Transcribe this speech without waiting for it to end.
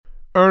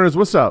Earners,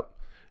 what's up?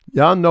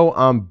 Y'all know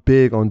I'm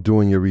big on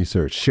doing your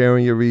research,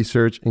 sharing your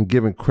research, and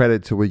giving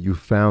credit to where you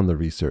found the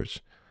research.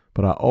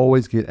 But I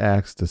always get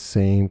asked the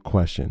same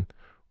question.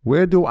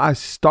 Where do I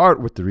start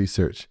with the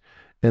research?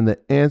 And the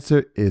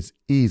answer is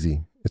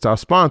easy. It's our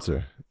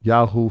sponsor,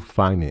 Yahoo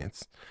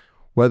Finance.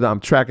 Whether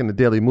I'm tracking the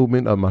daily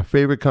movement of my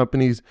favorite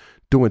companies,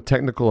 doing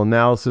technical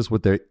analysis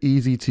with their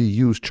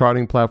easy-to-use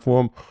charting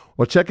platform,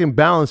 or checking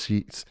balance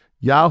sheets,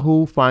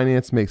 Yahoo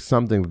Finance makes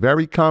something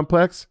very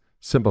complex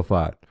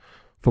simplified.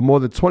 For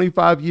more than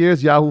 25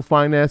 years, Yahoo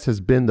Finance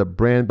has been the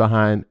brand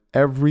behind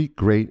every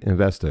great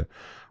investor.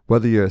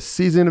 Whether you're a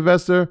seasoned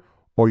investor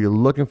or you're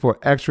looking for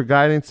extra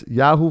guidance,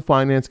 Yahoo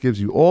Finance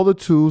gives you all the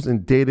tools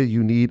and data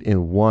you need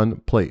in one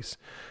place.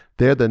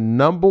 They're the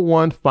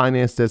 #1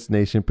 finance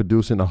destination,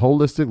 producing a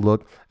holistic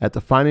look at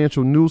the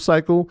financial news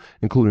cycle,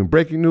 including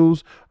breaking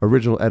news,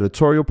 original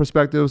editorial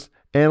perspectives,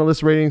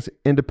 analyst ratings,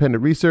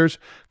 independent research,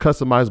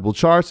 customizable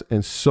charts,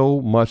 and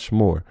so much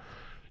more.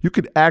 You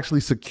could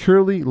actually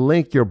securely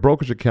link your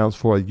brokerage accounts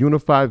for a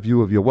unified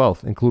view of your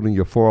wealth, including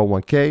your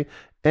 401k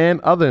and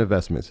other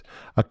investments.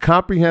 A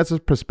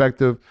comprehensive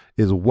perspective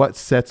is what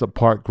sets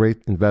apart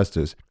great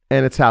investors,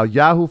 and it's how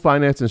Yahoo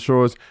Finance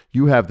ensures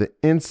you have the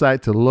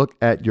insight to look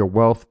at your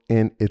wealth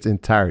in its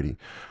entirety.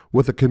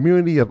 With a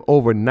community of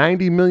over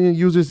 90 million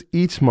users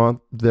each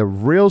month, the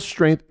real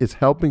strength is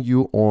helping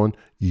you on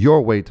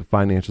your way to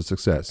financial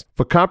success.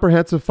 For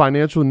comprehensive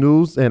financial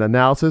news and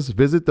analysis,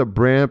 visit the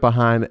brand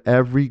behind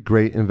every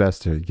great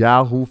investor,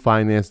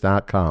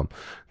 yahoofinance.com.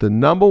 The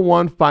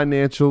 #1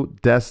 financial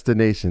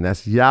destination.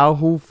 That's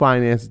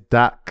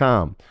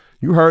yahoofinance.com.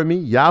 You heard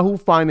me,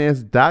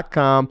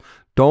 yahoofinance.com.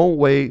 Don't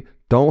wait.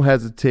 Don't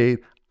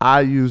hesitate.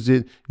 I use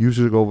it. You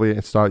should go over there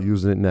and start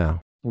using it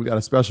now. We got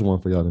a special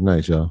one for y'all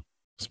tonight, y'all.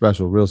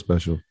 Special, real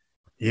special.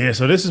 Yeah,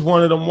 so this is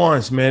one of them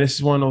ones, man. This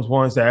is one of those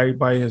ones that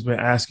everybody has been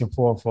asking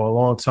for a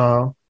long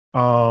time.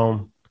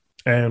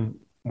 And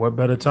what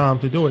better time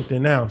to do it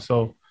than now?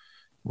 So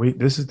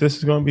this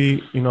is going to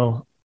be,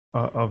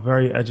 a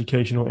very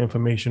educational,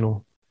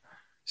 informational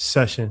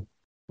session.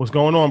 What's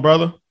going on,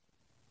 brother?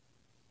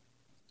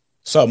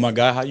 What's up, my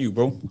guy? How you,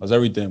 bro? How's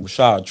everything?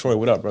 Rashad, Troy,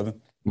 what up, brother?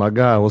 My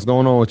guy, what's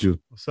going on with you?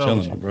 What's up?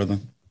 Chilling, my brother.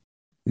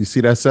 You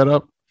see that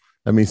setup?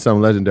 That means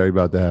something legendary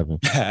about to happen.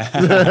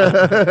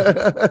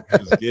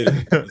 Let's get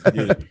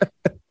it.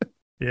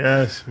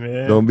 Yes,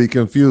 man. Don't be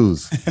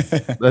confused.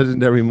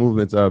 Legendary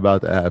movements are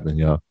about to happen,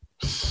 y'all.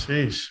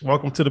 Sheesh.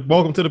 Welcome to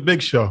the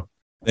big show.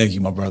 Thank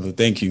you, my brother.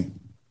 Thank you.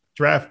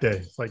 Draft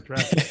day. It's like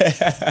draft day.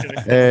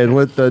 And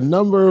with the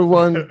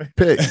 #1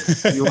 pick,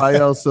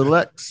 UIL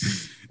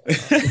selects.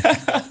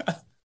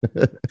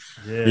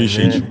 Yeah,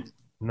 Appreciate you.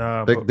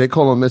 Nah, They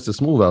call him Mr.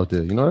 Smooth out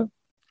there. You know that?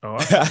 Oh,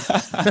 I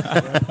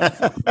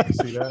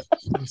see that.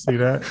 You see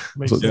that?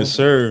 Makes Yes, sense.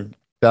 sir.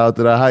 Shout out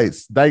to the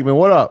Heights. Dykeman,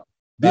 what up?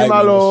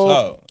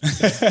 Dímalo.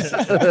 Let's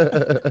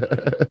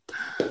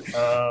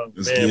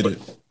Man, get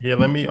it. yeah,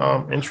 let me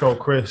intro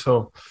Chris.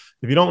 So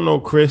if you don't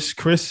know Chris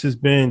has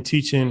been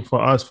teaching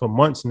for us for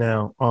months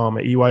now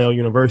at EYL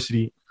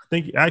University. I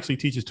think he actually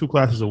teaches 2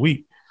 classes a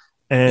week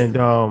and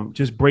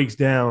just breaks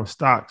down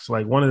stocks,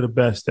 like one of the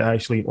best to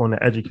actually on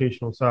the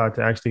educational side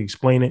to actually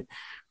explain it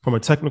from a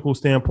technical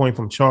standpoint,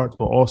 from charts,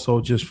 but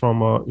also just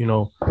from a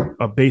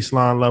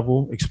baseline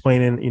level,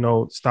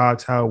 explaining,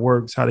 stocks, how it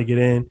works, how to get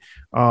in,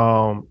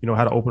 how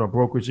to open a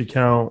brokerage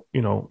account,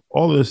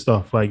 all of this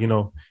stuff,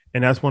 and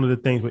that's one of the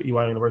things with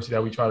EY University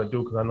that we try to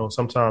do. Cause I know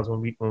sometimes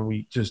when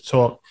we just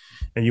talk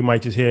and you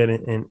might just hear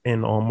it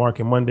in on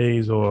Market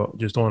Mondays or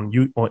just on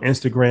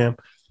Instagram,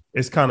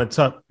 it's kind of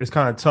tough. It's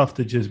kind of tough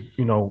to just,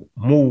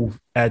 move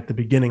at the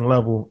beginning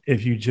level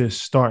if you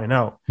just starting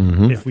out,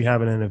 if we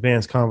have an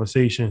advanced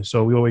conversation.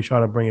 So we always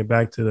try to bring it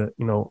back to the,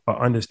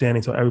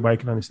 understanding so everybody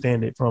can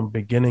understand it from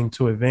beginning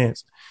to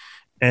advanced.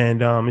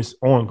 And it's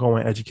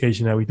ongoing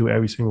education that we do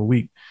every single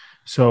week.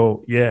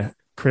 So, yeah,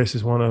 Chris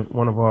is one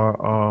of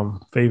our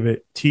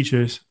favorite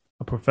teachers,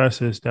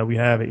 professors that we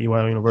have at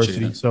EYL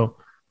University. Yeah. So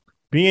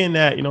being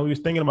that, we was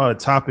thinking about a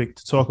topic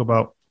to talk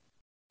about.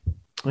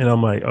 And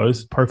I'm like, oh, this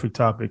is a perfect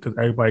topic because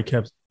everybody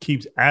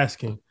keeps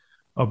asking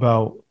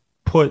about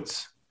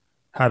puts,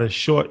 how to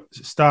short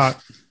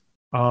stock.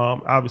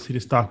 Obviously, the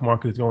stock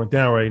market is going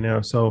down right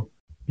now. So,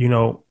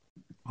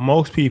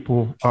 most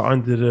people are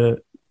under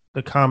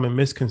the common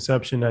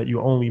misconception that you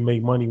only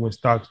make money when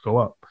stocks go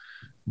up.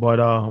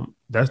 But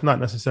that's not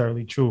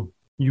necessarily true.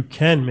 You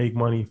can make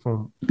money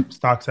from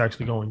stocks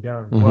actually going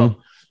down as well.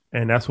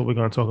 And that's what we're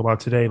going to talk about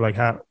today, like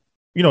how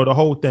the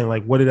whole thing,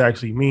 like what it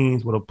actually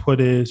means, what a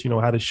put is,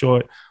 how to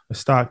short a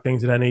stock,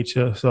 things of that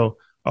nature. So,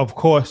 of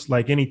course,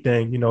 like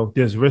anything,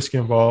 there's risk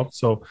involved.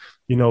 So,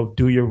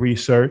 do your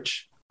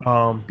research,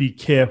 be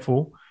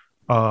careful.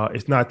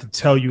 It's not to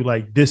tell you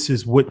like this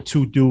is what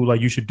to do, like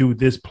you should do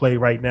this play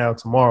right now,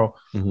 tomorrow,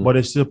 but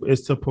it's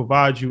to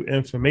provide you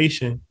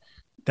information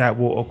that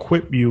will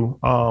equip you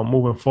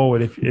moving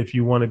forward if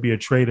you want to be a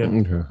trader.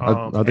 Okay.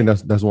 I think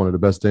that's one of the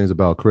best things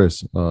about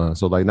Chris.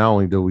 So like not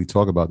only do we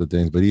talk about the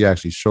things, but he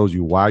actually shows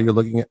you why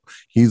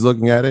he's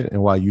looking at it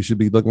and why you should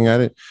be looking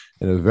at it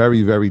in a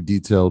very, very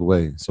detailed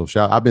way. So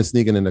I've been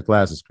sneaking in the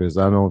classes, Chris.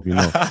 I don't know if you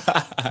know.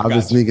 I've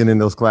been sneaking in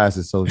those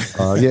classes. So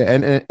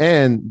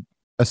and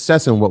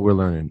assessing what we're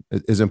learning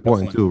is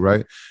important too,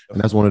 right?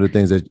 And that's one of the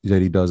things that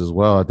he does as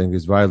well. I think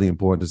it's vitally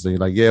important to say,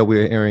 like, yeah,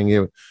 we're hearing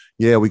it.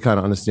 Yeah, we kind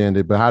of understand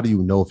it, but how do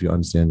you know if you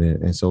understand it?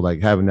 And so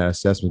like having that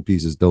assessment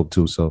piece is dope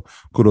too. So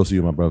kudos to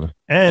you, my brother.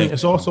 And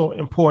it's also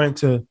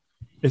important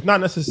it's not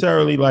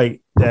necessarily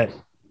like that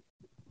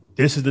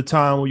this is the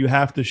time where you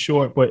have to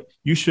short, but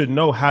you should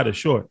know how to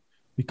short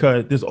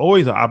because there's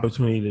always an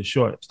opportunity to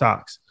short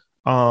stocks.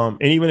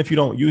 And even if you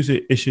don't use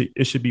it, it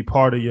should be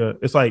part of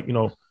it's like,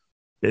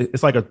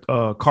 it's like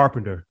a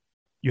carpenter.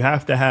 You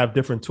have to have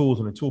different tools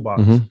in the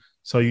toolbox. Mm-hmm.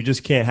 So you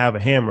just can't have a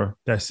hammer.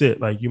 That's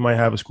it. Like you might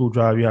have a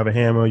screwdriver, you have a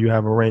hammer, you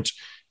have a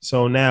wrench.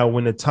 So now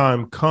when the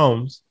time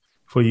comes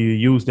for you to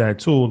use that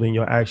tool, then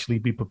you'll actually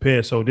be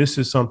prepared. So this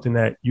is something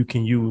that you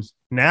can use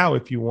now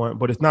if you want,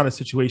 but it's not a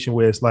situation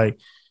where it's like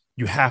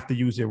you have to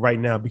use it right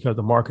now because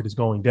the market is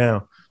going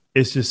down.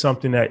 It's just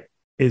something that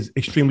is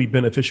extremely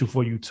beneficial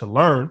for you to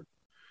learn.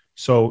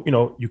 So,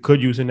 you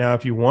could use it now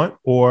if you want,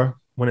 or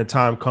when the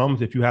time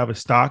comes, if you have a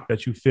stock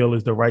that you feel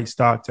is the right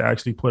stock to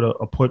actually put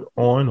a put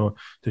on or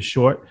to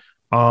short,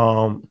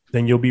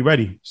 then you'll be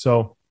ready.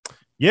 So,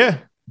 yeah,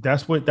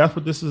 that's what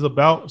this is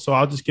about. So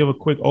I'll just give a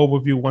quick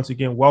overview. Once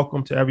again,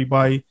 welcome to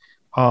everybody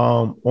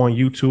on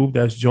YouTube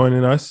that's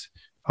joining us.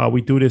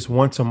 We do this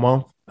once a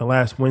month, the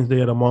last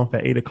Wednesday of the month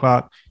at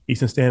 8:00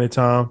 Eastern Standard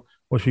Time,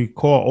 which we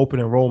call open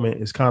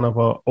enrollment. Is kind of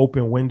an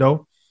open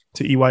window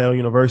to EYL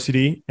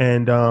University,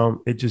 and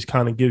it just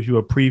kind of gives you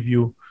a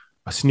preview,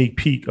 a sneak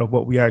peek of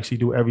what we actually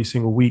do every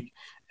single week.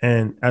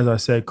 And as I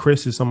said,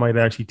 Chris is somebody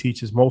that actually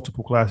teaches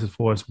multiple classes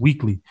for us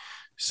weekly.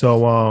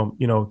 So,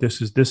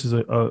 this is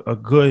a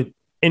good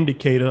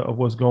indicator of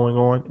what's going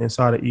on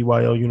inside of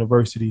EYL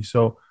University.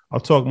 So I'll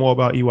talk more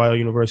about EYL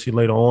University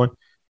later on,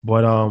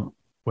 but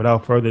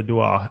without further ado,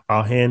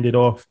 I'll hand it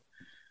off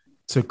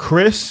to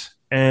Chris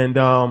and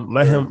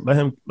let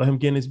him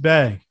get in his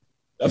bag.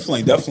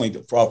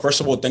 Definitely. First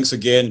of all, thanks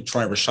again,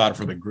 Troy and Rashad,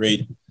 for the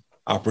great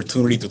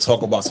opportunity to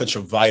talk about such a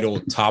vital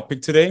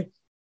topic today.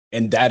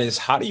 And that is,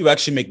 how do you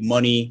actually make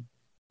money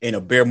in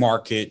a bear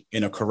market,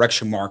 in a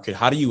correction market?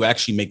 How do you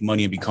actually make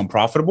money and become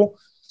profitable?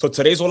 So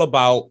today's all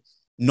about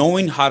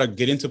knowing how to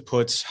get into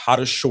puts, how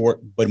to short,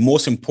 but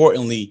most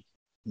importantly,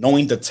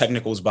 knowing the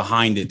technicals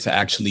behind it to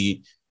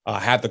actually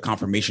have the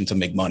confirmation to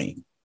make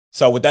money.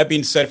 So with that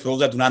being said, for those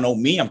that do not know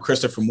me, I'm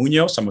Christopher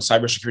Munoz. I'm a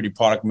cybersecurity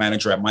product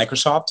manager at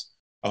Microsoft.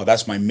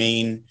 That's my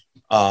main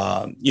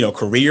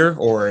career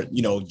or,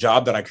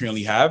 job that I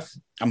currently have.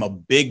 I'm a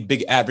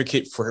big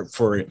advocate for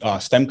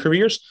STEM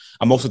careers.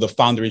 I'm also the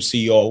founder and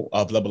CEO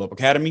of Level Up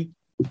Academy.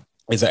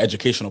 It's an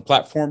educational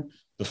platform,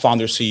 the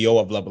founder and CEO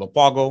of Level Up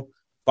Pago,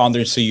 founder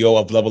and CEO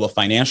of Level Up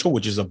Financial,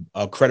 which is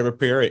a credit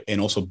repair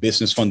and also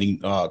business funding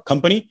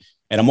company.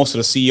 And I'm also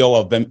the CEO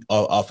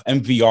of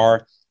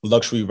MVR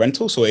Luxury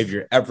Rental. So if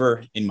you're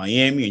ever in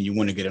Miami and you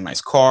want to get a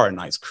nice car, a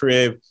nice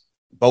crib,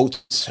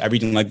 boats,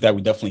 everything like that,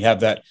 we definitely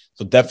have that.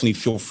 So definitely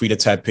feel free to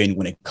tap in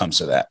when it comes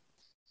to that.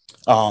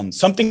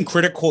 Something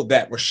critical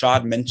that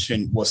Rashad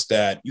mentioned was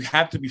that you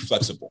have to be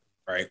flexible,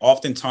 right?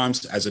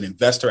 Oftentimes as an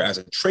investor, as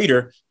a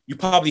trader, you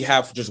probably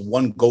have just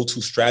one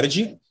go-to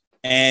strategy.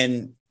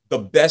 And the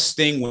best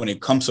thing when it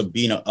comes to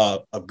being a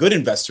good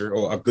investor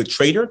or a good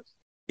trader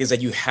is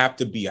that you have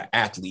to be an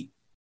athlete.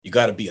 You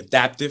got to be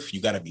adaptive.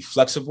 You got to be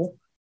flexible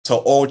to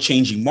all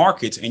changing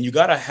markets. And you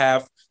got to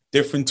have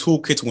different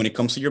toolkits when it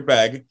comes to your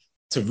bag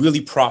to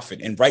really profit.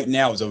 And right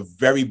now is a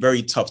very,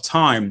 very tough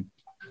time,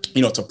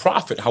 to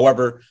profit.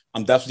 However,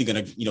 I'm definitely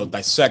going to,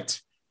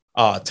 dissect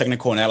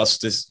technical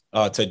analysis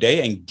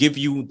today and give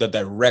you the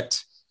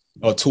direct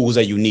tools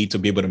that you need to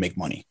be able to make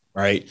money,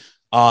 right?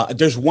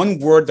 There's one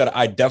word that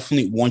I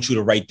definitely want you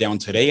to write down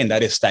today, and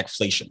that is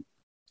stagflation.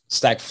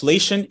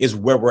 Stagflation is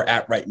where we're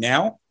at right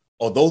now.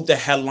 Although the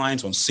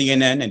headlines on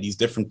CNN and these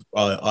different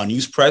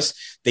news press,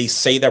 they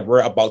say that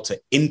we're about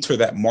to enter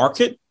that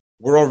market,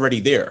 we're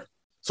already there.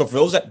 So for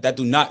those that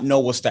do not know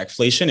what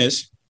stagflation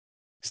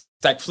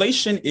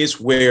is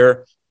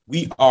where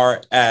we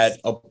are at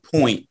a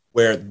point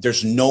where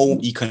there's no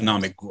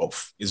economic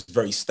growth. It's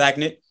very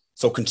stagnant.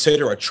 So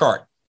consider a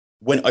chart.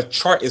 When a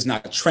chart is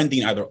not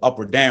trending either up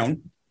or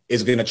down,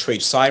 it's going to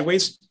trade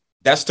sideways.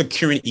 That's the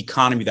current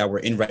economy that we're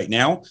in right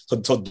now. So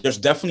there's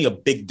definitely a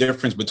big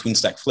difference between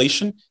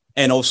stagflation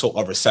and also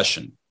a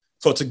recession.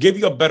 So to give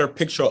you a better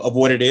picture of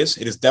what it is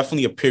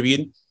definitely a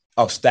period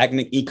of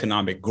stagnant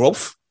economic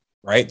growth,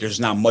 right? There's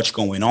not much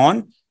going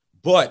on,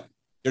 but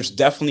there's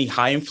definitely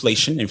high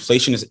inflation.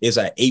 Inflation is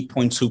at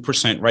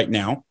 8.2% right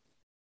now,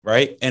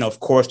 right? And of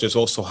course, there's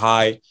also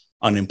high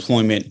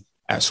unemployment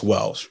as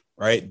well,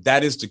 right?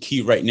 That is the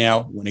key right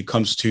now when it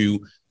comes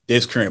to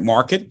this current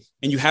market.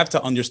 And you have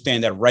to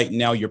understand that right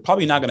now, you're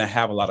probably not going to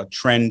have a lot of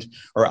trend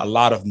or a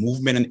lot of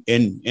movement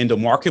in the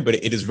market, but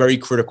it is very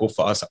critical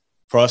for us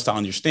to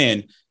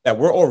understand that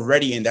we're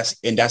already in that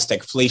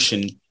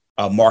stagflation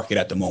market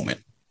at the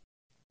moment.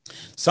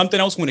 Something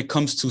else when it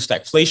comes to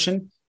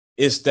stagflation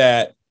is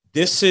that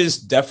this is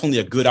definitely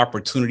a good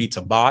opportunity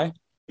to buy,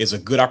 is a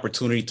good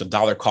opportunity to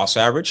dollar cost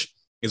average,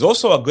 is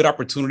also a good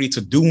opportunity to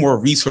do more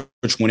research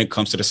when it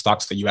comes to the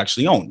stocks that you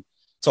actually own.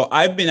 So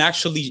I've been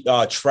actually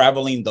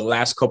traveling the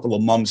last couple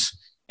of months.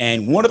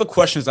 And one of the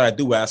questions that I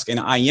do ask, and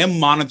I am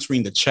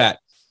monitoring the chat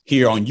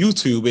here on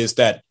YouTube, is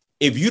that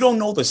if you don't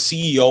know the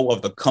CEO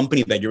of the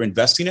company that you're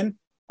investing in,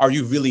 are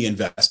you really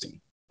investing?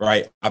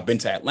 Right? I've been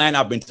to Atlanta,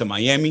 I've been to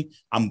Miami.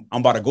 I'm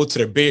about to go to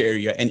the Bay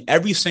Area. And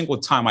every single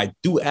time I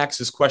do ask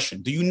this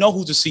question, do you know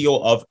who the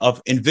CEO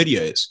of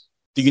NVIDIA is?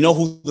 Do you know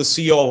who the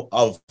CEO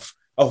of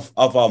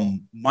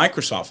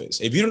Microsoft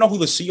is? If you don't know who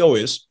the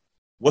CEO is,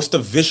 what's the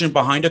vision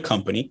behind the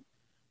company?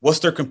 What's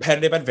their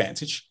competitive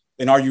advantage?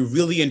 Then are you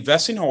really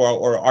investing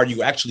or are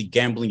you actually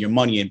gambling your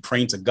money and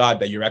praying to God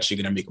that you're actually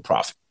going to make a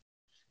profit?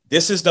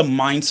 This is the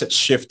mindset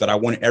shift that I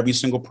want every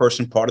single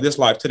person part of this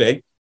live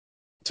today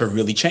to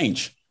really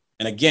change.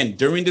 And again,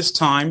 during this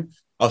time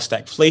of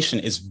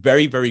stagflation, it's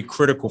very, very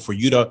critical for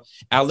you to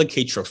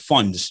allocate your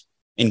funds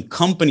in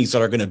companies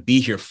that are going to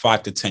be here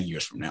 5 to 10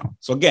 years from now.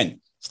 So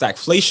again,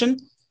 stagflation,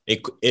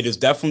 it is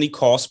definitely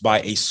caused by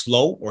a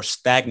slow or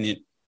stagnant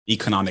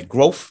economic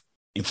growth.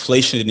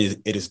 Inflation,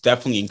 it is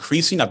definitely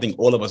increasing. I think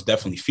all of us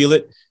definitely feel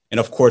it.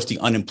 And of course, the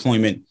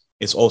unemployment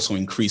is also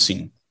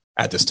increasing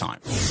at this time.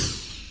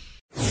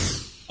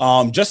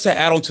 Just to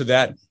add on to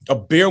that, a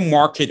bear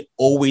market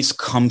always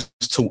comes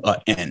to an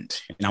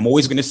end. And I'm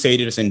always going to say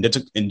this, and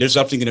there's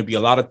definitely going to be a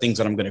lot of things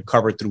that I'm going to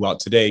cover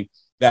throughout today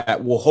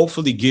that will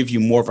hopefully give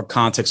you more of a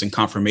context and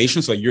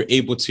confirmation so that you're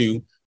able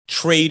to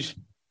trade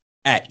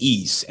at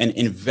ease and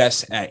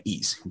invest at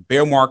ease.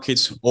 Bear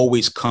markets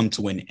always come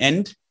to an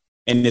end.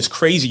 And it's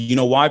crazy. You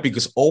know why?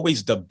 Because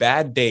always the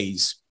bad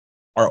days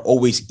are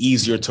always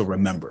easier to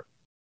remember.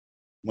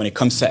 When it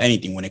comes to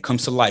anything, when it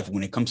comes to life,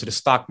 when it comes to the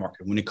stock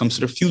market, when it comes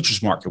to the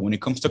futures market, when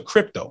it comes to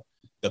crypto,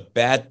 the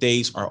bad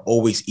days are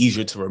always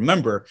easier to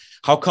remember.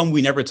 How come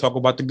we never talk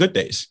about the good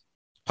days?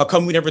 How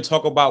come we never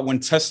talk about when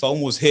Tesla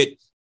almost hit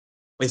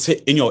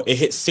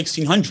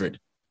 1,600?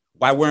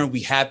 Why weren't we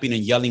happy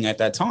and yelling at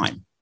that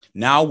time?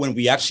 Now, when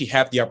we actually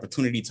have the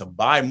opportunity to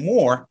buy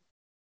more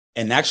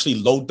and actually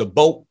load the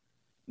boat,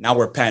 now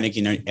we're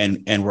panicking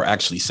and we're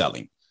actually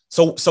selling.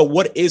 So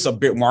what is a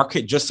bear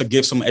market? Just to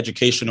give some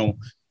educational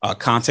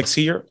context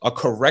here, a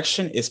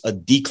correction is a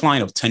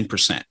decline of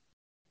 10%,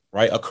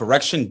 right? A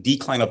correction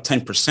decline of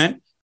 10%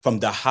 from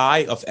the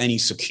high of any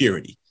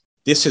security.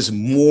 This is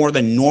more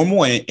than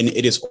normal, and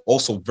it is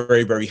also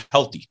very, very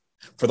healthy.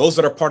 For those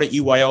that are part of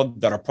EYL,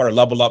 that are part of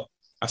Level Up,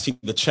 I see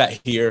the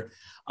chat here.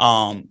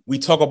 We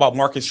talk about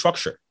market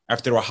structure.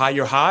 After a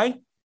higher high,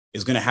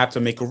 is going to have to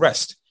make a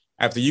rest.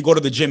 After you go to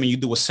the gym and you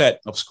do a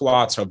set of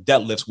squats or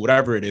deadlifts,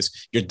 whatever it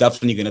is, you're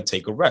definitely going to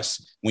take a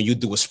rest. When you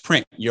do a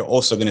sprint, you're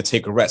also going to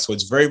take a rest. So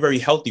it's very, very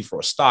healthy for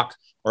a stock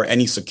or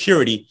any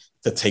security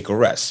to take a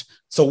rest.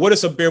 So what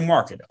is a bear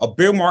market? A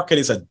bear market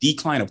is a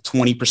decline of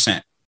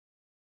 20%,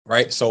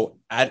 right? So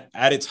at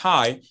its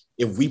high,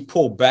 if we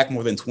pull back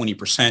more than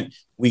 20%,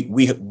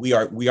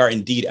 we are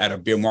indeed at a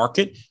bear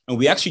market. And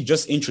we actually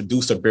just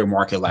introduced a bear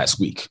market last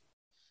week.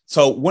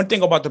 So one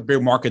thing about the bear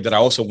market that I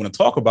also want to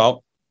talk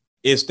about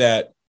is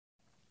that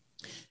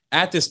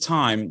at this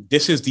time,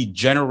 this is the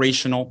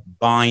generational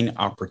buying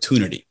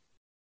opportunity.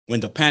 When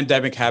the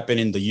pandemic happened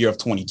in the year of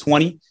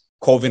 2020,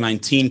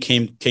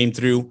 COVID-19 came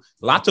through,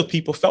 lots of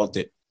people felt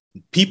it.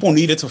 People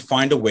needed to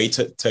find a way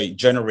to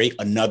generate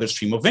another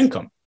stream of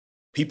income.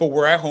 People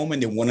were at home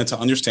and they wanted to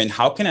understand,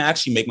 how can I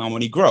actually make my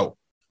money grow?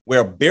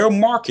 Where bear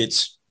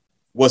markets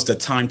was the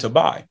time to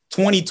buy.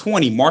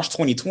 March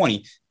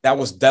 2020, that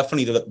was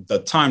definitely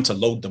the time to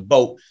load the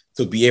boat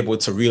to be able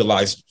to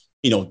realize,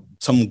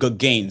 some good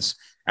gains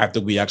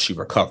after we actually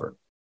recover.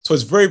 So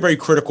it's very, very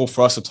critical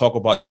for us to talk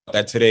about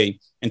that today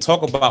and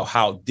talk about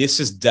how this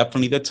is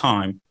definitely the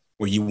time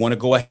where you want to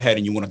go ahead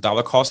and you want to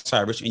dollar cost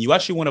average and you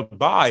actually want to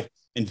buy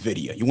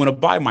NVIDIA. You want to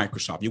buy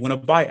Microsoft. You want to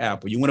buy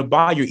Apple. You want to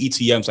buy your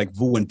ETMs like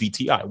VU and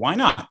VTI. Why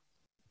not?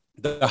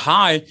 The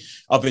high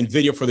of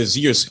NVIDIA for this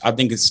year, I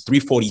think it's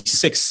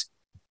 346.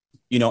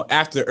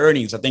 After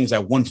earnings, I think it's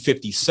at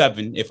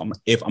 157,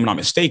 if I'm not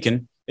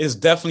mistaken, is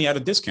definitely at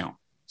a discount.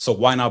 So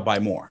why not buy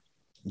more?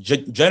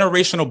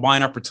 Generational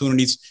buying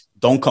opportunities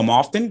don't come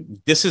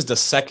often. This is the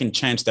second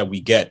chance that we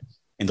get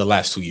in the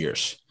last 2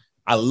 years.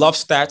 I love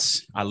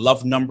stats. I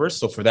love numbers.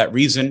 So for that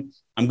reason,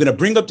 I'm going to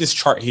bring up this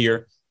chart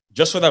here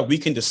just so that we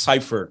can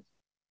decipher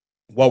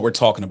what we're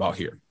talking about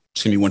here.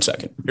 Just give me 1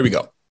 second. Here we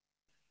go.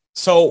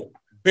 So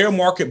bear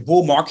market,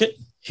 bull market.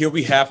 Here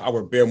we have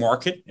our bear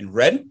market in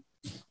red.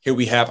 Here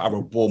we have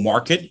our bull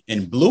market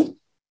in blue.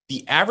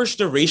 The average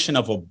duration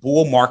of a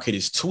bull market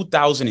is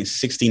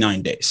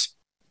 2,069 days.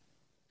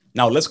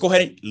 Now let's go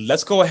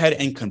ahead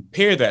and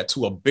compare that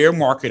to a bear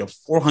market of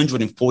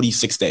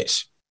 446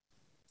 days.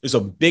 There's a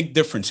big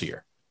difference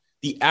here.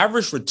 The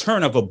average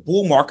return of a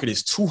bull market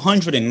is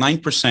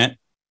 209%,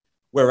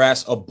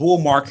 whereas a bull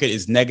market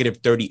is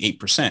negative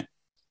 38%.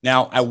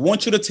 Now, I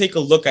want you to take a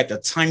look at the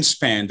time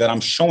span that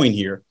I'm showing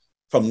here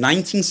from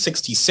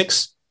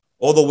 1966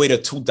 all the way to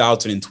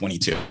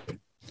 2022.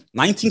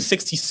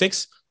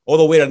 1966 all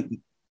the way to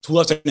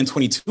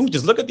 2022,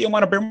 just look at the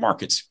amount of bear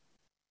markets.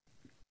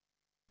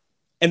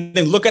 And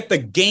then look at the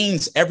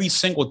gains every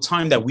single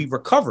time that we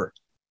recovered.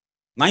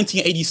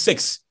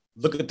 1986,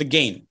 look at the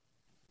gain.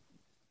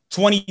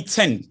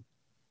 2010,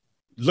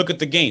 look at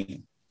the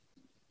gain.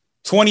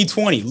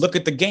 2020, look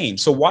at the gain.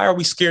 So why are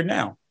we scared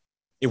now?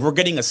 If we're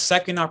getting a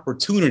second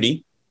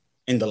opportunity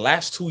in the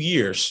last 2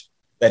 years,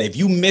 that if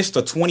you missed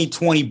the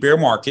 2020 bear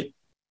market,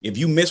 if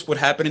you missed what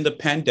happened in the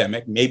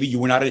pandemic, maybe you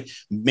were not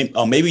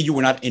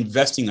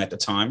investing at the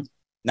time.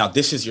 Now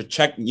this is your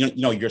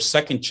your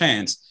second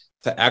chance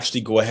to actually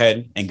go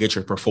ahead and get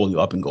your portfolio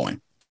up and going.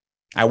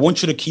 I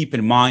want you to keep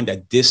in mind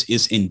that this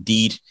is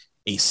indeed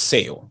a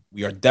sale.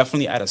 We are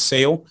definitely at a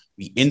sale.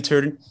 We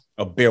entered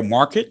a bear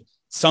market.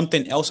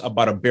 Something else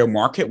about a bear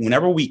market,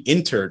 whenever we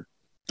entered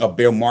a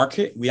bear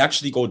market, we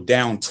actually go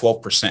down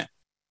 12%,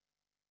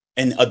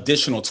 an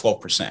additional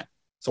 12%.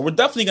 So we're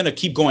definitely going to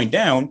keep going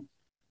down.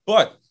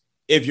 But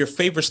if your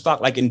favorite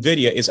stock like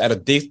NVIDIA is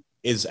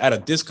at a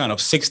discount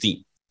of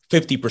 60,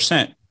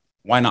 50%,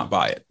 why not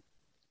buy it?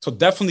 So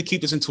definitely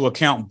keep this into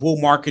account. Bull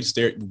markets,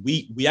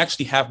 we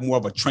actually have more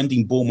of a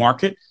trending bull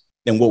market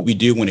than what we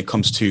do when it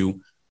comes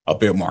to a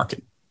bear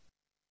market.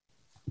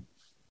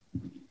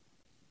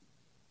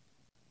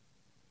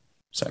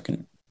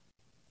 Second.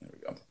 There we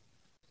go.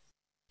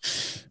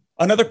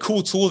 Another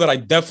cool tool that I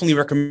definitely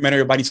recommend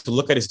everybody to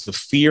look at is the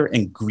Fear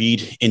and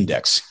Greed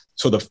Index.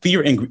 So the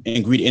Fear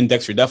and Greed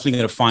Index, you're definitely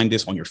going to find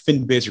this on your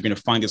FinBiz. You're going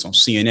to find this on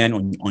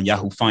CNN, on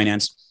Yahoo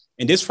Finance.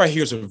 And this right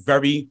here is a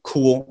very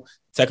cool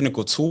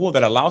technical tool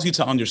that allows you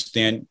to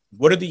understand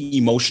what are the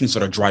emotions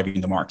that are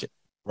driving the market,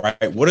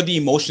 right? What are the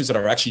emotions that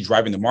are actually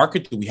driving the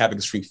market? Do we have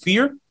extreme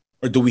fear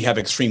or do we have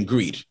extreme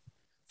greed?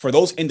 For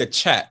those in the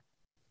chat,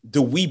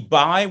 do we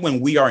buy when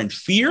we are in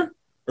fear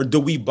or do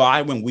we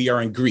buy when we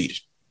are in greed?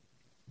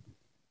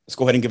 Let's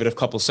go ahead and give it a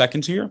couple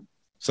seconds here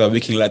so that we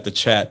can let the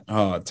chat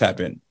tap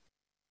in.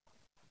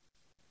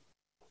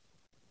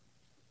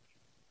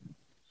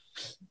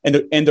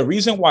 And the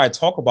reason why I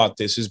talk about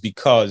this is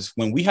because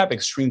when we have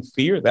extreme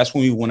fear, that's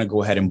when we want to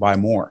go ahead and buy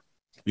more.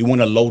 We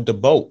want to load the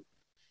boat.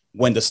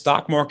 When the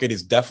stock market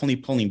is definitely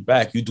pulling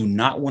back, you do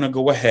not want to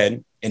go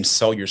ahead and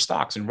sell your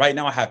stocks. And right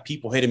now I have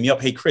people hitting me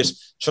up. Hey,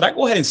 Chris, should I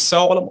go ahead and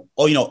sell them,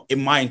 or,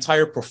 in my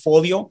entire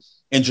portfolio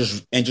and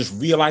just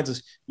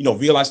realize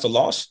the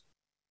loss?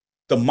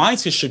 The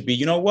mindset should be,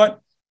 you know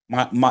what?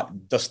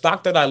 The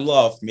stock that I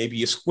love,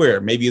 maybe is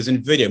Square, maybe is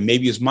NVIDIA,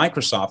 maybe is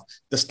Microsoft.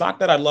 The stock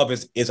that I love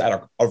is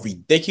at a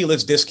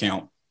ridiculous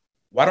discount.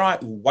 Why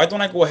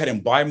don't I go ahead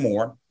and buy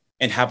more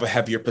and have a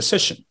heavier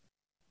position?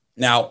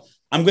 Now,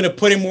 I'm going to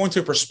put it more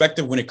into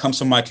perspective when it comes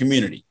to my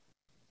community.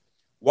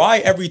 Why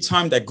every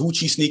time that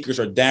Gucci sneakers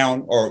are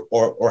down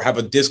or have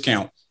a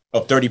discount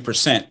of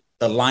 30%,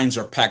 the lines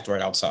are packed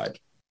right outside?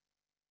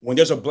 When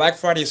there's a Black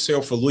Friday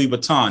sale for Louis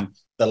Vuitton,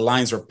 the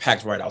lines are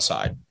packed right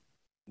outside.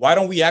 Why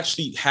don't we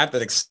actually have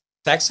that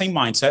exact same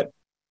mindset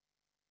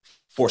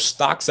for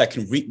stocks that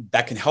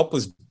can help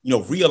us,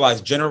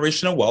 realize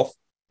generational wealth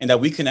and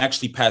that we can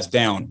actually pass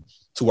down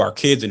to our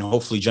kids and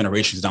hopefully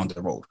generations down the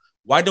road?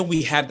 Why don't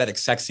we have that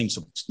exact same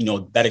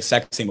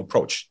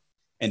approach?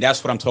 And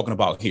that's what I'm talking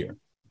about here.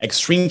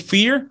 Extreme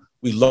fear,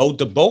 we load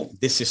the boat.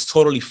 This is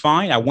totally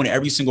fine. I want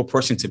every single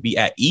person to be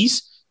at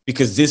ease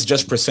because this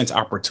just presents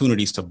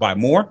opportunities to buy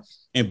more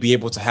and be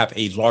able to have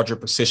a larger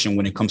position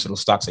when it comes to the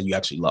stocks that you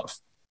actually love.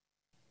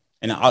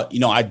 And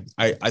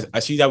I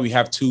see that we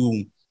have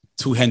two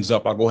hands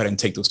up. I'll go ahead and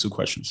take those two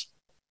questions.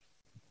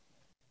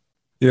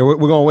 Yeah, we're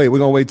gonna wait. We're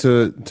gonna wait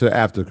to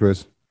after,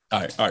 Chris.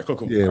 All right,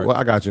 cool. Yeah, right. Well,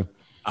 I got you.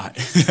 All right.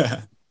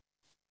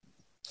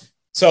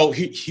 So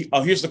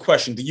here's the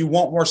question: do you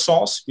want more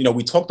sauce?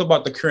 We talked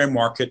about the current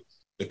market,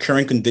 the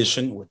current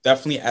condition. We're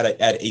definitely at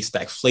a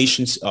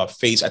stagflation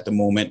phase at the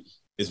moment.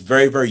 It's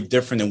very, very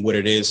different than what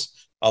it is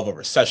of a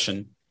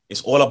recession.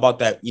 It's all about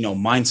that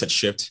mindset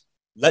shift.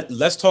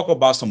 Let's talk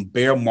about some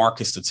bear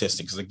market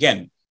statistics.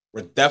 Again,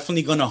 we're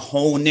definitely going to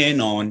hone in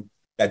on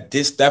that.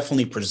 This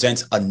definitely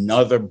presents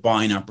another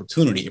buying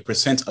opportunity. It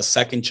presents a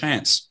second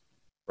chance,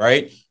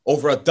 right?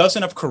 Over a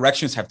dozen of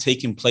corrections have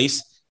taken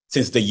place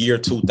since the year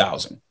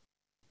 2000.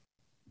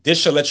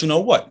 This should let you know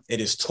what it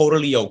is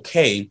totally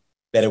okay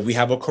that if we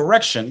have a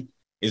correction,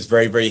 is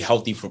very, very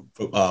healthy for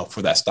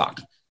that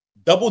stock.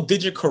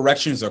 Double-digit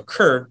corrections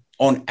occur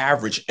on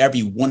average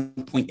every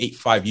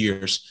 1.85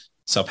 years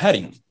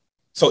subheading.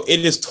 So it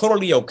is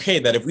totally okay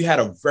that if we had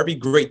a very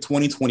great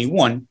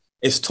 2021,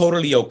 it's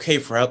totally okay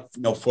for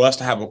us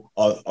to have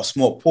a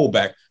small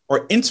pullback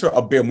or enter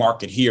a bear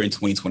market here in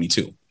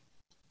 2022.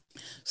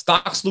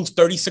 Stocks lose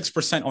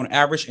 36% on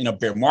average in a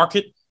bear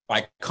market.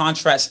 By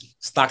contrast,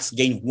 stocks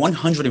gain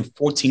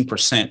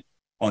 114%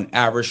 on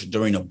average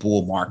during a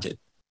bull market.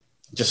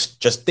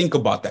 Just think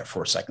about that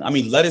for a second. I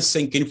mean, let it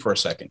sink in for a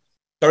second.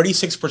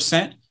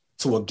 36%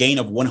 to a gain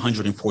of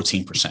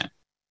 114%.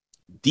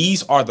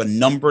 These are the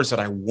numbers that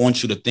I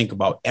want you to think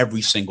about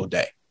every single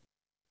day.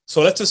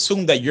 So let's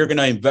assume that you're going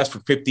to invest for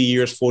 50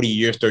 years, 40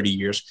 years, 30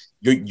 years.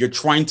 You're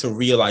trying to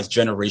realize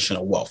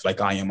generational wealth like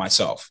I am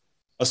myself.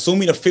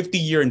 Assuming a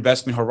 50-year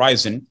investment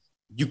horizon,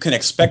 you can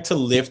expect to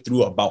live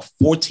through about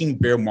 14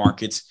 bear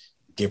markets,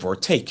 give or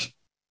take.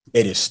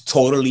 It is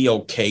totally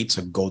okay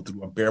to go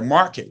through a bear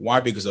market. Why?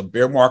 Because a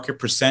bear market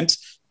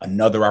presents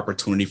another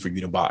opportunity for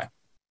you to buy.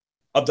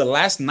 Of the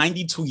last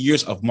 92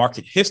 years of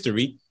market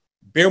history,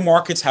 bear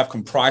markets have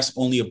comprised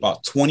only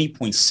about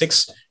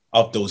 20.6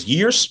 of those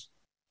years.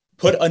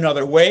 Put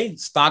another way,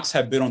 stocks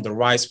have been on the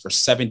rise for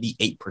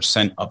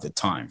 78% of the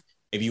time.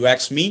 If you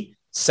ask me,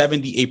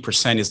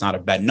 78% is not a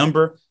bad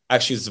number.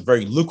 Actually, it's a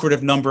very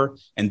lucrative number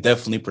and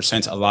definitely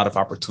presents a lot of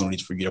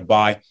opportunities for you to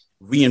buy,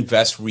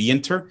 reinvest,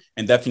 re-enter,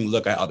 and definitely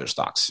look at other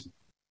stocks.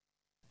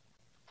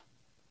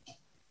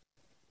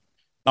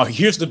 Now,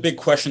 here's the big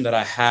question that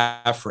I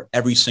have for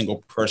every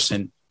single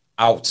person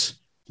out,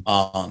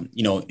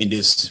 in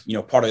this,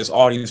 part of this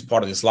audience,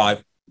 part of this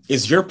live.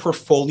 Is your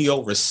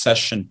portfolio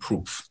recession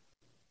proof?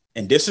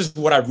 And this is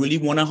what I really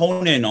want to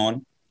hone in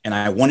on. And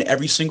I want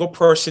every single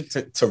person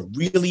to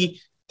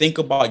really think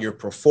about your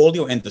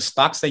portfolio and the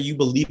stocks that you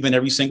believe in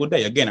every single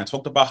day. Again, I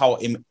talked about how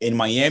in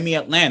Miami,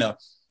 Atlanta,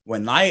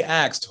 when I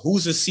asked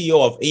who's the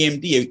CEO of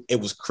AMD, it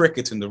was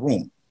crickets in the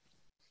room.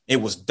 It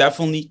was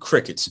definitely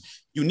crickets.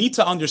 You need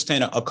to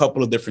understand a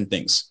couple of different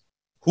things.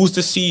 Who's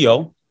the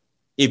CEO?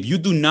 If you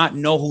do not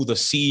know who the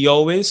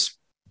CEO is,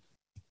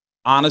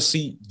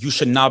 honestly, you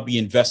should not be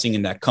investing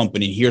in that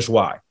company. Here's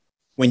why.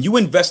 When you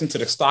invest into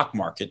the stock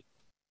market,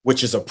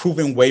 which is a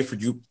proven way for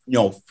you,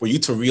 for you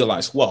to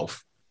realize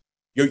wealth,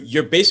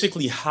 you're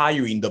basically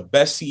hiring the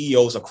best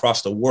CEOs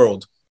across the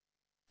world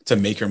to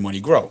make your money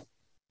grow.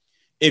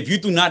 If you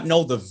do not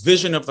know the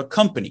vision of the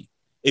company,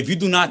 if you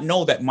do not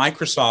know that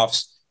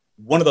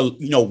one of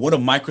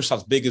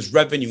Microsoft's biggest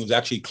revenue is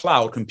actually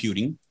cloud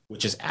computing,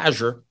 which is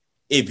Azure.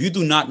 If you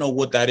do not know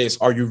what that is,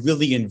 are you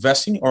really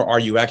investing or are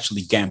you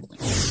actually gambling?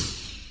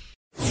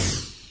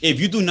 If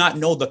you do not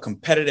know the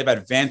competitive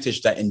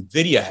advantage that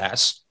NVIDIA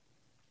has,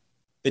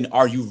 then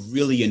are you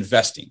really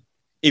investing?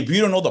 If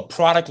you don't know the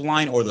product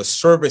line or the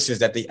services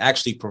that they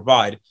actually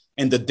provide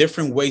and the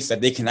different ways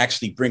that they can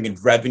actually bring in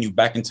revenue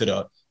back into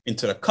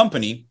the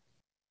company,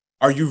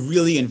 are you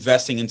really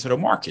investing into the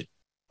market?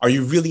 Are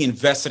you really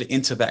invested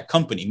into that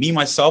company? Me,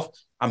 myself,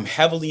 I'm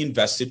heavily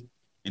invested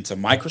into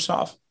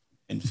Microsoft,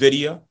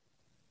 NVIDIA,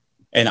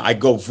 and I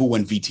go VU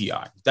and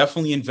VTI.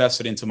 Definitely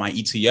invested into my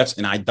ETFs,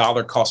 and I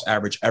dollar cost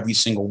average every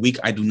single week.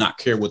 I do not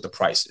care what the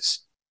price is.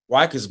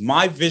 Why? Because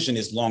my vision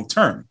is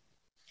long-term.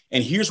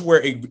 And here's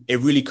where it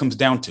really comes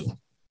down to.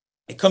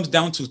 It comes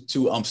down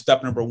to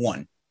step number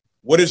one.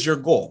 What is your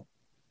goal?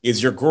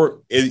 Is your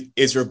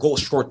goal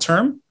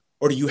short-term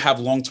or do you have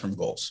long-term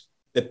goals?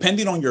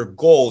 Depending on your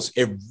goals,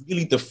 it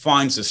really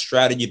defines the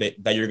strategy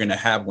that you're going to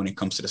have when it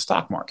comes to the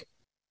stock market,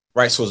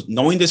 right? So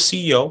knowing the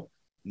CEO,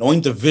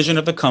 knowing the vision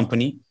of the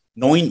company,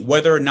 knowing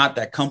whether or not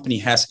that company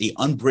has an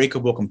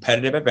unbreakable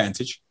competitive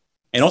advantage,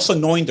 and also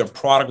knowing their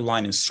product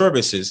line and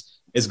services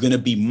is going to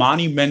be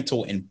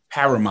monumental and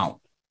paramount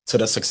to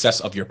the success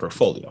of your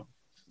portfolio.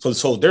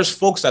 So there's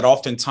folks that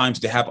oftentimes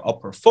they have a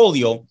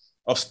portfolio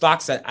of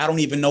stocks that I don't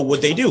even know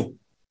what they do,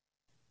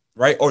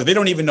 right? Or they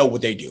don't even know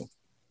what they do,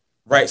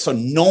 right? So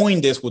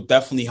knowing this will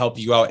definitely help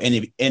you out.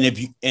 And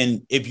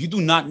if you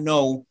do not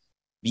know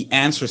the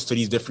answers to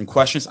these different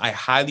questions, I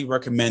highly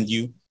recommend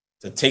you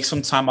to take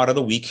some time out of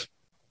the week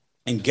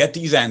and get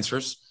these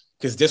answers,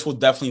 because this will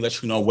definitely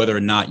let you know whether or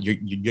not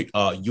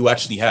you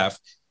actually have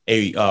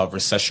a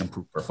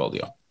recession-proof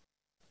portfolio.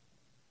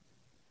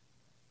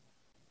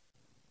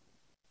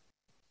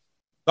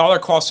 Dollar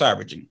cost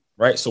averaging,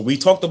 right? So we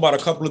talked about a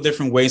couple of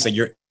different ways that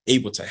you're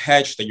able to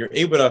hedge, that you're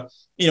able to,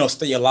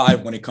 stay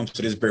alive when it comes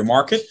to this bear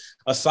market.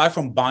 Aside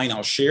from buying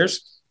out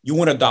shares, you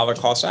want a dollar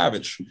cost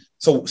average.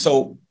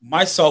 So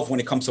myself, when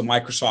it comes to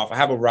Microsoft, I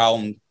have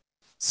around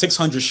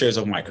 600 shares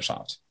of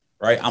Microsoft,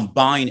 right? I'm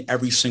buying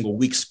every single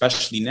week,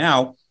 especially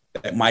now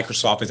that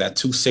Microsoft is at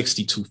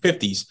 260,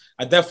 250s.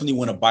 I definitely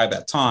want to buy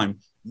that time,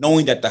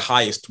 knowing that the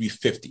high is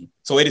 350.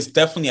 So it is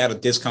definitely at a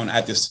discount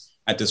at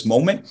this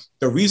moment.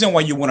 The reason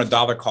why you want a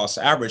dollar cost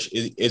average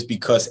is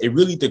because it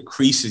really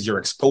decreases your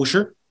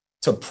exposure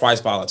to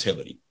price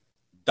volatility.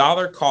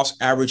 Dollar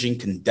cost averaging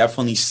can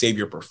definitely save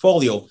your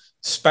portfolio,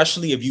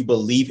 especially if you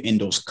believe in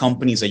those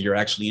companies that you're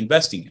actually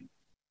investing in.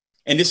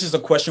 And this is the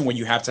question where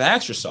you have to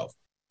ask yourself,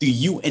 do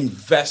you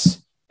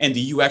invest and do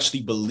you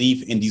actually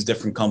believe in these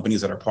different companies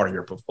that are part of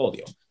your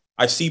portfolio?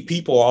 I see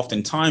people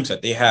oftentimes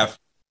that they have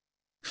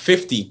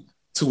 50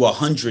 to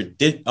 100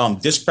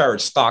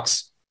 disparate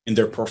stocks in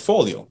their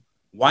portfolio.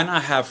 Why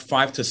not have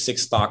 5 to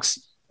 6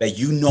 stocks that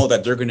you know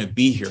that they're going to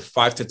be here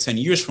 5 to 10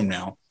 years from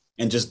now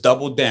and just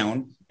double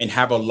down and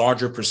have a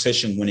larger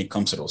precision when it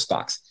comes to those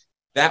stocks?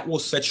 That will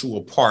set you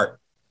apart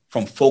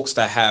from folks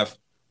that have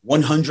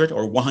 100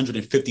 or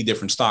 150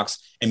 different stocks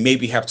and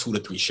maybe have 2 to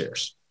 3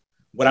 shares.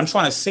 What I'm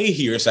trying to say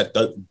here is that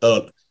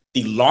the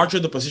larger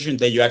the position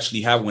that you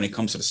actually have when it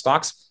comes to the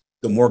stocks,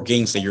 the more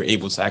gains that you're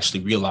able to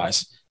actually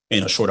realize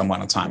in a short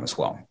amount of time as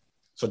well.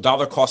 So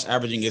dollar cost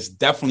averaging is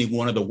definitely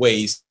one of the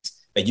ways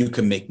that you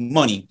can make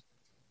money,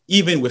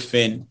 even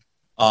within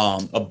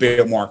a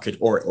bear market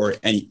or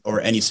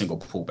any single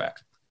pullback.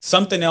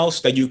 Something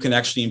else that you can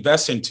actually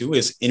invest into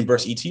is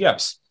inverse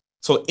ETFs.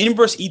 So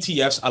inverse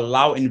ETFs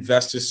allow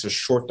investors to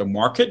short the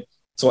market.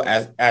 So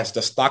as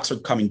the stocks are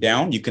coming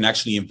down, you can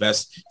actually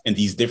invest in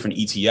these different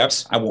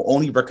ETFs. I will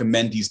only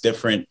recommend these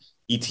different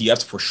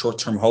ETFs for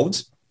short-term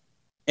holds.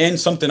 And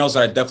something else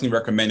that I definitely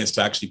recommend is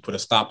to actually put a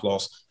stop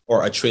loss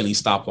or a trailing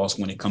stop loss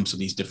when it comes to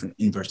these different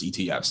inverse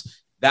ETFs.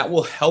 That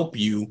will help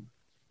you,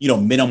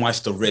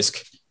 minimize the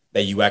risk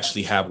that you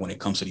actually have when it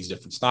comes to these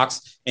different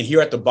stocks. And here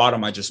at the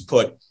bottom, I just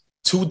put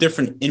two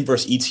different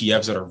inverse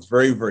ETFs that are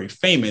very, very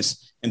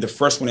famous. And the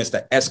first one is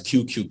the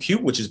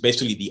SQQQ, which is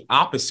basically the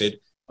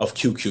opposite of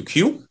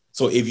QQQ.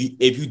 So if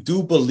you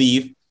do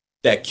believe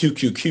that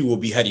QQQ will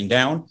be heading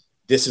down,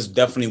 this is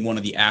definitely one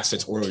of the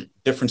assets or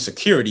different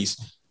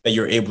securities that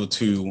you're able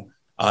to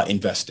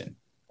invest in.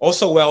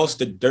 Also,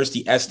 there's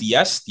the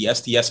SDS. The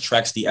SDS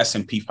tracks the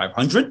S&P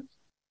 500,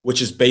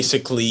 which is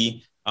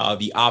basically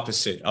the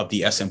opposite of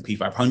the S&P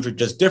 500,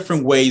 just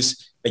different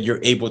ways that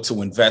you're able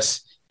to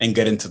invest and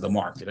get into the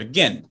market.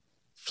 Again,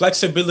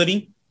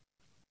 flexibility,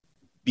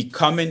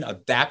 becoming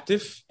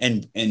adaptive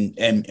and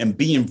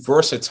being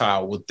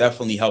versatile will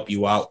definitely help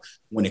you out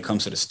when it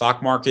comes to the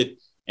stock market.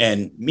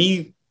 And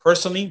me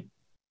personally,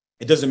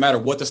 it doesn't matter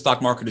what the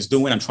stock market is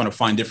doing. I'm trying to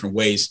find different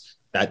ways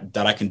that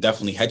I can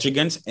definitely hedge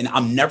against. And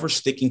I'm never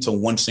sticking to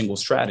one single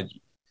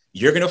strategy.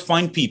 You're going to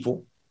find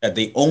people that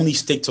they only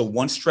stick to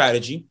one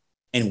strategy.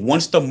 And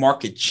once the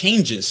market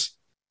changes,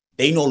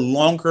 they no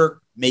longer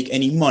make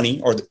any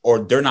money or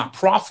they're not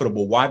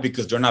profitable. Why?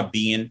 Because they're not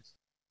being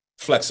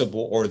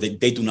flexible or they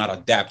do not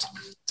adapt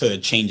to the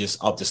changes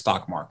of the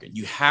stock market.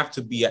 You have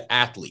to be an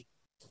athlete.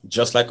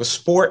 Just like a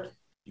sport,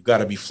 you got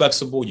to be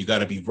flexible. You got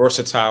to be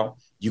versatile.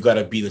 You got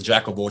to be the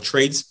jack of all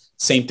trades.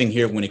 Same thing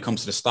here when it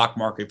comes to the stock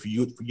market. For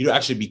you to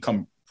actually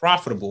become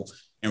profitable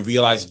and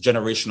realize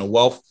generational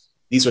wealth,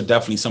 these are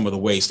definitely some of the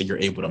ways that you're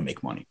able to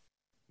make money.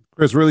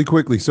 Chris, really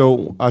quickly.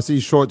 So I see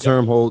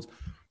short-term holds,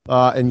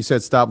 and you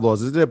said stop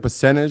loss. Is there a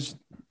percentage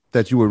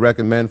that you would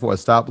recommend for a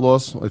stop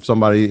loss if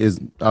somebody is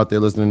out there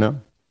listening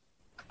now?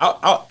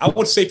 I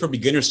would say for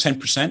beginners,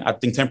 10%. I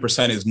think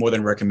 10% is more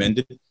than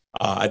recommended.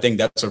 I think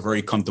that's a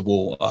very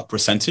comfortable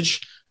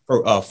percentage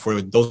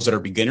for those that are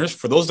beginners.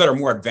 For those that are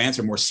more advanced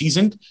or more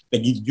seasoned,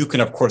 then you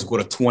can, of course, go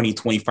to 20,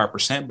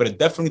 25%. But it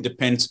definitely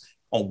depends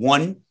on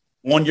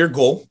one, your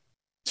goal.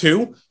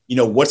 Two,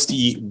 what's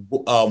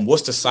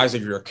the size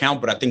of your account?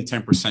 But I think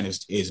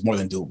 10% is more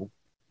than doable.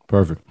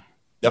 Perfect.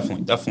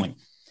 Definitely.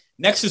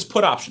 Next is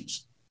put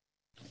options.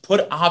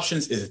 Put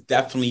options is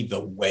definitely the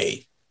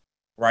way,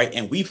 right?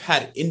 And we've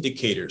had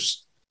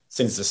indicators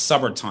since the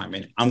summertime.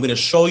 And I'm going to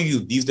show you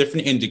these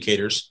different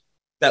indicators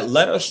that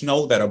let us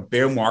know that a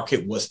bear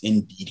market was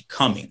indeed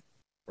coming,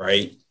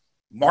 right?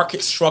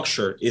 Market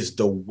structure is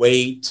the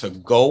way to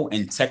go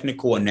and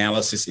technical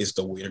analysis is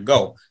the way to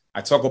go. I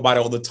talk about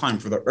it all the time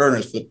for the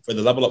earners, for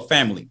the Level Up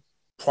family.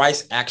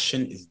 Price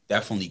action is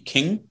definitely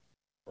king,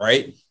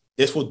 right?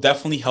 This will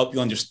definitely help you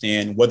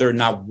understand whether or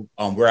not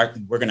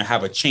we're going to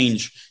have a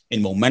change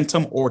in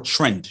momentum or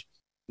trend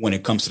when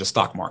it comes to the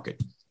stock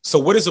market. So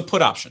what is a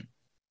put option?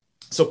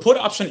 So put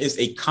option is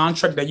a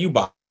contract that you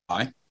buy,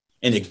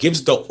 and it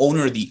gives the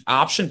owner the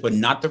option, but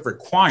not the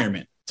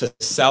requirement to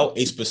sell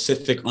a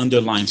specific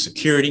underlying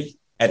security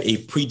at a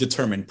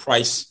predetermined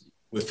price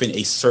within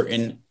a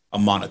certain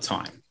amount of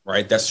time.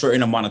 Right, that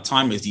certain amount of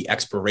time is the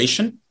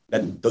expiration.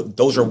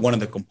 Those are one of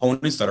the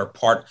components that are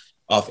part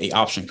of a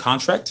option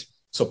contract.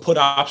 So put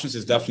options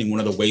is definitely one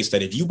of the ways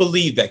that if you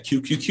believe that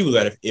QQQ,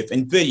 that if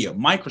NVIDIA,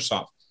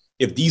 Microsoft,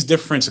 if these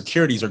different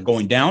securities are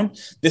going down,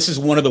 this is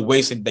one of the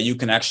ways that you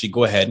can actually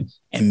go ahead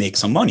and make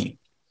some money.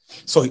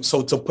 So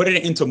to put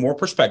it into more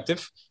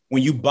perspective,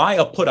 when you buy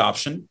a put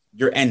option,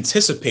 you're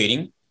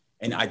anticipating,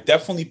 and I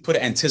definitely put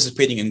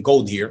anticipating in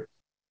gold here,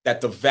 that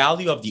the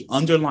value of the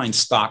underlying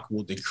stock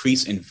will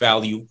decrease in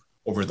value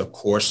over the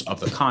course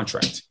of the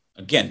contract.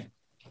 Again,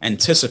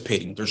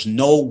 anticipating. There's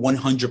no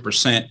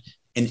 100%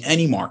 in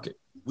any market.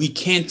 We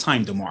can't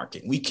time the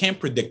market. We can't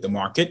predict the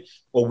market.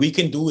 What we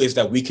can do is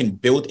that we can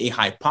build a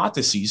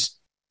hypothesis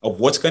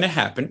of what's going to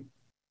happen.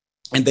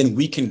 And then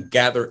we can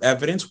gather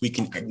evidence. We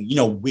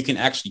can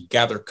actually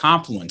gather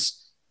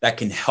confluence that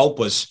can help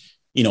us,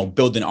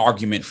 build an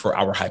argument for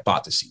our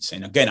hypotheses.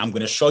 And again, I'm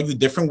going to show you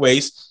different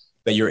ways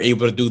that you're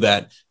able to do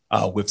that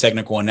with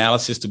technical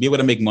analysis to be able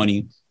to make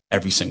money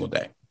every single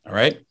day. All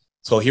right.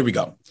 So here we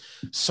go.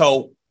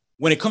 So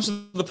when it comes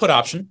to the put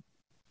option,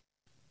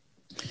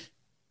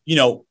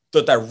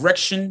 the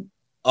direction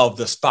of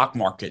the stock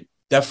market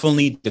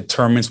definitely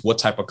determines what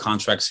type of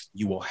contracts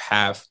you will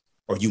have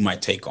or you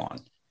might take on.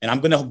 And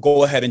I'm going to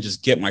go ahead and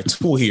just get my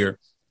tool here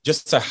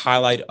just to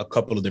highlight a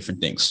couple of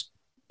different things.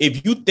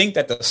 If you think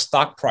that the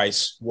stock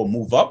price will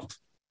move up,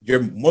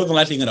 you're more than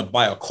likely going to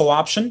buy a call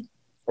option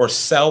or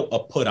sell a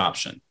put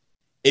option.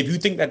 If you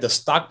think that the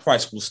stock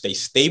price will stay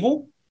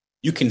stable,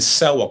 you can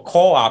sell a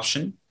call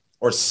option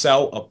or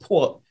sell a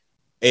put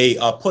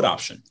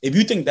option. If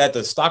you think that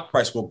the stock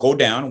price will go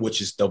down, which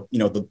is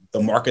the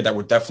market that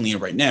we're definitely in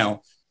right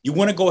now, you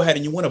want to go ahead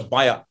and you want to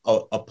buy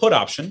a put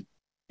option,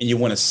 and you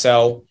want to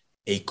sell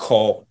a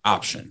call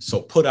option.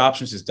 So put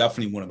options is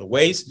definitely one of the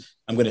ways.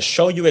 I'm going to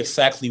show you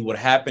exactly what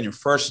happened. And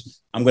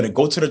first, I'm going to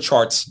go to the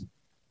charts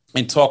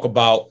and talk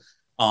about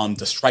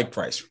the strike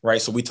price,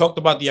 right? So we talked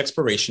about the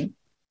expiration,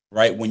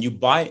 right? When you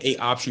buy a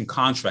option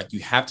contract, you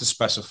have to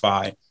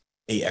specify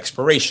a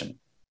expiration.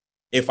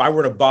 If I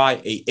were to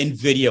buy a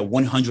NVIDIA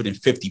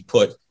 150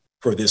 put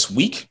for this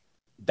week,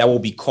 that will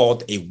be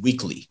called a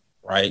weekly,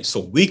 right? So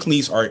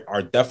weeklies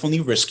are definitely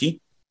risky,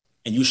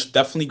 and you should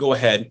definitely go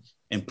ahead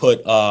and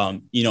put,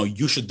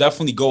 you should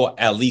definitely go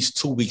at least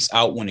 2 weeks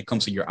out when it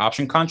comes to your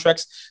option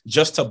contracts,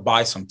 just to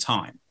buy some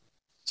time.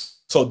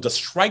 So the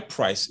strike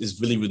price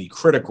is really, really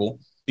critical,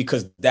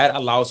 because that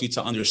allows you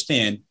to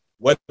understand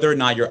whether or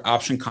not your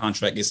option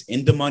contract is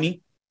in the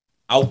money,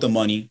 out the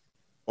money,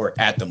 or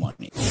at the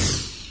money.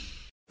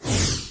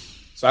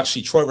 So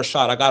actually, Troy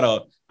Rashad, I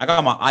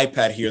got my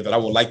iPad here that I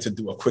would like to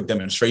do a quick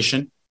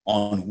demonstration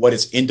on what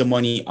is in the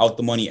money, out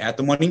the money, at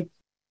the money,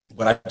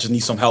 but I just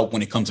need some help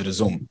when it comes to the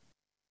Zoom.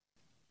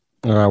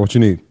 All right, what you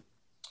need?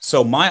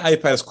 So my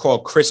iPad is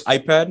called Chris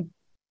iPad.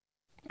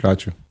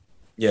 Got you.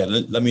 Yeah,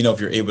 let me know if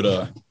you're able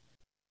to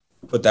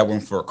put that one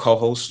for a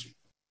co-host.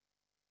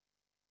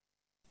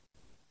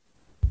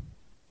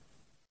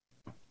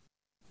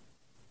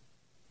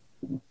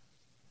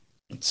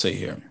 Let's see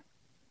here.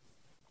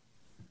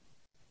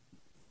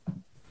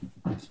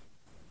 Let's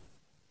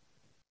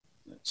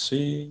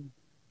see.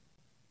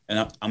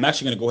 And I'm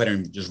actually going to go ahead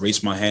and just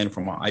raise my hand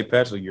from my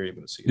iPad so you're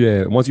able to see it.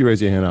 Yeah, once you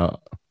raise your hand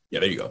out.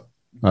 Yeah, there you go.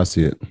 I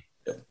see it.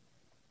 Yeah.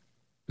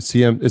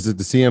 CM, is it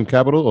the CM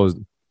Capital or?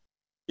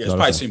 Yeah, it's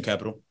probably CM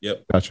Capital.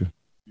 Yep. Got you.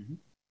 Mm-hmm.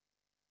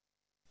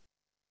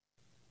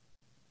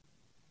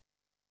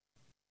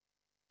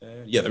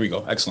 Yeah, there we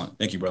go. Excellent.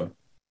 Thank you, brother.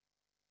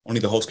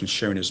 Only the host can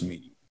share in this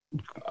meeting.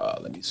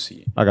 Let me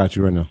see. I got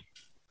you right now.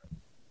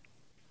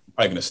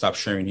 I'm going to stop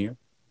sharing here.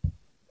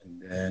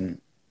 And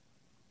then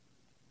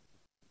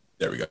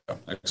there we go.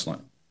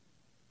 Excellent.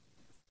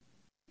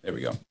 There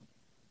we go.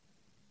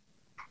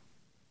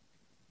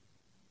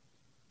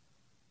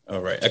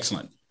 All right.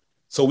 Excellent.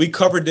 So we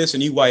covered this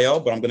in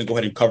EYL, but I'm going to go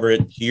ahead and cover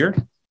it here,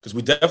 because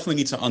we definitely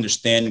need to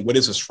understand what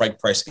is a strike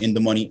price in the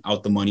money,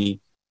 out the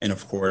money, and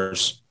of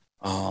course,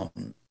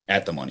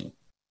 at the money.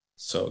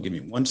 So give me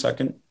 1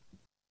 second.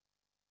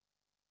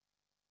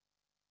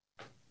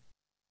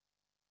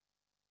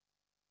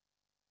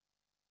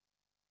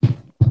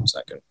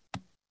 Second.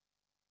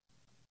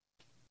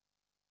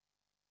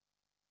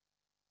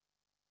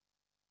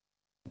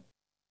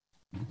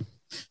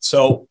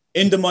 So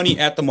in the money,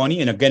 at the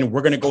money, and again,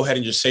 we're going to go ahead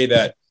and just say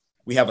that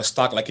we have a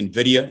stock like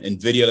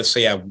NVIDIA, let's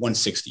say at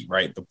 160,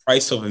 right? The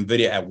price of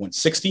NVIDIA at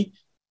 160.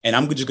 And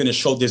I'm just going to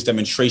show this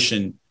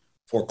demonstration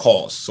for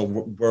calls. So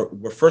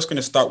we're first going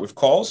to start with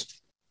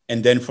calls.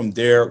 And then from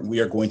there, we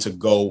are going to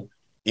go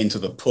into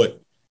the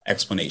put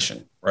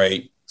explanation,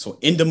 right? So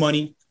in the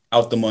money,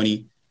 out the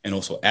money, and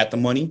also at the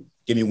money.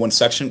 Give me one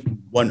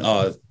second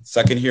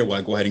here while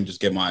I go ahead and just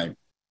get my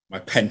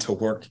pen to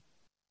work.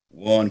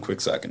 One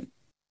quick second.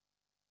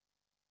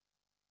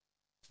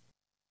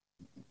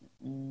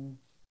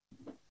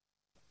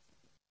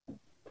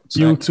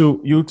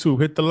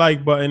 YouTube, hit the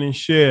like button and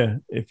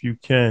share if you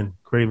can.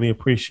 Greatly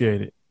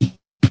appreciate it.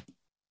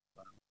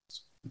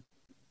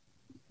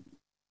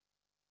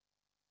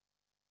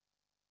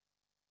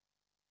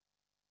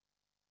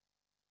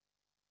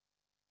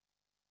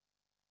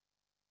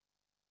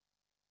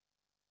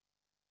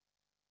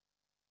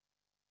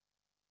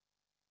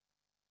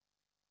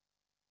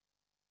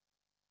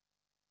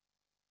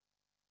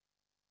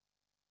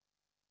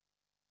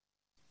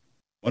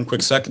 One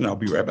quick second, I'll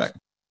be right back.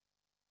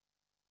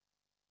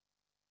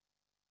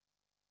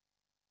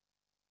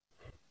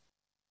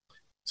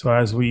 So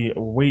as we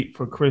wait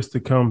for Chris to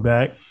come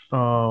back,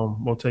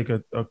 we'll take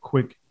a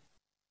quick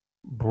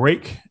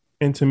break,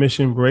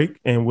 intermission break,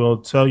 and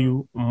we'll tell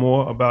you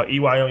more about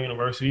EYL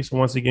University. So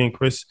once again,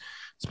 Chris,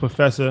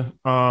 professor,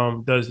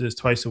 does this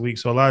twice a week.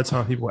 So a lot of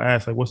times people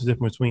ask, like, what's the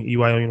difference between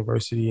EYL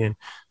University and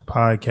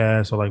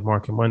podcasts or like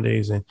Market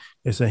Mondays? And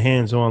it's a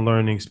hands-on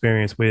learning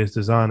experience where it's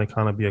designed to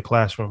kind of be a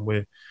classroom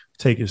where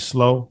take it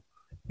slow,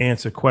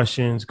 answer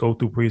questions, go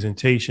through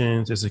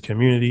presentations. It's a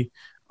community.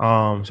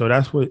 So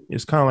that's what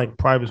it's kind of like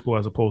private school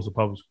as opposed to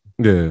public school.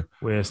 Yeah.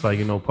 Where it's like,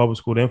 public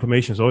school, the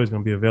information is always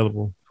going to be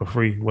available for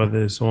free,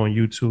 whether it's on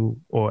YouTube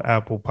or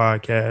Apple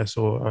Podcasts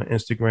or on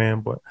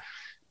Instagram. But,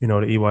 the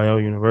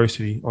EYL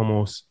University,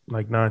 almost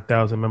like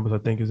 9,000 members, I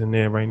think, is in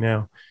there right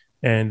now.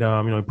 And,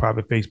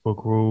 private Facebook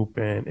group,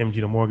 and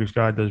MG the Mortgage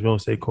Guy does real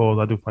estate calls.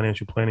 I do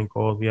financial planning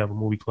calls. We have a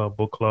movie club,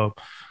 book club,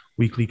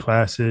 weekly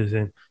classes.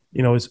 And,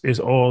 it's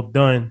all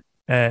done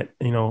at,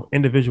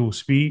 individual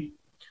speed,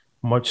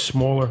 much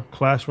smaller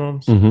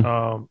classrooms,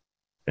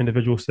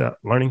 individual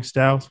learning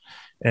styles.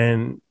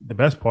 And the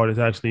best part is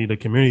actually the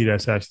community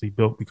that's actually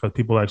built, because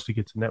people actually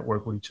get to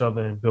network with each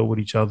other and build with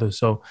each other.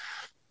 So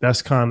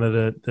that's kind of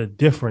the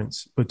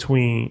difference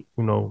between,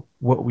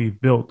 what we've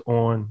built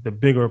on the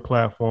bigger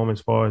platform as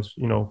far as,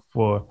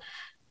 for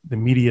the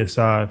media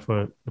side,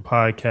 for the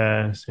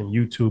podcast and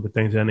YouTube and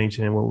things of that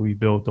nature, and what we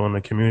built on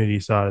the community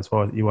side as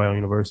far as EYL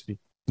University.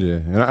 Yeah.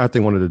 And I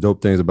think one of the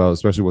dope things about,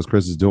 especially what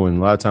Chris is doing,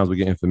 a lot of times we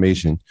get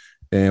information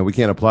and we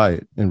can't apply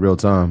it in real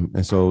time.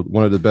 And so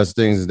one of the best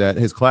things is that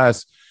his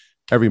class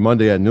every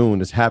Monday at noon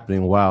is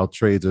happening while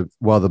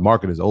the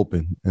market is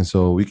open. And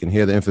so we can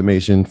hear the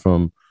information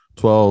from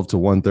 12 to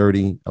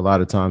 1:30, a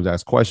lot of times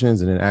ask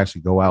questions and then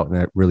actually go out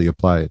and really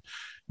apply it.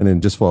 And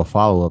then just for a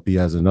follow-up, he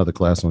has another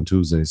class on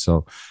Tuesday.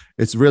 So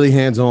it's really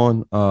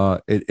hands-on.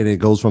 It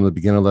goes from the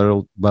beginner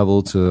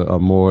level to a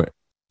more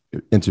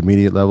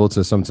intermediate level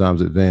to sometimes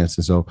advanced.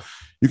 And so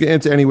you can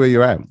enter anywhere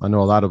you're at. I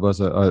know a lot of us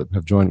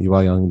have joined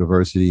EYL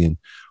University, and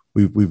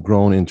we've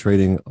grown in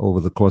trading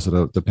over the course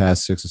of the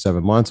past 6 or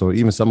 7 months, or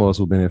even some of us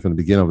who've been here from the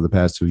beginning over the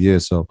past 2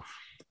 years. So,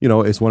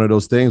 it's one of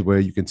those things where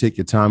you can take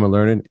your time and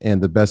learning.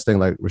 And the best thing,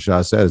 like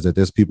Rashad said, is that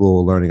there's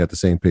people learning at the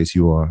same pace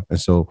you are. And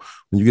so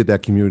when you get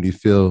that community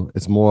feel,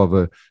 it's more of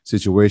a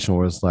situation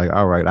where it's like,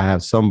 all right, I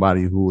have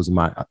somebody who is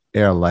my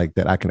air like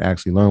that I can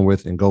actually learn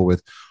with and go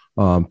with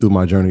through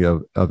my journey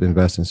of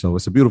investing. So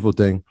it's a beautiful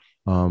thing.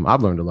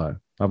 I've learned a lot.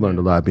 I've learned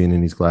a lot being in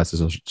these classes.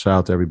 So shout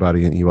out to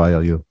everybody in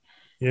EYLU.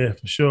 Yeah,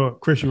 for sure.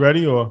 Chris, you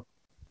ready, or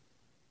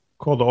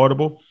call the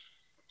audible?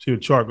 See the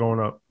chart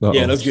going up. Uh-oh.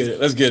 Yeah, let's get it.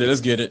 I was going to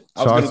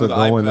do the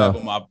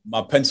iPad, but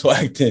my pencil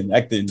acting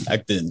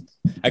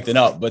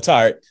up. But it's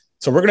all right.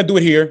 So we're going to do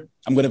it here.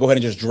 I'm going to go ahead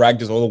and just drag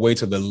this all the way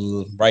to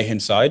the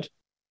right-hand side.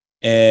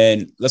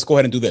 And let's go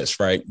ahead and do this,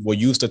 right? We'll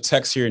use the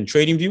text here in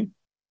TradingView.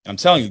 I'm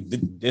telling you,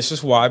 this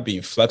is why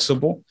being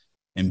flexible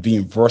and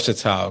being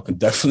versatile can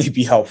definitely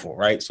be helpful,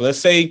 right? So let's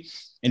say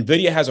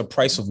NVIDIA has a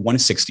price of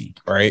 160,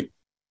 right?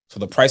 So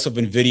the price of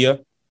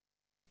NVIDIA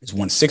is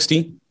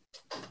 160.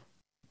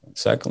 1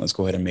 second. Let's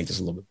go ahead and make this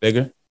a little bit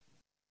bigger.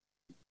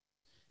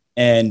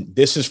 And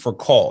this is for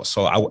calls.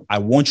 So I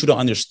want you to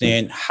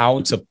understand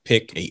how to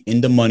pick a in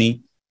the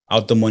money,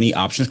 out the money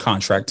options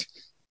contract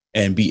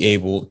and be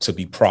able to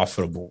be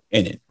profitable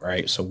in it,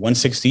 right? So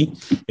 160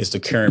 is the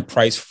current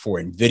price for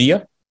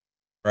NVIDIA,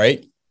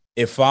 right?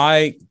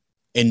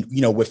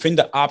 Within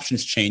the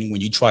options chain,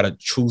 when you try to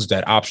choose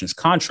that options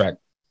contract,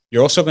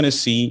 you're also going to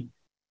see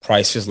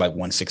prices like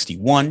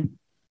 161,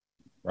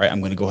 right? I'm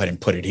going to go ahead and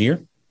put it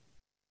here.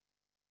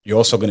 You're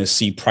also going to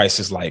see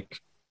prices like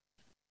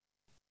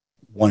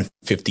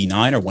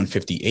 159 or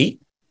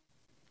 158,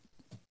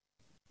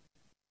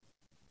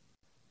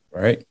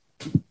 right?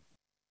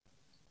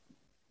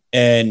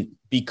 And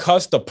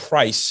because the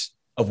price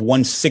of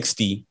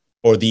 160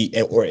 or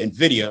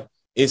NVIDIA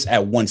is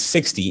at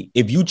 160,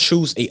 if you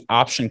choose a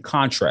option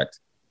contract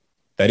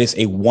that is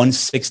a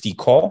 160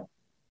 call,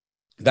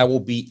 that will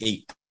be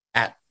a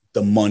at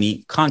the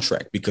money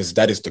contract because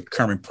that is the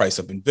current price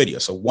of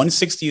NVIDIA. So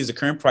 160 is the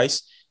current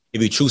price.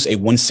 If you choose a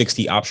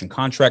 160 option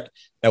contract,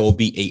 that will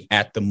be a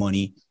at the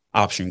money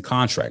option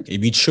contract.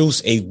 If you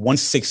choose a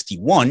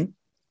 161,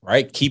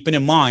 right, keeping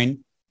in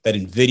mind that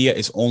NVIDIA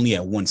is only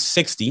at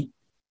 160.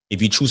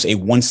 If you choose a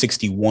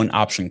 161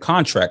 option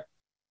contract,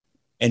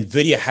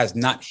 NVIDIA has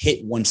not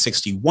hit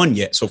 161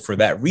 yet. So for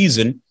that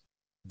reason,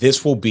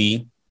 this will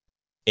be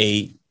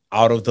a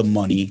out of the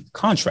money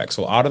contract.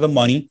 So out of the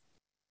money,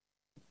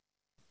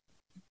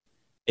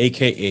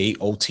 AKA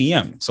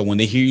OTM. So when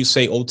they hear you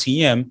say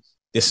OTM,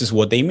 this is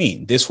what they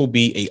mean. This will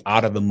be a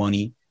out of the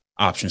money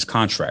options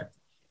contract.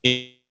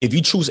 If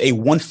you choose a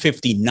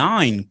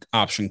 159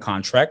 option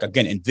contract,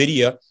 again,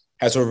 NVIDIA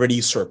has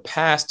already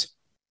surpassed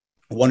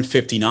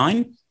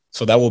 159.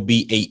 So that will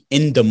be a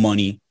in the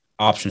money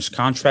options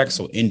contract.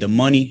 So in the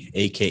money,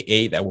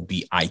 AKA that will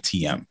be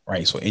ITM,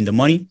 right? So in the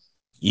money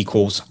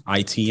equals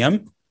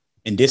ITM.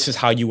 And this is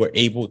how you were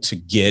able to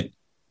get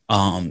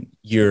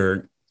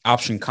your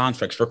option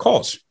contracts for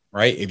calls,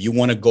 right? If you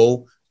want to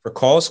go for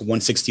calls,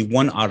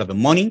 161 out of the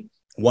money,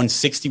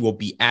 160 will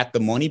be at the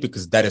money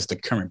because that is the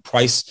current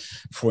price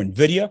for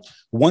NVIDIA.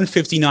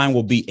 159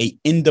 will be a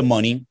in the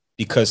money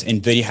because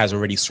NVIDIA has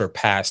already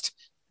surpassed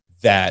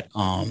that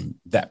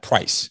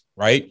price,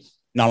 right?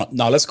 Now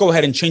let's go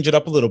ahead and change it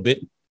up a little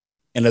bit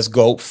and let's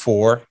go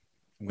for,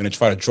 I'm going to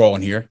try to draw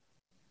in here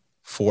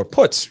for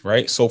puts,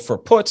 right? So for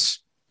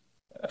puts,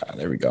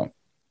 there we go.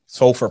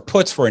 So for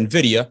puts for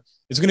NVIDIA,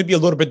 it's going to be a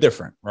little bit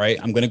different, right?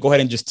 I'm going to go ahead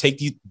and just take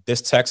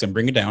this text and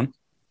bring it down.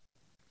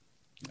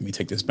 Let me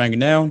take this bang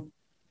down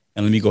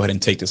and let me go ahead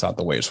and take this out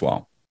the way as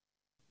well.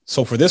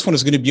 So for this one,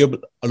 it's going to be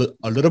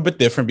a little bit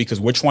different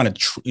because we're trying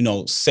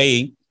to,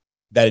 say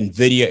that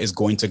NVIDIA is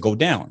going to go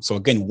down. So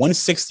again,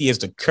 160 is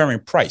the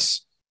current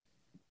price,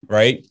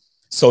 right?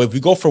 So if we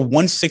go for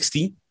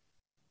 160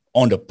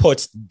 on the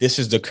puts, this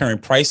is the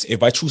current price.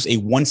 If I choose a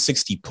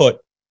 160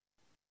 put,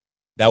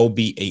 that will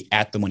be a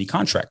at the money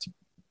contract,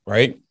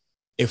 right?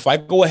 If I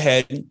go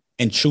ahead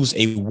and choose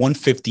a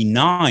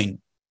 159,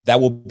 that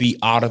will be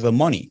out of the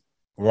money,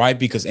 right?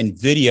 Because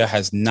NVIDIA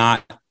has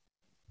not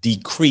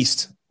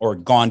decreased or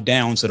gone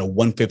down to the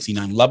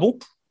 159 level.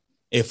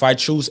 If I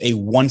choose a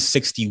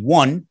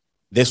 161,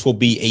 this will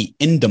be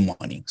a in the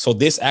money. So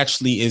this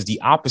actually is the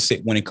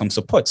opposite when it comes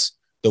to puts.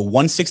 The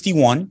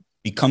 161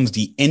 becomes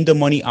the in the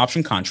money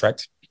option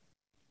contract,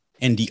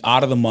 and the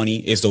out of the money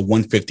is the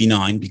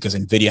 159 because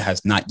NVIDIA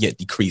has not yet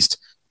decreased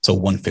to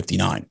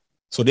 159.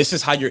 So this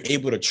is how you're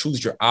able to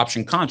choose your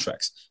option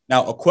contracts.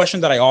 Now, a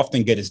question that I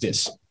often get is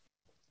this: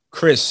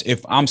 Chris,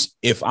 if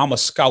I'm a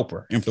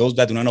scalper, and for those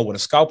that do not know what a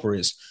scalper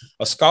is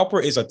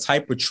a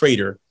type of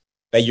trader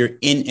that you're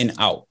in and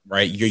out,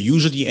 right? You're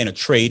usually in a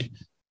trade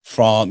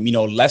from,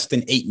 less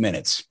than 8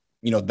 minutes.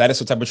 That is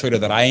the type of trader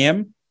that I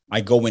am. I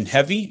go in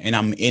heavy and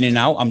I'm in and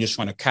out. I'm just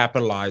trying to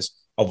capitalize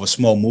of a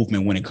small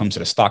movement when it comes to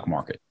the stock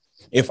market.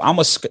 If I'm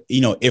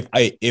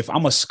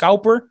a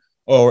scalper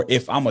or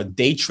if I'm a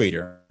day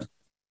trader,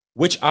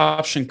 which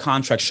option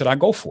contract should I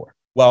go for?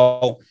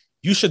 Well,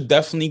 you should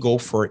definitely go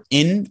for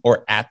in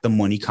or at the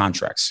money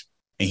contracts.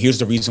 And here's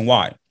the reason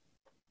why.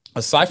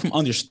 Aside from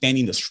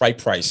understanding the strike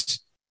price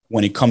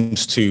when it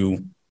comes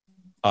to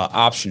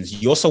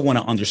options, you also want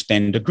to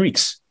understand the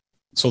Greeks.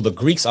 So the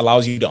Greeks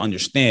allows you to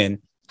understand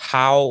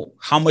how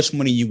much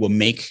money you will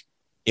make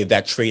if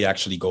that trade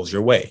actually goes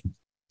your way.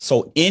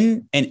 So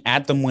in and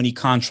at the money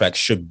contracts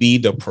should be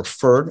the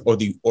preferred or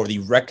the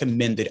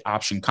recommended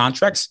option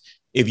contracts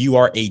if you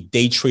are a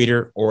day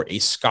trader or a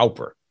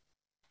scalper.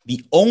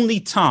 The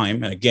only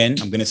time, and again,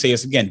 I'm going to say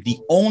this again, the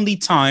only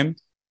time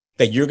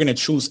that you're going to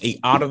choose a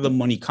out of the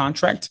money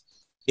contract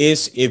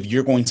is if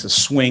you're going to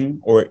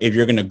swing or if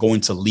you're going to go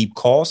into leap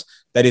calls.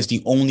 That is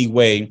the only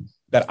way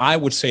that I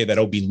would say that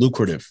it'll be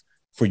lucrative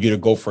for you to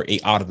go for a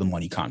out of the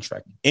money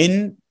contract.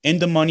 In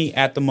the money,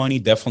 at the money,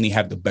 definitely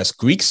have the best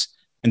Greeks,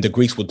 and the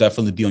Greeks will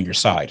definitely be on your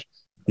side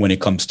when it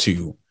comes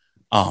to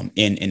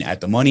in and at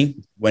the money,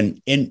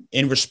 when in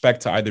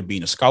respect to either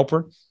being a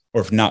scalper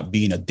or if not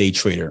being a day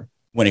trader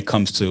when it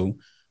comes to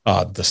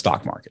the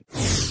stock market.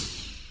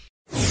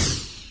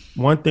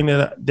 One thing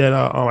that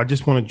I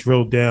just want to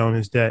drill down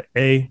is that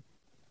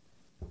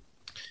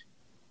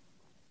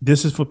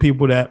this is for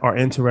people that are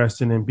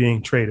interested in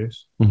being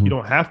traders. Mm-hmm. You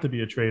don't have to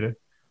be a trader,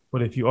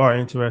 but if you are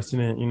interested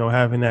in,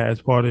 having that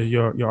as part of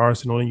your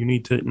arsenal, then you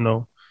need to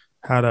know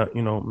how to,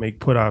 make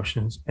put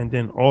options. And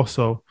then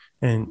also,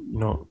 and,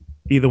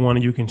 either one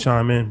of you can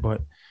chime in,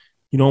 but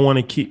you don't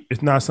want to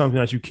it's not something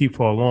that you keep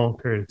for a long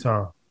period of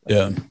time.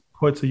 Yeah.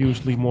 Puts are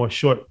usually more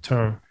short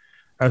term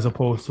as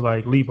opposed to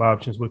like leap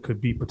options, which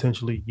could be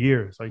potentially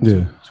years, like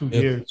 2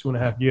 years,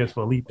 2.5 years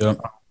for a leap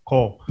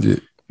call. Yeah.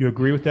 You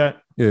agree with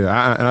that?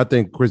 Yeah, I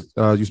think, Chris,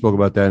 you spoke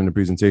about that in the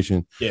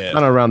presentation. Yeah.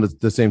 Kind of around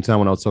the same time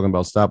when I was talking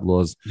about stop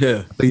loss.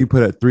 Yeah. I think you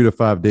put at 3 to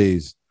 5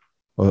 days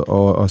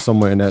or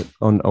somewhere in that,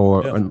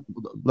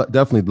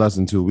 definitely less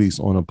than 2 weeks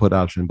on a put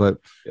option. But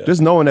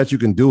just knowing that you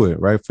can do it,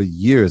 right, for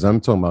years. I'm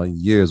talking about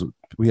years.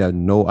 We had a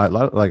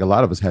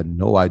lot of us had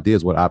no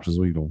ideas what options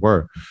even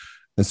were.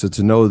 And so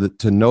to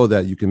know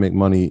that you can make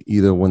money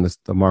either when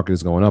the market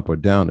is going up or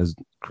down is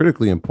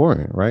critically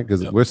important, right?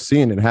 Because we're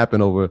seeing it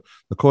happen over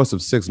the course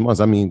of 6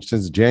 months. I mean,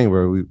 since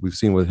January, we've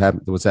seen what's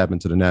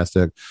happened to the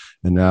NASDAQ,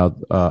 and now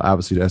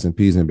obviously the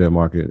S&P's in bear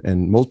market.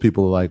 And most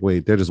people are like,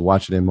 wait, they're just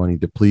watching their money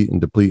deplete,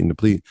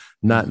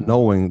 not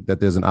knowing that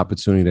there's an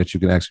opportunity that you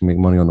can actually make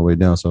money on the way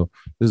down. So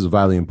this is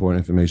vitally important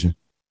information.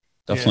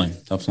 Definitely.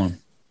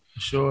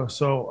 Sure.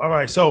 So, all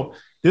right. So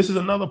this is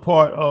another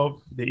part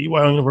of the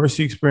EYL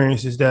University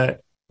experience is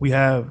that we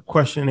have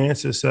question and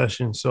answer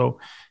sessions. So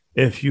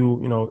if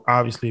you,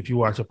 obviously if you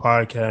watch a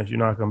podcast, you're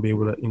not going to be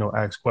able to,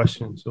 ask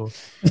questions. So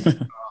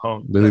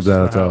believe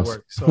that to us.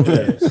 So,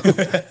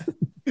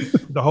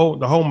 the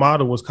whole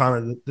model was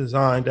kind of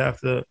designed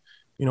after,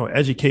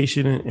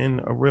 education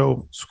in a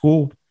real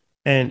school.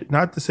 And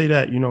not to say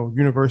that,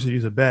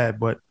 universities are bad,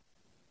 but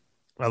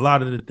a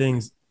lot of the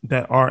things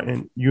that are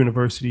in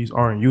universities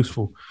aren't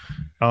useful,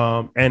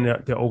 and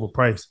they're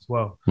overpriced as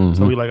well. Mm-hmm.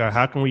 So we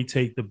how can we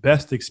take the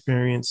best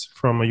experience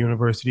from a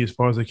university as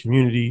far as a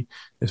community,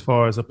 as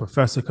far as a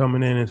professor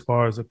coming in, as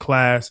far as a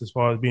class, as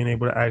far as being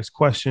able to ask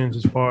questions,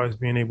 as far as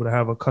being able to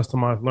have a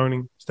customized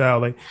learning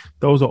style. Like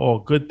those are all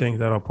good things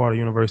that are part of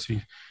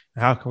universities.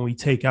 How can we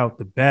take out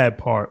the bad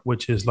part,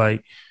 which is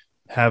like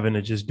having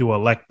to just do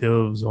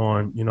electives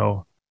on,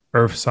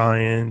 earth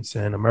science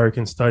and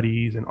American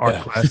studies and art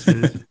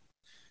classes?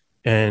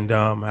 And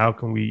how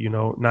can we,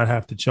 not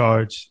have to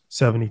charge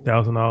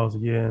 $70,000 a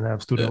year and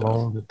have student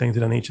loans and things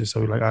of that nature? So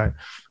we're all right,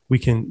 we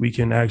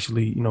can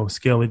actually,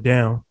 scale it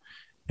down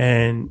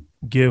and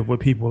give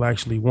what people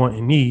actually want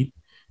and need,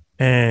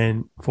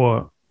 and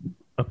for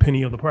a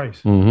penny of the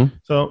price. Mm-hmm.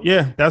 So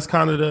that's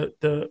kind of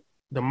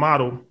the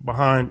model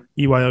behind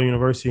EYL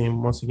University.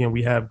 And once again,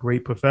 we have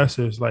great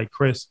professors like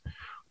Chris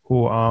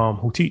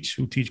who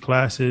teach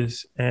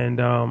classes and,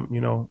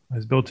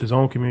 has built his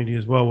own community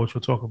as well, which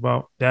we'll talk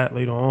about that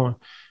later on.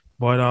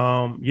 But,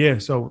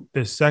 so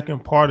the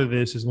second part of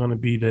this is going to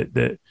be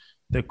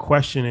the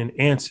question and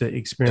answer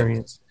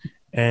experience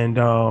and,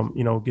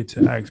 get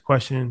to ask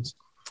questions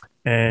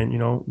and,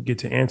 get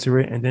to answer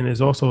it. And then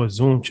there's also a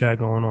Zoom chat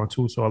going on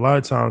too. So a lot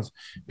of times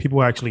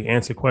people actually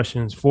answer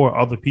questions for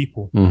other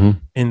people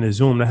in the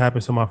Zoom. That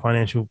happens to my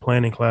financial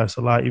planning class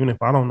a lot. Even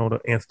if I don't know the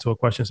answer to a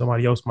question,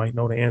 somebody else might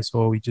know the answer,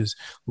 or we just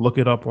look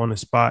it up on the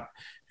spot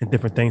and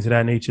different things of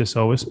that nature.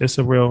 So it's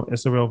a real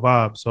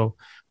vibe. So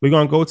we're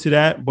going to go to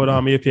that. But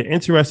if you're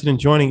interested in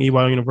joining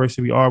EYL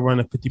University, we are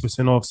running a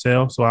 50% off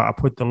sale. So I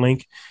put the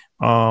link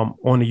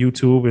on the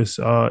YouTube. It's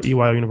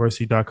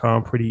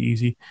EYLUniversity.com. Pretty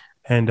easy.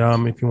 And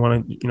if you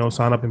want to,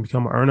 sign up and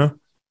become an earner,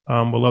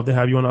 we'd love to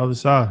have you on the other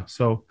side.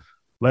 So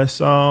let's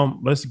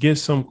get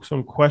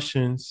some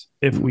questions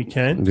if we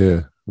can.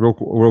 Yeah,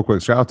 real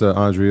quick. Shout out to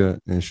Andrea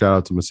and shout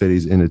out to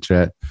Mercedes in the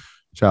chat.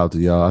 Shout out to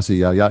y'all. I see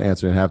y'all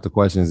answering half the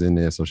questions in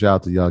there. So shout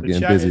out to y'all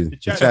getting busy.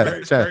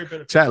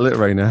 The chat lit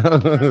right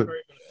now.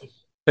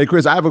 Hey,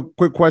 Chris, I have a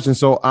quick question.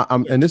 So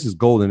I'm and this is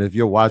golden. If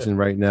you're watching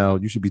right now,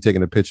 you should be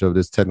taking a picture of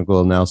this technical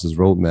analysis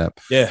roadmap.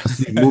 Yeah.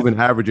 Moving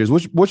averages.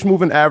 Which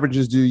moving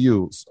averages do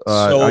you use?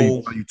 Are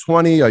you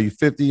 20? Are you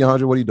 50,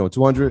 100? What are you doing?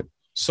 200?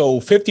 So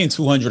 50 and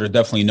 200 are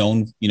definitely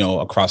known,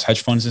 across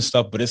hedge funds and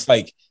stuff. But it's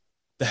like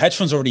the hedge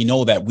funds already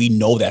know that we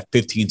know that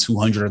 50 and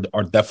 200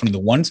 are definitely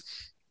the ones.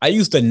 I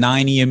use the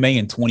 9 EMA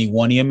and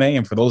 21 EMA.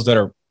 And for those that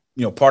are,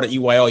 part of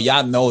EYL,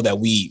 y'all know that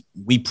we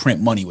print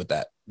money with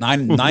that.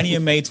 9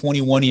 EMA,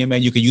 21 EMA,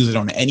 you can use it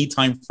on any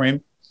time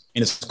frame.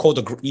 And it's called,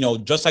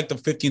 just like the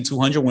 50 and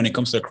 200 when it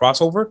comes to the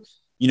crossover,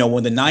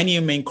 when the 9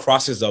 EMA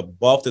crosses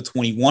above the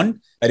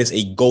 21, that is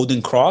a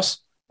golden cross.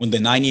 When the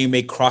 9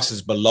 EMA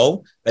crosses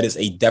below, that is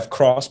a death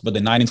cross. But the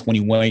 9 and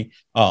 21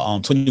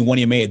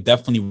 EMA, it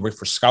definitely works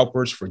for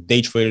scalpers, for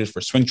day traders,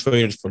 for swing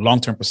traders, for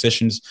long-term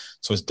positions.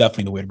 So it's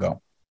definitely the way to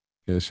go.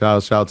 Yeah,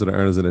 shout out to the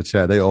earners in the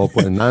chat. They all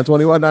put in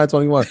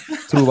 921.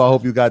 Tube, I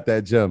hope you got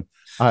that gem.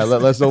 All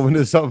right, let's open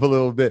this up a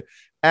little bit.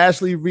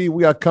 Ashley Reed,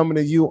 we are coming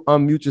to you.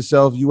 Unmute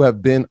yourself. You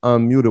have been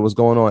unmuted. What's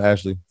going on,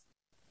 Ashley?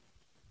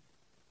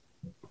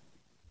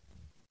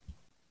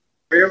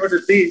 Where was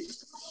it?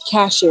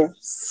 Cashier.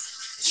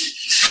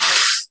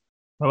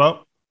 Hello?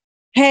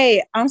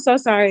 Hey, I'm so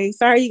sorry.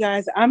 Sorry, you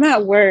guys. I'm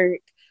at work.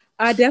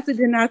 I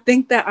definitely did not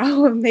think that I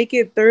would make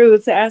it through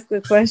to ask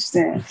a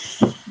question.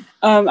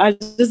 I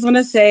just want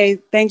to say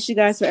thanks, you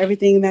guys, for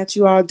everything that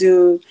you all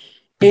do.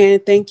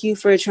 And thank you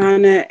for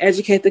trying to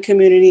educate the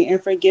community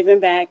and for giving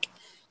back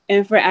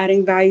and for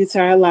adding value to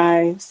our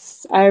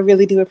lives. I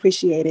really do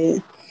appreciate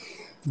it.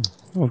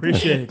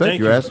 Appreciate it. Thank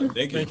you, Ashley.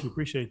 Thank you.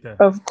 Appreciate that.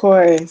 Of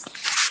course.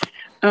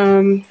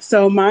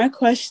 So my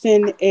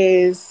question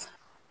is,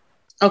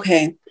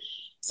 okay,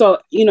 so,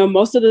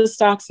 most of the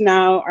stocks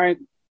now are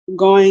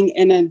going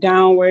in a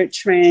downward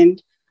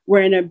trend.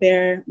 We're in a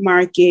bear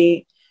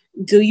market.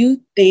 Do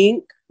you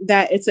think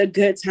that it's a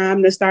good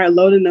time to start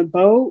loading the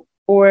boat,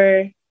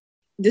 or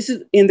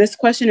this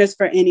question is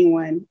for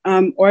anyone,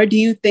 or do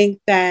you think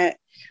that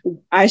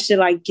I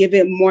should give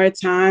it more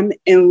time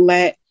and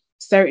let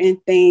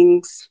certain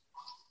things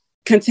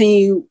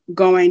continue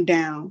going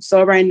down?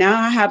 So right now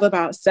I have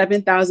about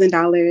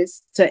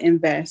 $7,000 to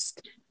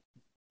invest,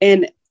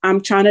 and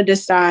I'm trying to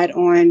decide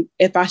on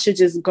if I should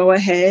just go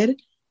ahead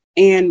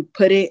and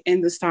put it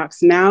in the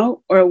stocks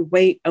now or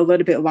wait a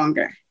little bit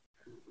longer.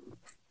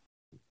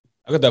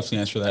 I could definitely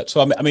answer that.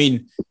 So, I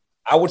mean,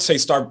 I would say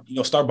start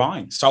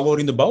buying, start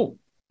loading the boat.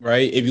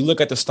 Right. If you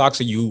look at the stocks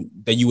that you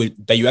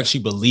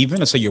actually believe in,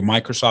 let's say your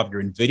Microsoft,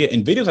 your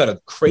NVIDIA's at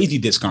a crazy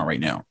discount right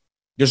now.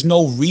 There's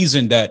no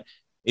reason that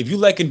if you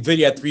like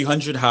NVIDIA at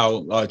 300,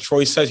 how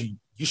Troy says,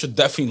 you should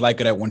definitely like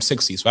it at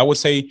 160. So I would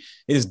say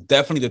it is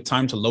definitely the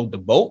time to load the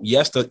boat.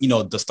 Yes,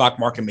 the stock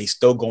market may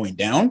still going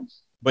down,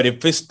 but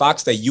if it's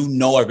stocks that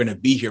are going to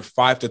be here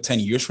 5 to 10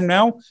 years from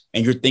now,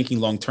 and you're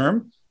thinking long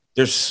term,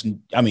 I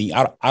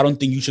don't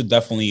think you should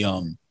definitely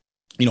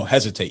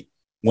hesitate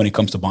when it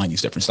comes to buying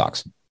these different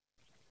stocks.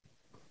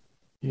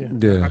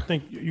 Yeah. I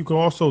think you can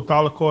also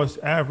dollar cost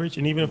average,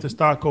 and even if the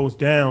stock goes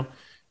down,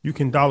 you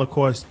can dollar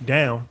cost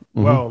down.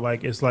 Mm-hmm. Well,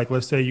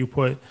 let's say you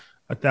put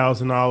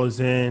 $1,000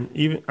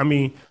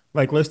 in.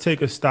 Let's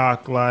take a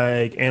stock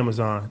like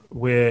Amazon,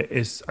 where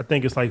I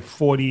think it's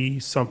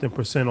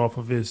 40-something% off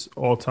of its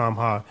all-time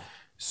high.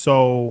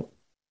 So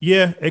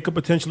yeah, it could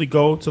potentially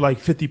go to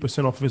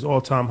 50% off of its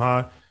all-time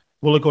high.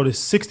 Will it go to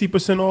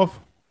 60%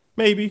 off?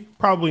 Maybe,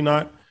 probably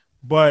not.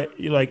 But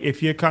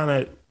if you're kind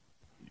of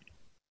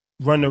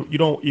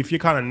if you're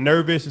kind of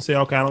nervous and say,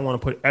 okay, I don't want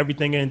to put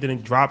everything in, then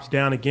it drops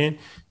down again,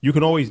 you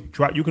can always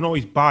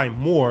buy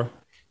more,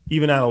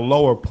 even at a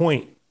lower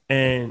point.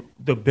 And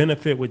the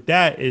benefit with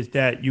that is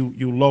that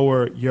you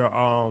lower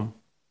your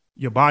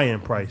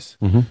buy-in price.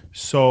 Mm-hmm.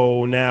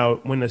 So now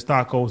when the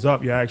stock goes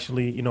up, you're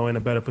actually, in a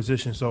better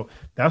position. So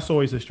that's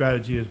always a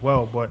strategy as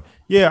well. But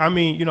yeah,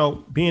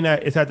 being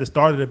that it's at the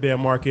start of the bear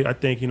market, I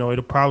think,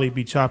 it'll probably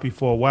be choppy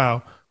for a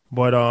while.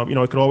 But,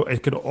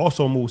 it could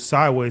also move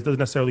sideways. Doesn't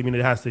necessarily mean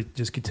it has to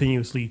just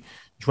continuously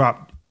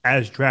drop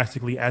as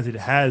drastically as it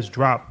has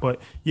dropped.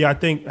 But yeah, I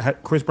think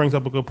Chris brings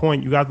up a good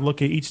point. You got to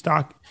look at each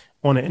stock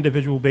on an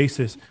individual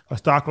basis. A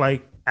stock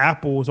like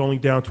Apple is only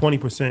down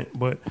 20%,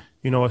 but,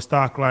 a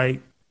stock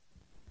like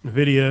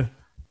NVIDIA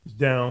It's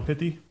down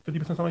 50%,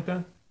 something like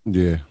that.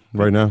 Yeah,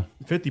 right now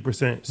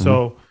 50%.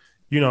 So,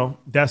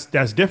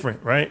 that's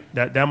different, right?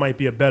 That might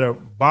be a better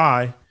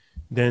buy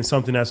than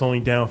something that's only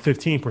down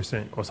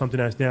 15% or something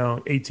that's down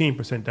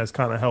 18% that's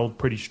kind of held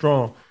pretty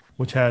strong,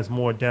 which has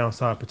more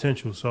downside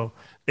potential. So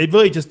it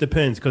really just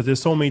depends because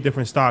there's so many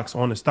different stocks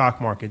on the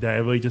stock market that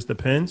it really just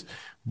depends.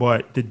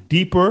 But the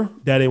deeper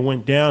that it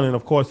went down, and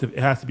of course, it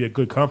has to be a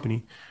good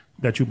company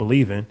that you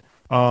believe in.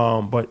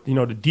 But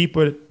the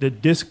deeper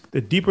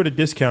the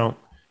discount,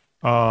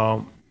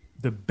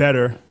 the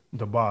better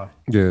the buy.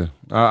 Yeah,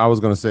 I was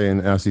gonna say,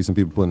 and I see some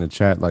people put in the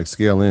chat like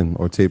scale in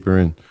or taper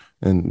in,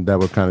 and that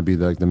would kind of be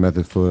like the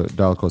method for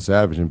dollar cost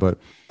averaging. But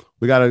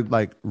we gotta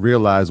like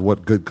realize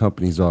what good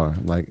companies are.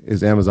 Like,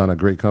 is Amazon a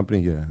great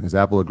company? Yeah. Is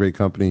Apple a great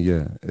company?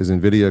 Yeah. Is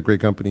Nvidia a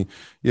great company?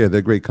 Yeah,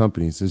 they're great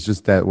companies. It's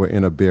just that we're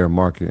in a bear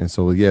market, and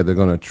so yeah, they're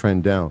gonna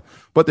trend down,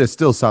 but they're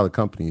still solid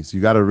companies.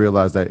 You got to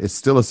realize that it's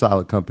still a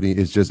solid company.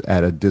 It's just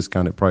at a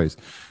discounted price,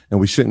 and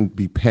we shouldn't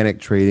be panic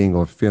trading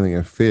or feeling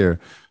in fear.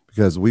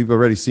 Because we've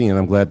already seen, and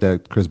I'm glad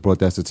that Chris brought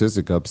that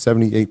statistic up,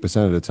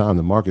 78% of the time,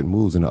 the market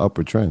moves in an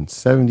upward trend.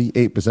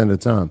 78% of the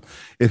time.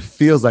 It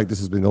feels like this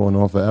has been going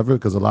on forever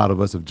because a lot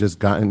of us have just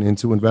gotten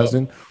into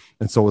investing.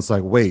 And so it's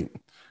like, wait,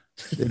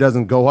 it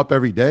doesn't go up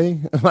every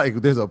day?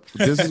 Like this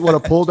is what a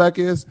pullback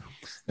is?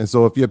 And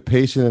so if you're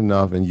patient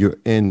enough and you're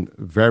in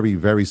very,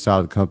 very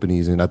solid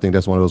companies, and I think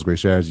that's one of those great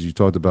strategies you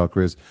talked about,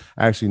 Chris,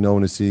 actually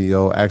knowing the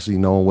CEO, actually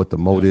knowing what the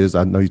moat is.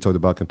 I know you talked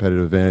about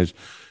competitive advantage.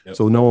 Yep.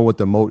 So knowing what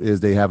the moat is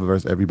they have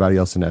versus everybody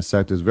else in that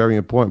sector is very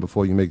important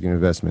before you make your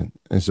investment.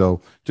 And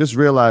so just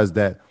realize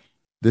that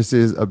this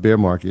is a bear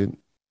market,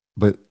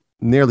 but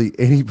nearly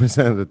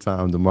 80% of the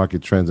time, the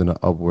market trends in an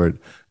upward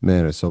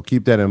manner. So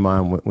keep that in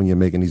mind when you're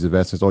making these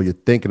investments or you're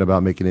thinking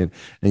about making it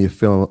and you're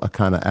feeling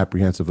kind of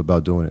apprehensive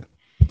about doing it.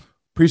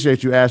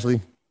 Appreciate you, Ashley.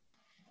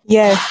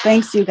 Yes,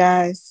 thanks, you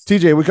guys.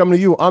 TJ, we're coming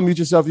to you. Unmute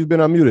yourself. You've been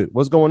unmuted.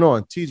 What's going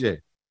on? TJ.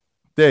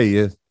 There he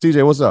is.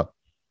 TJ, what's up?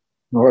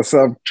 What's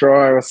up,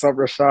 Troy? What's up,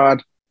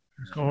 Rashad?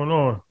 What's going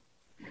on?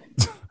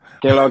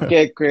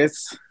 Okay,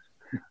 Chris.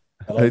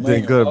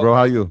 Everything good, bro.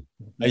 How you?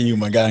 How you,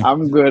 my guy?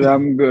 I'm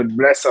good.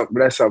 Bless up.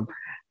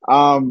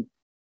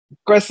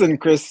 Question,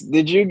 Chris.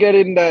 Did you get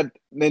in that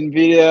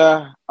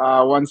NVIDIA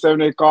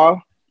 170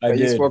 call that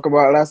you spoke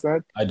about last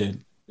night? I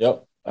did.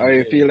 Yep. How do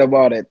you feel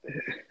about it?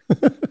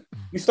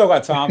 We still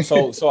got time.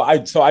 So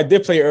I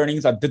did play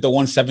earnings. I did the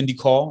 170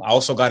 call. I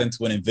also got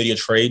into an NVIDIA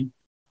trade.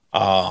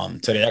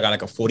 Today I got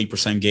like a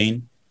 40%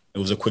 gain. It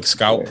was a quick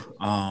scalp.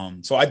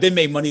 So I did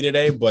make money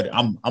today, but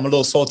I'm a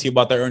little salty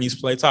about the earnings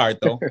play. It's all right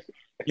though.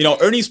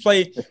 Earnings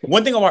play.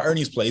 One thing about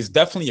earnings play is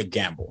definitely a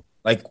gamble.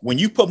 Like when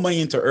you put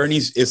money into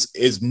earnings,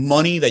 is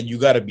money that you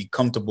got to be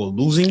comfortable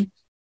losing.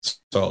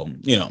 So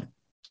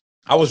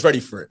I was ready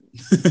for it.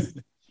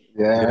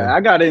 Yeah,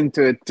 I got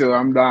into it too.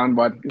 I'm down,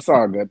 but it's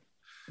all good.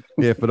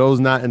 Yeah, for those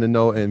not in the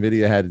know,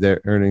 NVIDIA had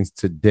their earnings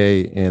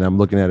today, and I'm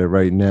looking at it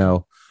right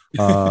now.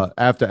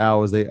 After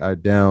hours, they are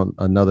down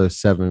another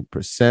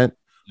 7%.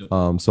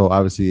 So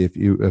obviously,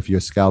 if you're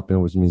scalping,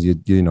 which means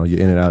you're in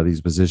and out of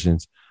these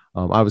positions,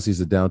 obviously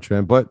it's a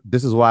downtrend. But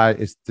this is why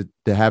it's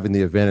the having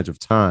the advantage of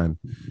time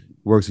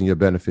works in your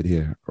benefit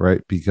here,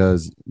 right?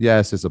 Because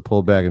yes, it's a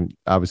pullback, and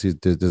obviously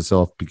there's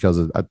self because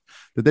of.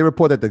 Did they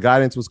report that the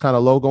guidance was kind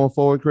of low going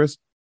forward, Chris?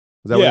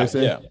 Is that what you're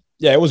saying?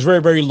 Yeah, it was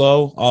very, very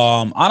low.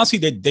 Honestly,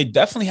 they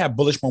definitely had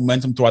bullish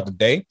momentum throughout the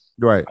day.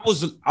 Right. I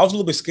was a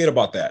little bit scared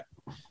about that.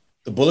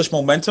 The bullish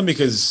momentum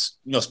because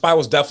SPY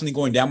was definitely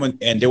going down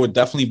and they were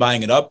definitely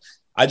buying it up.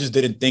 I just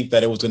didn't think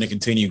that it was going to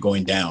continue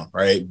going down,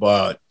 right?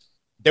 But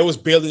there was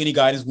barely any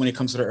guidance when it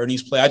comes to the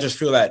earnings play. I just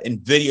feel that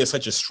NVIDIA is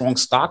such a strong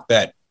stock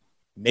that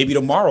maybe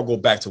tomorrow go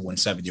back to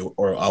 170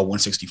 or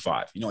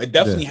 165. It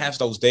definitely has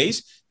those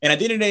days. And at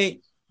the end of the day,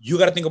 you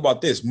got to think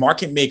about this.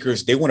 Market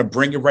makers, they want to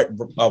bring it right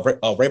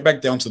back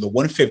down to the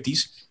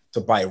 150s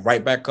to buy it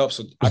right back up.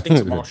 So I think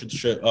tomorrow should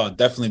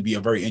definitely be a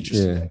very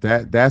interesting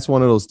day. That's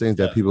one of those things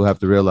that people have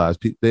to realize.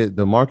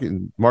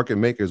 The market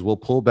makers will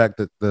pull back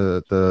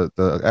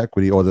the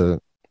equity or the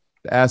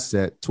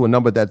asset to a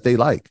number that they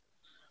like,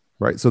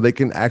 right? So they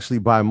can actually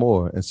buy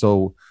more. And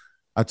so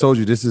I told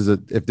you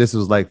if this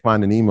was like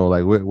Finding Nemo,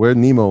 like we're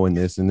Nemo in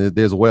this, and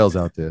there's whales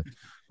out there,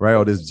 right?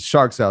 Or there's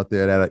sharks out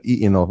there that are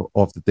eating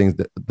off the things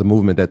the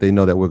movement that they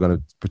know that we're going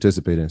to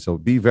participate in. So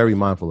be very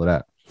mindful of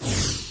that.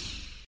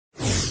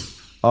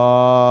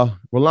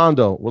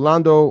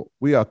 Rolando,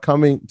 we are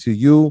coming to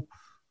you.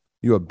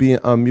 You are being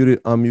unmuted.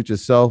 Unmute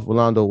yourself.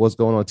 Rolando, what's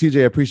going on?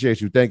 TJ, I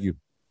appreciate you. Thank you.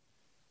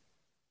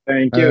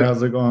 Thank you. Hey,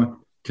 how's it going?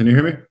 Can you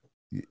hear me?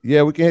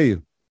 Yeah, we can hear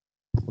you.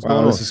 What's going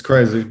on? This is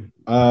crazy.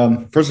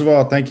 First of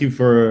all, thank you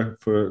for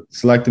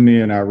selecting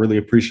me, and I really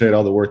appreciate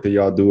all the work that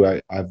y'all do.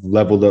 I've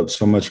leveled up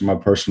so much in my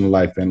personal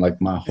life, and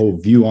like my whole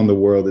view on the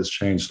world has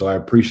changed. So I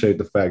appreciate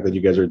the fact that you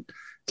guys are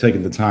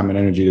taking the time and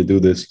energy to do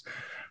this.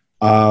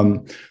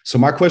 So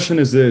my question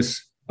is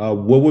this,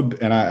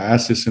 and I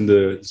asked this in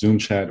the Zoom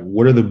chat,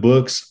 what are the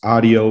books,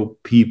 audio,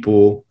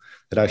 people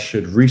that I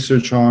should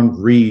research on,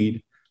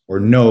 read, or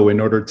know in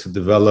order to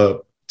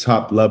develop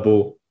top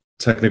level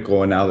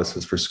technical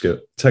analysis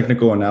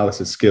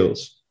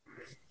skills.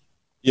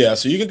 Yeah,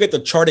 so you can get the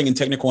Charting and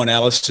Technical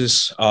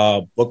Analysis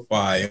book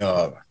by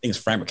I think it's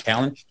Frank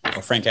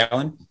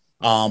Allen.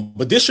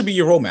 But this should be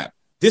your roadmap.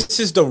 This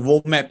is the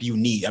roadmap you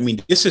need. I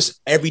mean, this is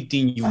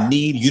everything you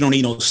need. You don't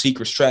need no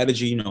secret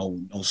strategy, no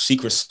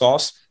secret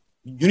sauce.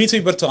 You need to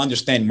be able to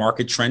understand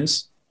market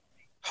trends,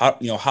 how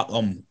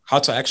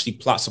to actually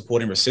plot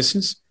support and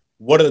resistance.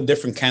 What are the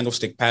different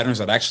candlestick patterns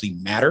that actually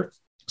matter?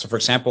 So, for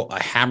example,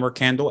 a hammer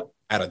candle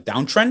at a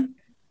downtrend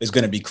is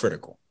going to be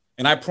critical.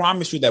 And I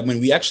promise you that when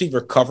we actually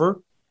recover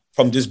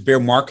from this bear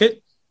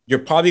market, you're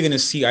probably going to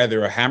see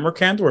either a hammer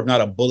candle or if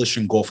not a bullish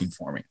engulfing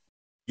forming.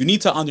 You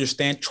need to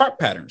understand chart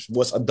patterns.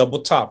 What's a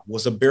double top?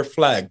 What's a bear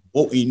flag?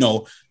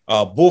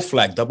 Bull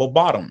flag, double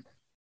bottom.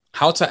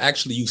 How to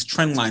actually use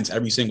trend lines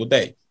every single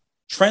day.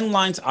 Trend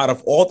lines out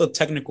of all the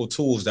technical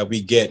tools that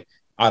we get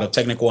out of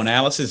technical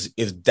analysis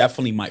is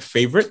definitely my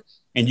favorite.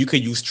 And you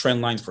could use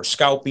trend lines for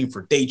scalping,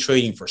 for day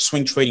trading, for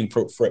swing trading,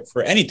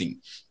 for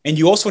anything. And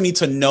you also need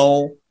to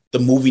know the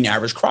moving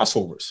average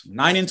crossovers.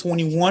 9 and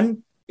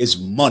 21 is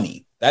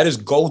money. That is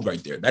gold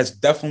right there. That's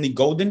definitely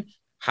golden.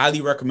 Highly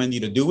recommend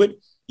you to do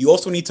it. You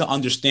also need to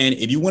understand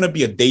if you want to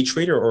be a day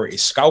trader or a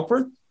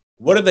scalper,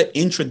 what are the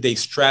intraday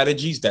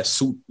strategies that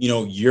suit,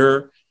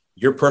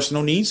 your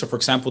personal needs? So for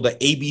example, the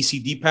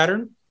ABCD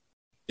pattern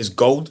is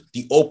gold.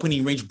 The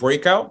opening range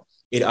breakout,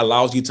 it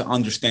allows you to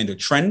understand the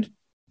trend.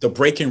 The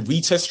break and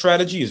retest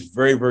strategy is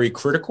very, very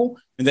critical.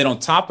 And then on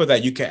top of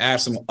that, you can add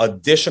some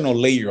additional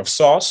layer of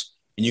sauce,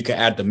 and you can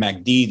add the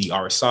MACD, the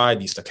RSI,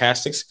 the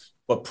stochastics.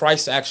 But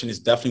price action is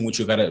definitely what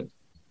you got to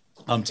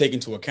take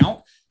into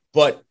account.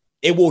 But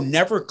it will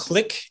never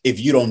click if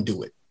you don't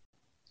do it.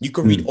 You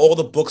can read all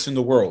the books in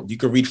the world. You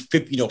can read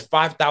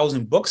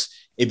 5,000 books.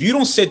 If you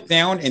don't sit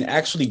down and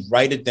actually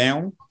write it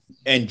down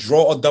and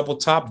draw a double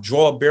top,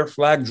 draw a bear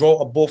flag, draw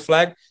a bull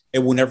flag, it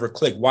will never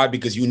click. Why?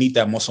 Because you need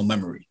that muscle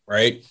memory,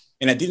 right?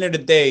 And at the end of the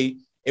day,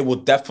 it will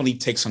definitely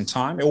take some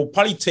time. It will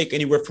probably take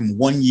anywhere from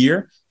 1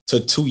 year to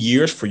 2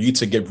 years for you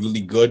to get really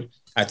good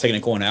at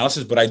technical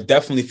analysis. But I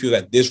definitely feel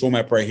that this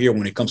roadmap right here,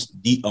 when it comes to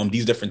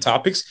these different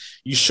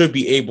topics, you should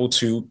be able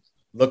to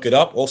look it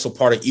up. Also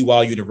part of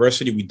EYL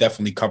University, we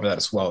definitely cover that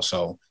as well.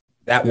 So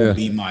that will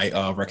be my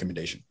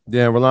recommendation.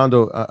 Yeah,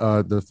 Rolando,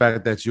 the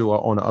fact that you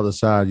are on the other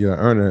side, you're an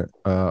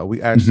earner.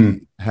 We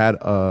actually had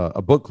a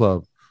book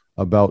club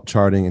about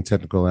charting and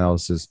technical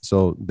analysis.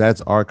 So that's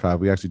archived.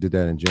 We actually did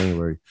that in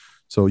January.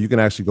 So you can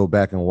actually go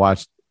back and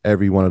watch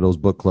every one of those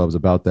book clubs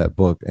about that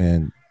book.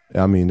 And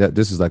I mean,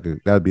 this is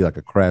that'd be like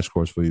a crash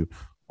course for you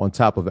on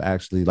top of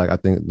actually, like, I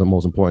think the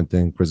most important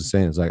thing Chris is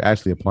saying is like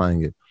actually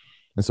applying it.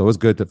 And so it's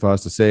good for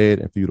us to say it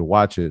and for you to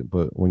watch it.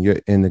 But when you're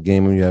in the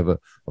game, when you have a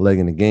leg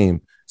in the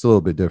game, it's a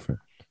little bit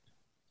different.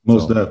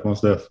 Most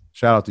def.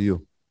 Shout out to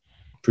you.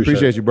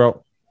 Appreciate you,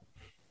 bro.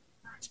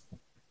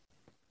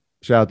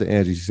 Shout out to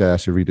Angie. She said I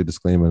should read the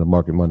disclaimer, the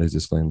Market Mondays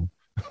disclaimer.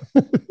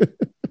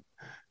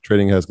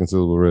 Trading has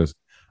considerable risk.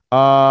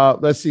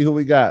 Let's see who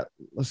we got.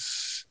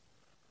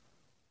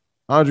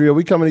 Andrea,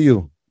 we coming to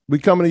you.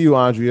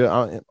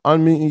 Andrea.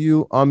 Unmute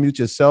you. Unmute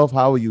yourself.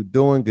 How are you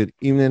doing? Good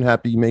evening.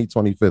 Happy May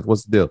 25th.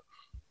 What's the deal?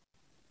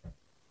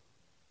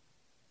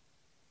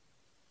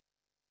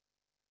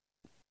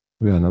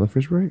 We got another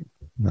fish break?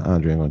 No,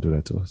 Andrea ain't going to do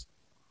that to us.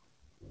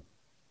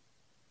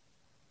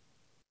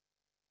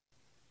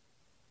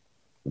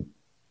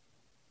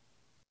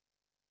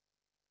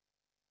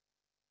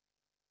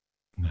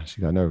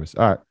 She got nervous.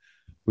 All right.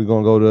 We're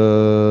going to go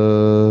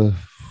to,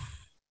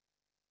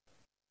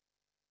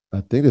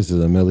 I think this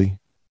is Amelie.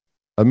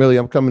 Amelie,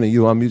 I'm coming to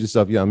you. Unmute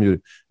yourself. Yeah, I'm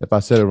muted. If I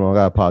said it wrong,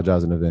 I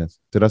apologize in advance.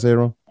 Did I say it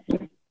wrong?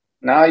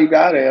 No, you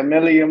got it.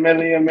 Amelie.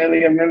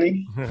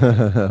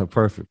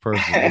 Perfect.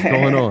 What's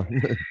going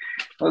on?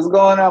 What's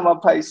going on, my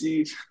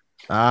Pisces?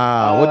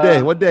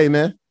 What day,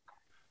 man?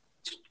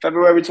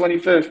 February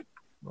 25th.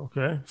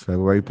 Okay.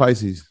 February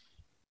Pisces.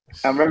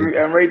 I'm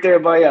right there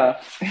by y'all.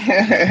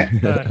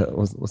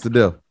 What's the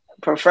deal?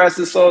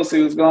 Professor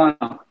Sosi, what's going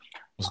on?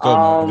 What's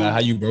good, man? How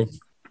you, bro?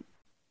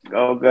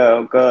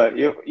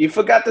 Good. You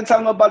forgot to tell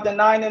me about the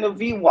 9 and the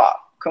VWAP.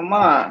 Come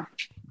on.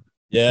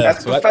 Yeah.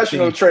 That's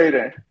professional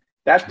trading.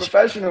 That's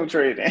professional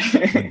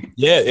trading.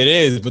 Yeah, it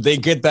is. But they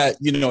get that,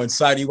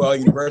 inside EYL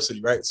University,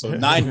 right? So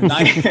 9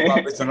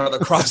 VWAP is another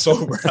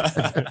crossover.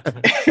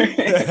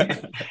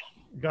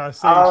 Gotta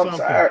say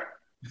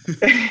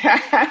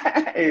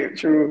something.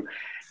 True.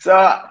 So,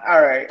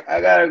 all right,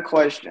 I got a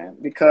question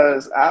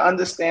because I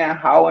understand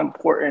how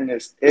important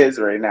this is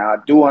right now. I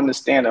do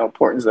understand the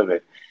importance of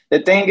it. The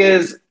thing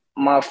is,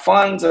 my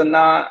funds are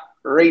not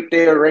right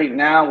there right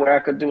now where I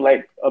could do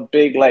like a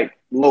big,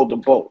 load the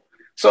boat.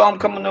 So I'm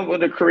coming up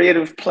with a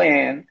creative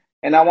plan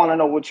and I want to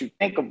know what you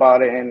think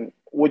about it and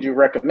would you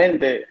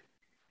recommend it?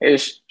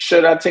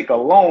 Should I take a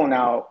loan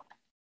out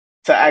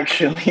to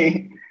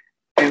actually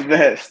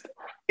invest?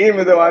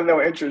 Even though I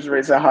know interest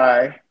rates are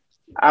high.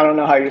 I don't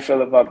know how you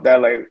feel about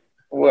that. Like,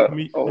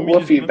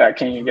 what feedback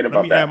can you get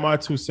about that? Let me add my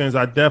 2 cents.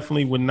 I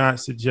definitely would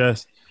not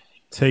suggest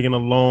taking a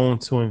loan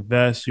to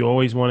invest. You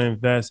always want to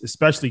invest,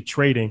 especially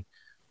trading.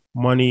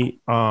 money,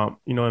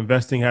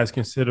 investing has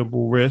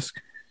considerable risk.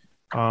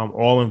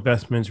 All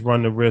investments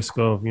run the risk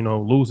of,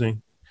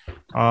 losing.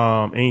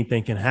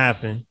 Anything can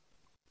happen.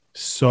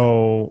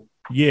 So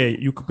yeah,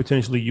 you could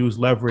potentially use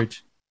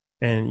leverage,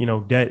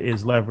 and, debt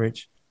is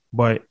leverage.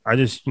 But I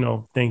just,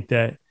 think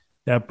that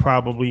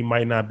probably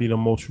might not be the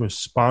most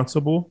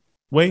responsible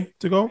way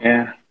to go.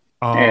 Yeah.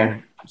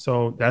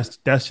 So that's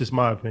just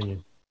my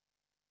opinion.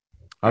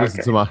 I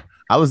listen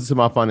to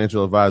my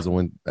financial advisor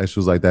when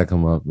issues like that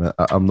come up. Man,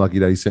 I'm lucky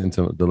that he's sitting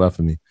to the left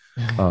of me.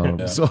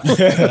 So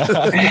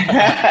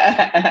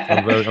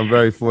I'm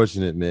very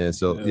fortunate, man.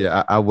 So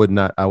yeah, I would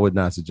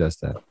not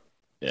suggest that.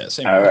 Yeah.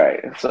 Same. All right.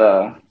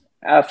 So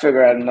I'll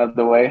figure out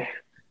another way.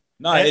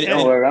 No,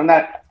 Don't worry. I'm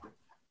not.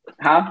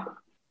 Huh?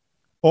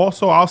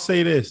 Also, I'll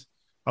say this: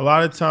 a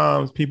lot of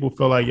times people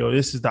feel like,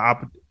 this is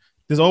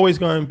there's always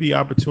going to be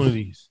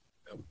opportunities.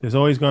 There's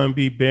always going to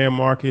be bear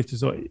markets.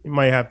 It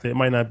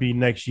might not be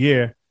next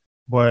year,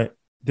 but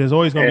there's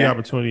always going to be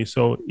opportunities.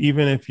 So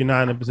even if you're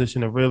not in a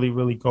position to really,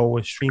 really go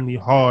extremely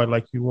hard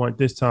like you want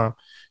this time,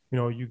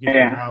 you get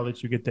the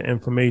knowledge, you get the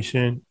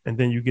information, and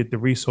then you get the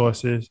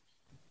resources.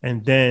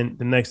 And then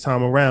the next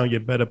time around, you're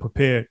better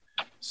prepared.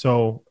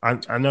 So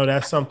I know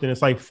that's something.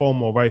 It's like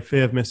FOMO, right?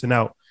 Fear of missing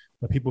out.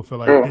 But people feel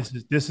like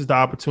this is the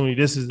opportunity.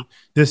 This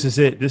is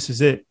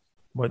it.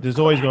 But there's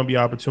always going to be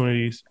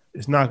opportunities.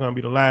 It's not going to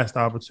be the last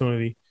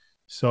opportunity.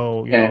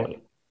 So,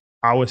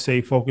 I would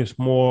say focus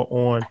more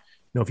on,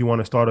 if you want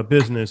to start a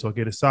business or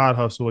get a side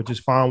hustle, or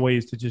just find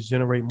ways to just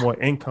generate more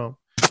income.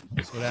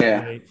 So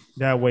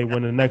that way,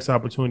 when the next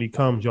opportunity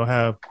comes, you'll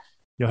have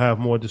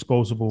more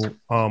disposable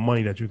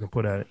money that you can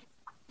put at it.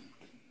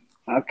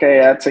 Okay,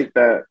 I'll take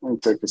that. I'll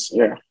take this.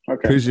 Yeah.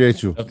 Okay.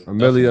 Appreciate you.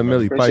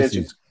 Amelia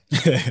Pisces.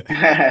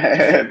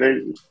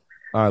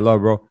 All right,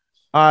 love, bro.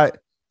 All right.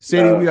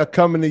 Sadie, we are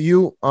coming to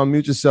you.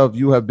 Unmute yourself.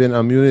 You have been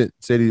unmuted.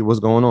 Sadie, what's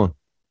going on?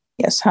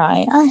 Yes,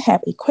 hi. I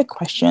have a quick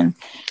question.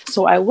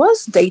 So I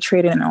was day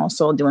trading and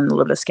also doing a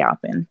little bit of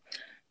scalping,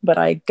 but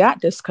I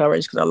got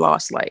discouraged because I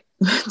lost like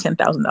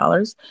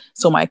 $10,000.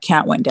 So my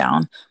account went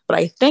down. But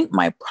I think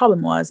my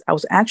problem was I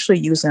was actually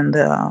using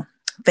the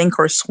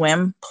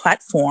Thinkorswim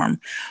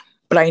platform,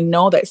 but I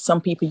know that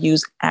some people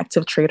use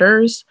active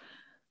traders.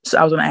 So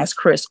I was going to ask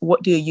Chris,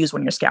 what do you use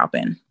when you're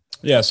scalping?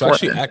 Yeah, so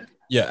actually,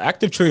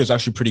 active trader is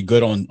actually pretty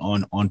good on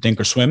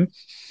Thinkorswim.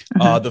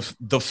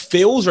 Mm-hmm. The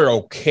fills are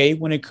okay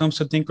when it comes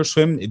to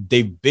Thinkorswim.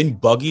 They've been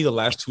buggy the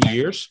last 2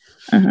 years.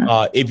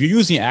 Mm-hmm. If you're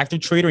using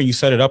active trader and you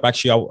set it up,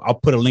 actually, I'll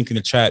put a link in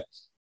the chat.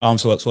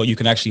 So you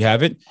can actually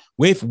have it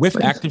with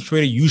active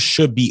trader. You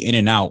should be in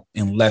and out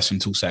in less than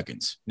 2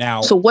 seconds.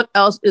 Now, so what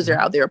else is there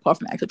out there apart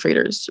from active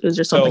traders? Is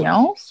there something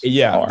else?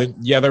 Yeah,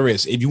 there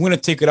is. If you want to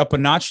take it up a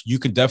notch, you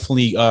could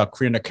definitely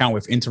create an account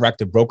with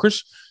Interactive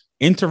Brokers.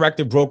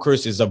 Interactive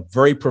Brokers is a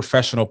very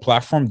professional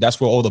platform. That's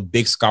where all the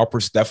big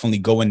scalpers definitely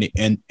go in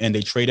and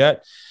they trade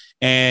at.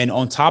 And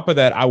on top of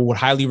that, I would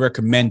highly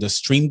recommend the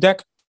Stream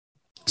Deck.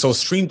 So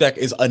Stream Deck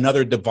is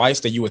another device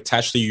that you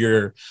attach to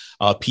your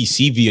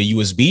PC via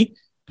USB.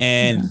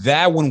 And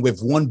that one, with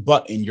one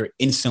button, you're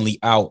instantly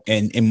out.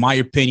 And in my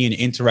opinion,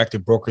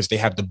 Interactive Brokers, they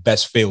have the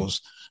best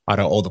fills out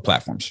of all the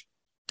platforms.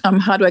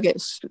 How do I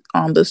get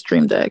on the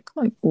Stream Deck?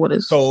 Like, what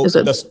is? So is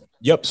it?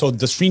 So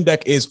the Stream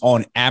Deck is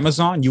on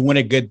Amazon. You want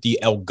to get the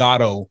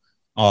Elgato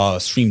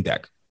Stream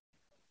Deck.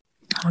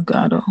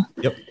 Elgato.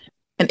 Yep.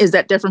 And is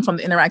that different from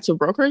the Interactive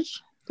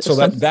Brokerage? So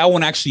that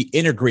one actually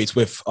integrates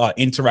with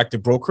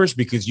Interactive Brokers,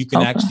 because you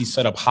can actually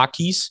set up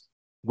hotkeys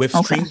with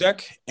Stream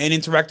Deck and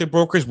Interactive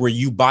Brokers, where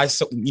you buy,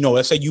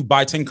 let's say you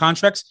buy 10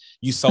 contracts,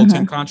 you sell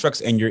 10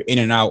 contracts, and you're in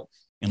and out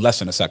in less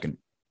than a second.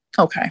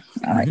 Okay.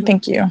 All right.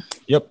 Thank you.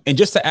 Yep. And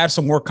just to add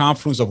some more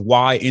confidence of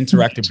why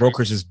Interactive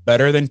Brokers is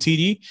better than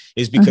TD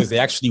is because they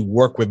actually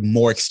work with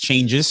more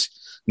exchanges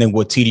than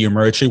what TD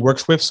Ameritrade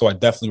works with. So I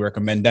definitely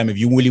recommend them if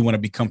you really want to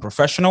become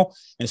professional,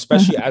 and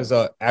especially as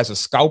a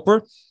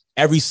scalper.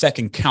 Every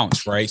second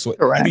counts, right? So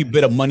every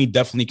bit of money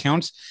definitely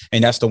counts,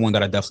 and that's the one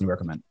that I definitely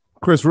recommend.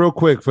 Chris, real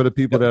quick, for the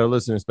people that are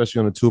listening, especially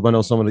on the tube, I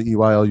know some of the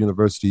EYL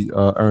University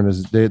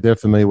earners, they're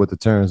familiar with the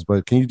terms,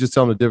 but can you just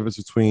tell them the difference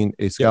between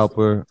a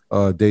scalper,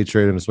 a day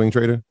trader, and a swing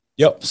trader?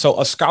 Yep. So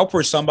a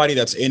scalper is somebody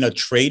that's in a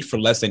trade for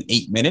less than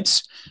 8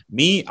 minutes.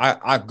 Me,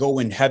 I go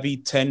in heavy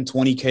 10,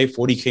 20K,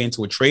 40K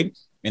into a trade,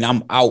 and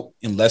I'm out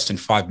in less than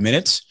 5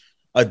 minutes.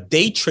 A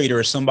day trader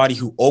is somebody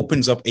who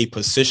opens up a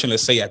position,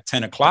 let's say at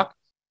 10 o'clock,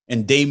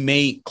 and they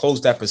may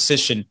close that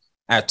position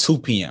at 2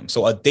 p.m.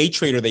 So a day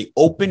trader, they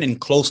open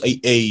and close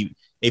a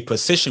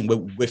position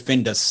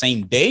within the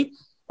same day.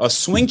 A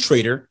swing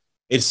trader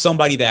is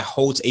somebody that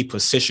holds a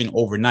position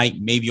overnight,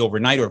 or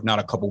if not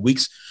a couple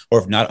weeks, or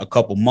if not a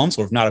couple months,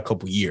 or if not a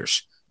couple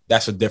years.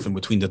 That's the difference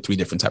between the three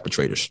different type of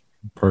traders.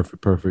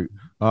 Perfect.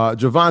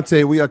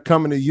 Javante, we are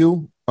coming to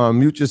you.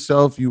 Mute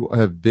yourself. You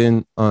have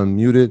been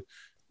unmuted.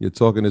 Your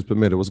talking is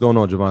permitted. What's going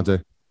on,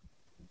 Javante?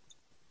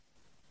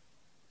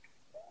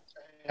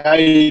 How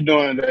you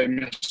doing today,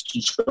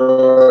 Mr.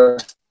 Troy?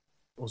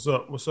 What's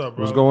up, bro?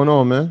 What's going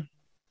on, man?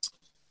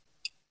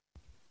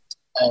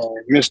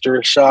 Mr.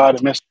 Rashad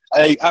and Mr.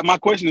 Hey, my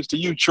question is to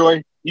you,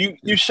 Troy.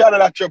 You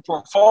shouted out your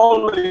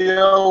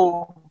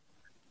portfolio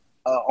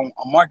on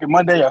Market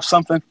Monday or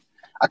something.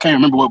 I can't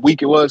remember what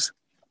week it was,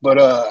 but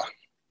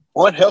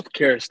what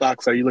healthcare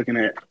stocks are you looking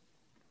at?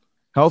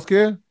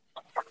 Healthcare?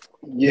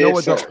 Yes, you know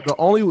what? sir.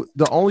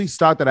 The only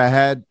stock that I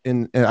had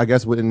I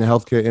guess within the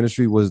healthcare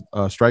industry was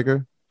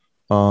Stryker.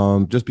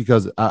 Just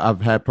because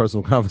I've had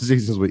personal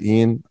conversations with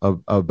Ian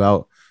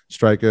about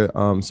Stryker.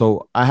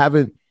 So I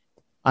haven't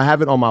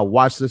on my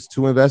watch list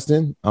to invest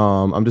in.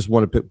 I'm just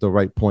want to pick the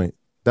right point.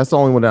 That's the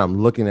only one that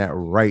I'm looking at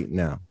right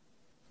now.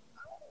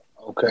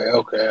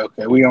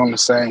 Okay. We on the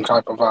same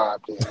type of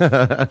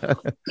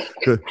vibe.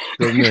 Good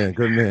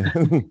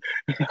man.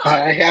 All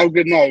right, have a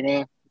good night,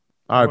 man.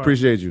 All right,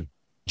 appreciate you.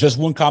 Just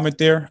one comment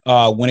there.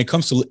 When it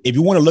comes to, if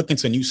you want to look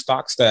into new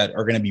stocks that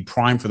are going to be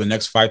prime for the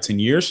next 5-10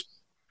 years,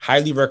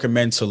 highly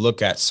recommend to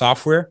look at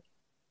software.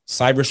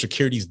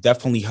 Cybersecurity is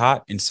definitely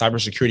hot, and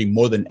cybersecurity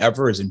more than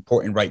ever is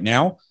important right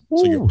now. Ooh.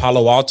 So your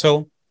Palo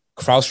Alto,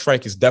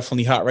 CrowdStrike is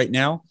definitely hot right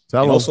now.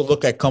 Also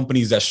look at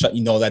companies that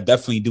that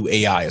definitely do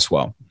AI as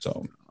well.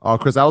 So,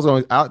 Chris, I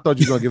thought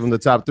you were going to give them the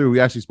top three. We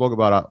actually spoke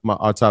about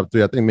our top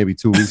three, I think maybe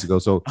 2 weeks ago.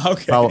 So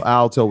okay. Palo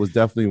Alto was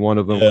definitely one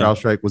of them. Yeah.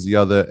 CrowdStrike was the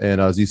other, and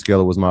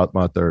Zscaler was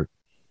my third.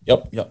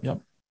 Yep.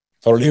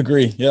 Totally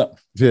agree. Yep.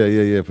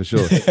 Yeah, for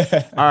sure.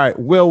 All right,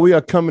 Will, we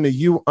are coming to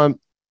you.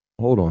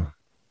 Hold on.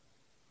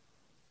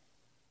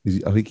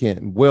 He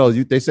can't. Will,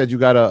 they said you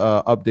got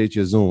to update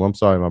your Zoom. I'm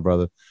sorry, my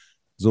brother.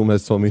 Zoom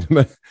has told me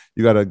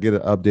you got to get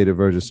an updated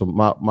version. So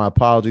my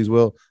apologies,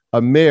 Will.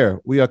 Amir,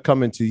 we are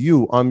coming to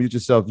you. Unmute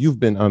yourself. You've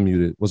been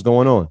unmuted. What's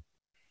going on?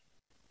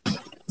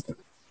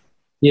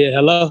 Yeah,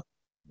 hello.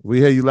 We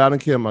hear you loud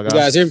and clear, my guy.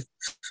 You guys hear me?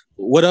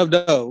 What up,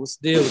 though? What's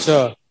the deal with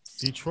y'all?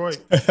 Detroit.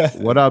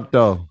 What up,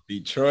 though?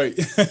 Detroit.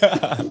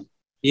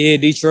 Yeah,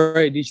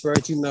 Detroit.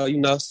 You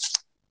know.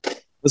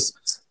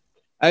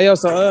 Hey,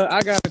 so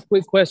I got a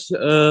quick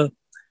question.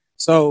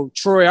 So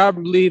Troy, I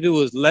believe it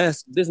was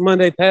past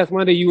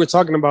Monday, you were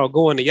talking about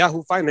going to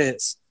Yahoo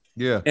Finance.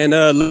 Yeah. And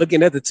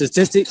looking at the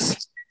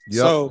statistics. Yep.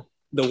 So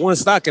the one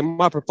stock in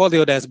my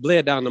portfolio that's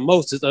bled down the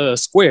most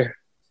is Square.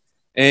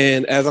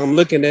 And as I'm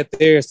looking at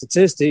their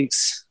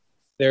statistics,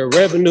 their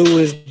revenue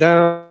is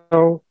down.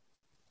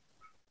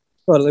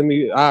 Well,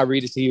 I'll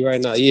read it to you right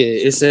now. Yeah,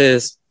 it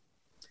says,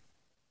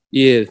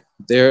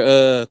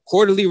 their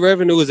quarterly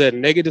revenue is at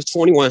negative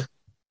 21.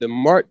 The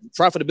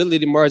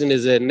profitability margin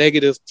is at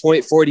negative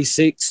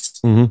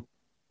 0.46. Mm-hmm.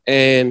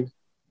 And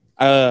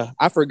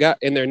I forgot,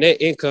 and their net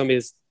income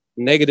is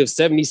negative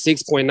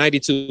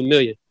 76.92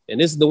 million. And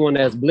this is the one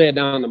that's bled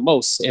down the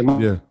most in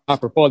my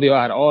portfolio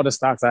out of all the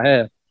stocks I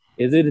have.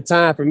 Is it a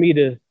time for me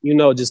to,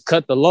 just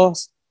cut the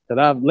loss? That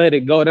I've let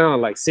it go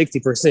down like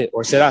 60%,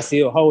 or should I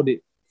still hold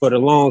it for the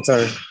long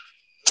term?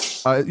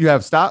 You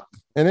have stock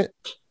in it?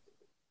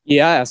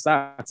 Yeah, I have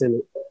stocks in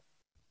it.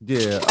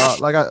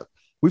 Yeah,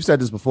 we've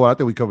said this before. I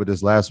think we covered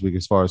this last week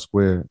as far as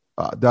Square.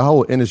 The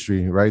whole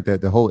industry, right?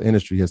 That the whole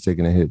industry has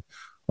taken a hit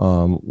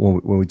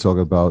when we talk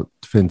about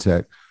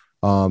fintech.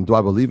 Do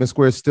I believe in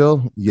Square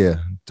still? Yeah.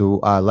 Do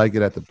I like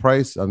it at the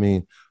price? I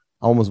mean,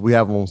 we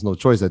have almost no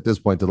choice at this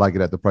point to like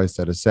it at the price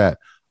that it's at.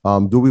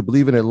 Do we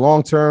believe in it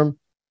long term?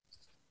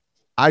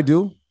 I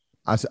do.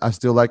 I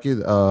still like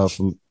it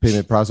from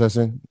payment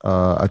processing.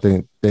 I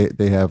think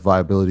they have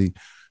viability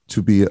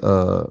to be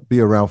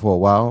around for a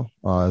while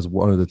as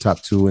one of the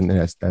top two in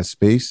that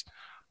space.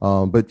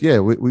 But yeah,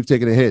 we've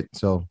taken a hit.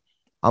 So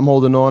I'm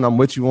holding on. I'm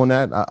with you on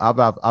that.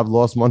 I've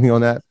lost money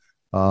on that.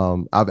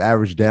 I've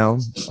averaged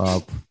down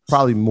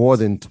probably more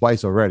than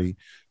twice already.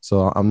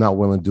 So I'm not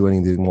willing to do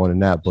anything more than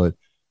that. But,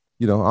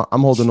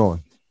 I'm holding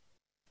on.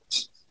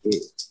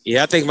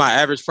 Yeah, I think my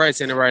average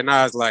price in it right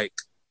now is like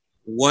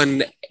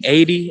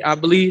 180, I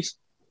believe.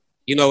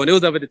 When it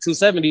was up at the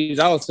 270s,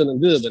 I was feeling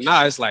good. But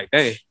now it's like,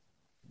 dang.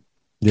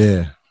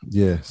 Yeah.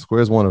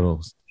 Square's one of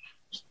those.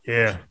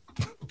 Yeah.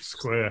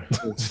 Square.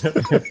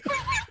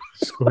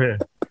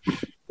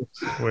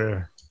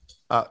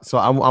 So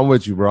I'm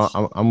with you, bro.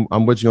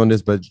 I'm with you on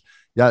this, but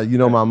yeah,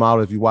 my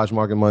model. If you watch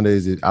Market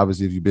Mondays,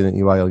 obviously if you've been at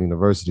EYL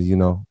University,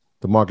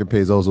 the market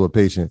pays those who are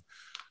patient,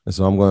 and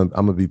so I'm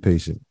gonna be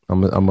patient.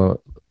 I'm gonna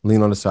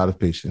lean on the side of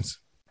patience.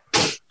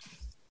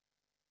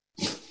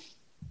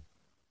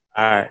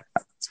 All right.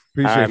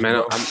 Appreciate all right,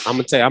 man.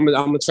 I'm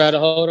gonna try to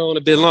hold on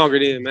a bit longer,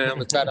 then, man. I'm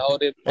gonna try to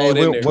hold in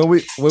there. When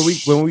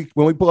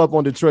we pull up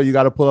on Detroit, you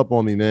got to pull up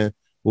on me, man.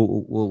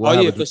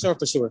 We'll for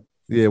sure.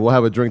 Yeah, we'll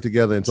have a drink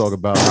together and talk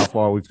about how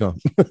far we've come.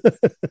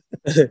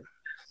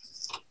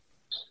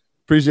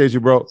 Appreciate you,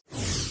 bro.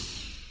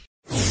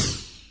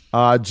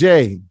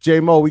 J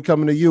Mo, we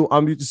coming to you.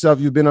 Unmute yourself.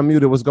 You've been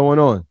unmuted. What's going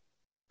on?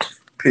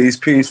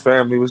 Peace,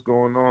 family. What's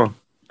going on?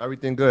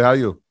 Everything good. How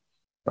you?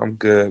 I'm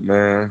good,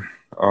 man.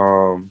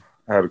 I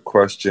had a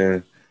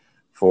question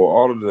for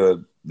all of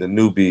the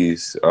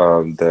newbies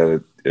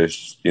that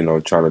is,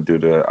 trying to do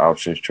the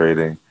options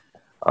trading.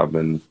 I've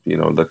been,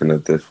 looking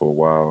at this for a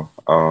while.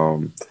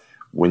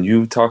 When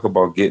you talk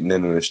about getting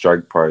in the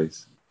strike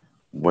price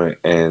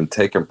and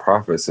taking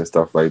profits and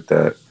stuff like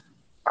that,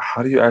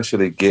 how do you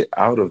actually get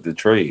out of the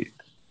trade?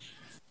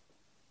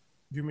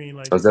 You mean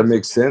like does that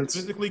make sense?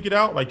 Physically get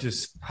out? Like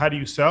just how do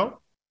you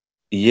sell?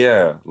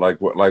 Yeah, like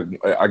what? Like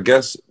I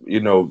guess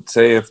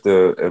say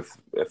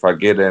if I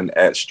get in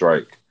at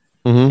strike,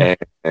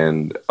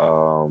 and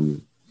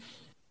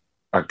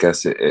I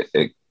guess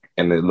it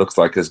looks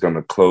like it's going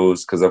to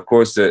close because of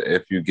course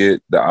if you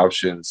get the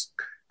options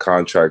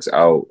contracts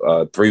out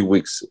 3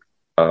 weeks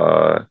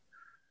out,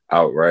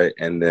 right,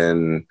 and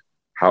then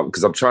how,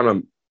 because I'm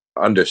trying to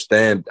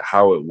understand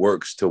how it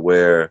works to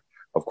where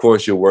of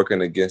course you're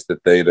working against the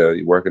theta,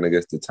 you're working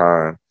against the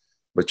time,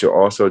 but you're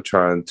also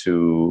trying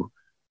to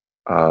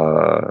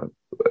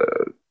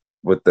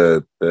with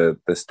the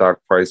stock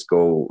price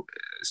goal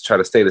try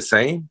to stay the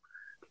same.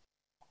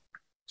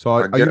 So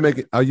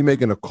are you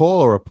making a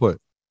call or a put?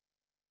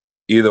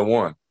 Either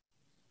one.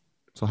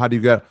 So how do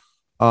you get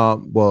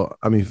well,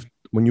 I mean,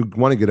 when you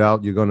want to get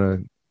out, you're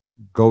gonna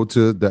go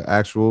to the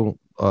actual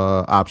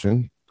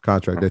option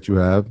contract that you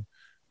have.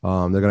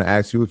 They're gonna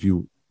ask you if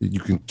you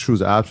can choose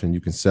the option,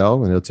 you can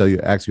sell, and they'll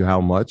ask you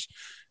how much,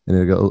 and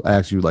it'll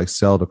ask you like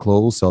sell to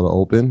close, sell to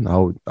open. I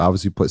would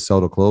obviously put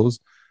sell to close,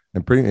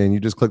 and you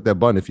just click that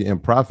button. If you're in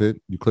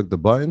profit, you click the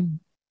button,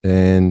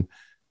 and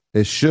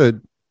it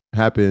should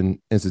happen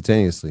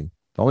instantaneously.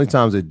 The only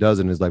times it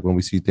doesn't is like when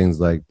we see things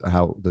like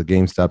how the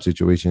GameStop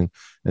situation,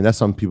 and that's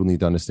something people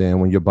need to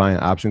understand. When you're buying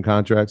option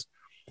contracts,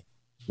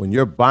 when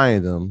you're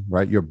buying them,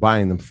 right, you're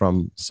buying them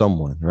from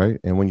someone, right?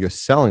 And when you're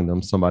selling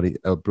them,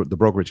 the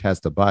brokerage has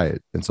to buy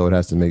it. And so it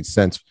has to make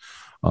sense.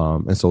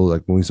 And so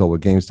like when we saw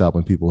with GameStop,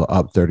 when people are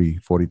up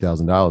 $30,000,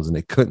 $40,000 and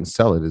they couldn't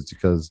sell it, it's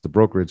because the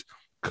brokerage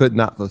could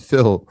not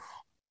fulfill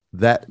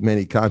that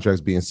many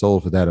contracts being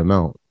sold for that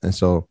amount. And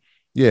so,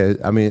 yeah,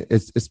 I mean,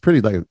 it's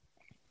pretty like a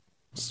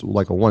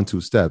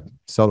 1-2 step.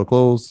 Sell to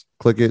close,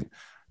 click it,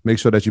 make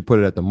sure that you put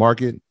it at the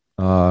market.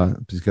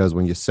 Because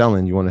when you're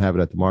selling, you want to have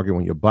it at the market.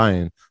 When you're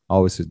buying, I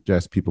always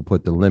suggest people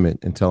put the limit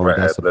and tell them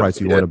that's the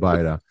price you want to buy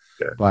it at.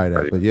 Buy it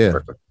at. But yeah.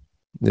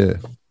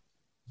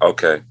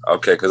 Okay.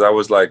 Because I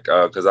was like,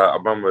 because I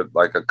remember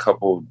like a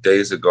couple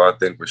days ago, I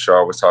think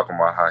Rashad was talking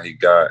about how he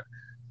got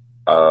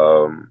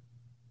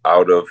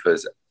out of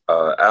his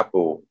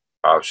Apple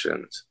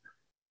options.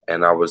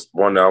 And I was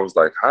wondering, I was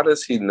like, how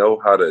does he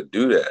know how to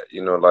do that?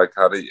 Like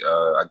how do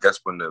I guess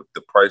when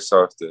the price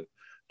starts to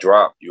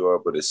drop, you're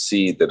able to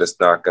see that it's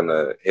not going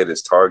to hit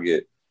its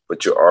target,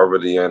 but you're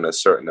already in a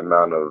certain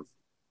amount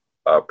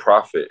of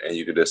profit, and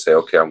you can just say,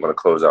 okay, I'm going to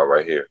close out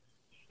right here.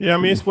 Yeah, I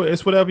mean,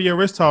 it's whatever your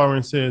risk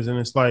tolerance is, and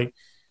it's like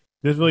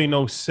there's really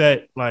no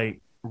set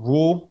like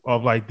rule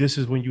of like this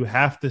is when you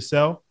have to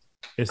sell.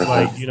 It's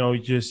like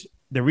just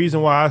the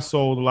reason why I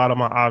sold a lot of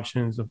my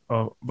options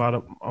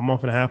about a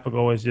month and a half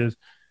ago is just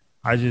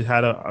I just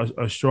had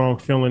a strong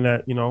feeling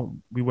that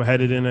we were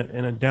headed in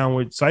a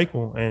downward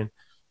cycle, and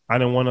I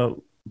didn't want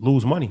to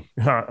lose money.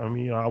 I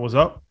mean, I was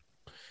up.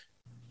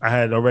 I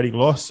had already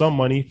lost some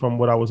money from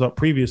what I was up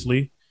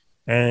previously,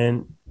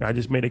 and I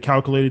just made a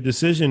calculated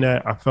decision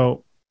that I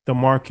felt the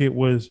market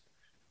was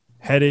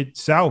headed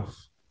south.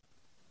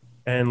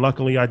 And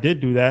luckily I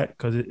did do that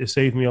because it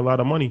saved me a lot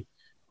of money.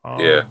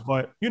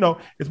 But,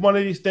 it's one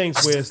of these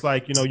things where it's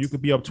like, you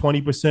could be up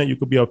 20%, you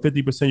could be up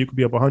 50%, you could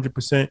be up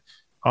 100%.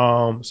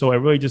 So it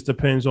really just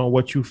depends on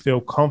what you feel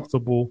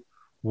comfortable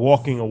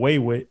walking away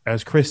with.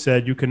 As Chris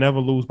said, you can never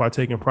lose by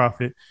taking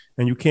profit,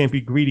 and you can't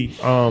be greedy.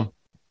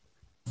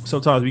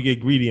 Sometimes we get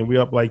greedy and we're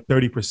up like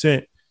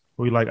 30%.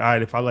 We're like, all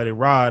right, if I let it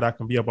ride, I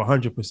can be up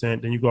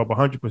 100%. Then you go up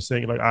 100%.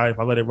 You're like, all right, if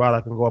I let it ride, I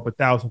can go up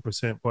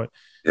 1,000%. But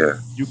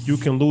you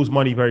can lose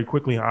money very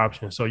quickly in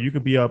options. So you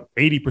could be up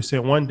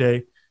 80% one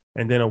day,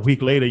 and then a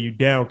week later you're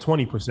down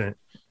 20%.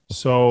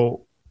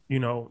 So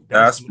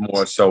that's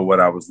more so what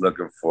I was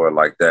looking for,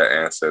 like that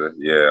answer.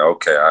 Yeah,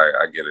 okay,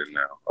 I get it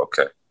now.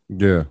 Okay.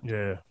 Yeah.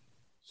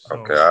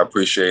 Okay, I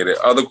appreciate it.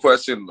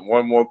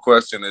 One more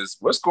question is,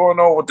 what's going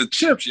on with the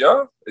chips,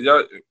 y'all?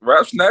 Y'all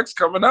Rap Snacks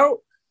coming out?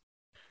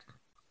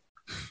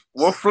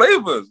 What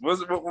flavors?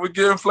 We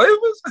getting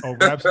flavors? Oh,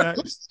 Rap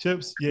Snacks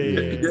chips?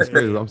 Yeah.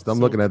 I'm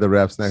looking at the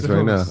Rap Snacks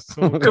right now.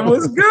 It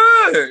was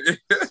good.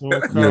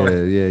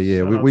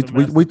 Yeah.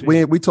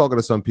 We talking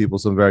to some people,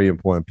 some very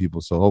important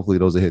people. So hopefully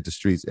those will hit the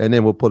streets, and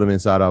then we'll put them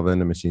inside our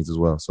vending machines as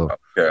well. So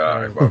okay,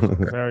 all right,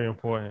 very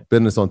important.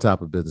 Business on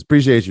top of business.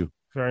 Appreciate you.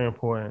 Very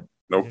important.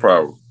 No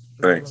problem.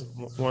 Thanks.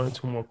 1 or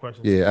 2 more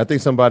questions. Yeah, I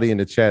think somebody in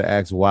the chat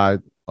asked why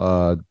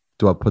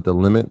do I put the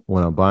limit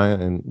when I'm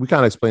buying? And we kind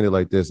of explained it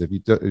like this. If you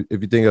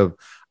think of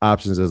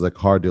options as like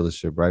car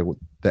dealership, right?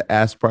 The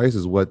ask price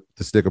is what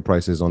the sticker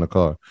price is on the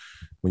car.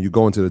 When you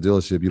go into the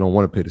dealership, you don't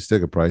want to pay the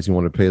sticker price. You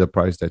want to pay the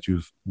price that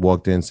you've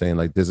walked in saying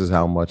like, this is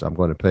how much I'm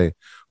going to pay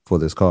for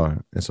this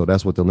car. And so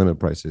that's what the limit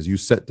price is. You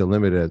set the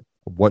limit at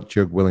what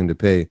you're willing to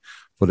pay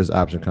for this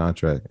option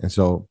contract. And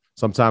so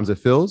sometimes it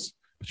fills,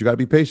 but you got to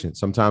be patient.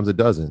 Sometimes it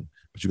doesn't,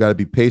 but you got to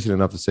be patient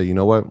enough to say, you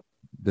know what?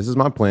 This is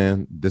my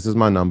plan. This is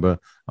my number.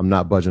 I'm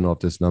not budging off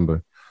this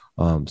number.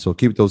 So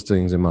keep those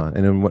things in mind.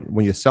 And then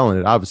when you're selling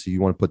it, obviously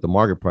you want to put the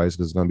market price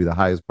because it's going to be the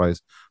highest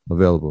price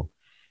available.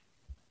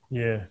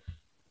 Yeah.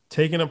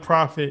 Taking a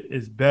profit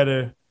is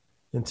better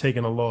than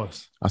taking a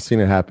loss. I've seen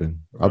it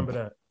happen. Remember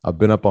that. I've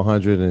been up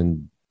 100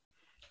 and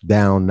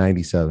down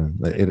 97.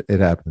 It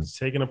happens.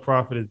 Taking a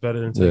profit is better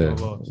than taking a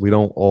loss. We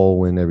don't all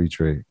win every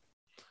trade.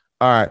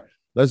 All right,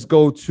 let's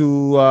go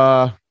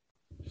to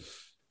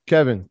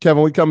Kevin.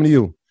 Kevin, we coming to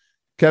you.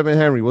 Kevin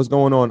Henry, what's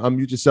going on?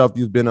 Unmute yourself.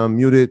 You've been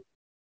unmuted.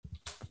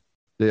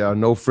 There are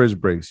no fridge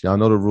breaks. Y'all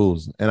know the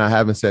rules. And I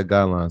haven't said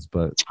guidelines,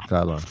 but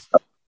guidelines.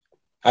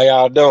 How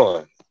y'all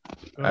doing?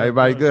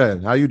 Everybody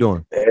good. How you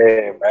doing? Yeah,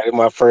 man, it's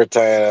my first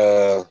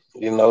time,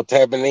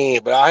 tapping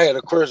in. But I had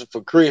a question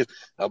for Chris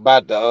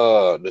about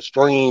the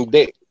Stream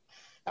Deck.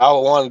 I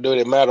want to do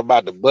it matter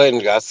about the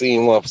buttons. I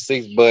seen one for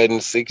 6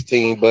 buttons,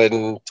 16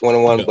 button,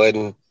 21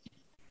 button.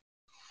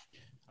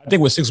 I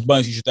think with 6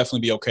 buttons, you should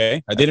definitely be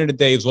okay. At the end of the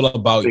day, it's all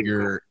about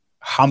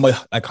how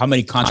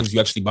many contracts you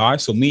actually buy.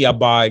 So me, I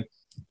buy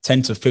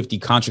 10 to 50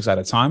 contracts at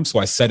a time. So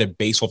I set it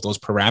based off those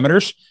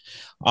parameters.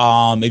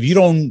 If you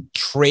don't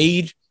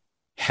trade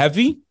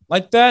heavy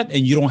like that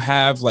and you don't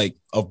have like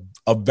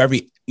a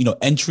very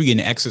entry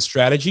and exit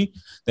strategy,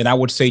 then I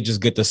would say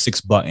just get the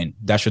 6 button.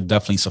 That should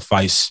definitely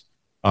suffice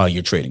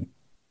your trading.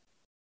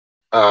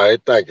 All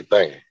right, thank you.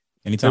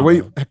 Anytime.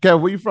 Hey,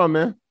 Kev, where you from,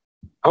 man?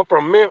 I'm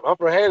from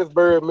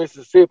Hattiesburg,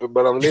 Mississippi,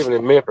 but I'm living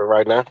in Memphis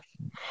right now.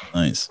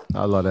 Nice.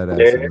 I love that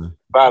accent. Yeah,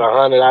 about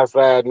 100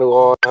 outside New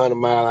Orleans, 100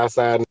 miles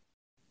outside.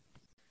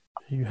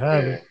 You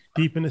have it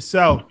deep in the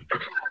South.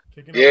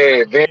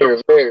 Yeah,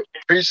 very, very.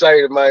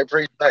 Appreciate it, man.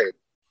 Appreciate it.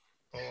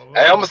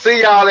 Hey, I'm gonna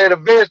see y'all at the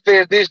Vest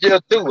Fest this year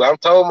too. I'm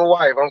told my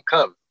wife I'm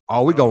coming.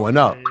 Oh, we going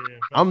up.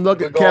 I'm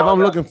looking, Kev. I'm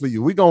looking for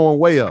you. We going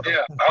way up.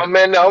 Yeah, I'm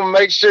gonna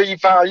make sure you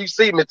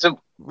see me too.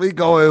 We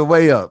going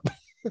way up.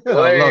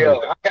 Way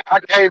up. I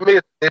can't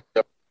miss it.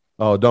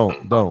 Oh,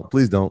 don't.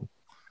 Please don't.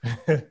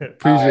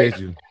 Appreciate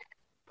you.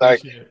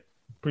 Thank you.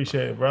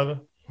 Appreciate it, brother.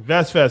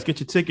 Vest Fest, get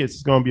your tickets.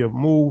 It's gonna be a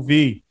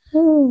movie.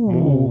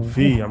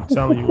 I'm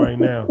telling you right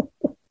now.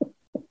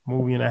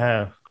 Movie and a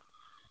half.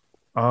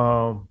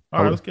 All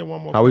right, let's get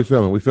one more. How we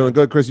feeling? We feeling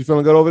good, Chris? You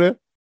feeling good over there?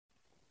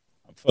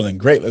 I'm feeling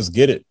great. Let's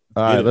get it.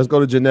 All right, let's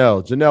go to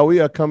Janelle. Janelle, we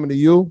are coming to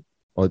you.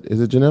 Or is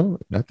it Janelle?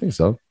 I think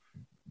so.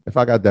 If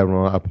I got that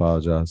wrong, I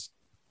apologize.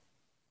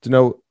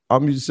 Janelle,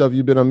 unmute yourself.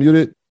 You've been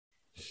unmuted.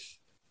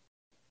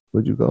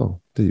 Where'd you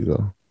go? There you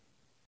go.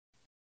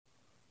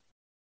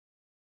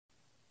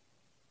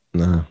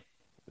 Nah,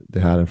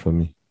 they're hiding from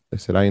me. They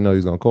said I didn't know he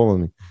was gonna call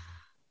on me.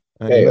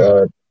 Hey,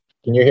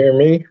 can you hear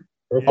me?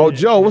 Oh,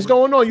 Joe, what's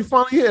going on? You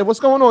finally here.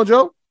 What's going on,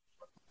 Joe?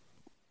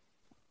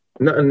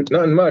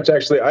 Nothing much,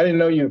 actually. I didn't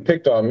know you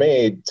picked on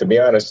me, to be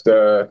honest,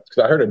 because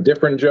I heard a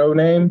different Joe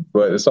name,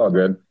 but it's all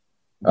good.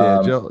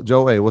 Yeah,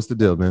 Joe, hey, what's the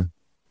deal, man?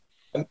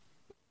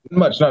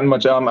 Nothing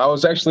much. I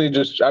was actually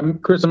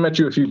Chris, I met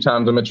you a few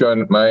times. I met you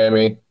in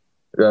Miami.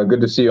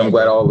 Good to see you. I'm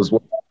glad all is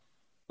well.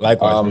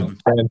 Likewise.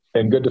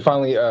 And good to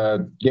finally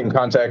get in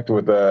contact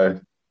with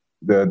the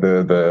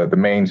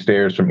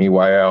mainstays from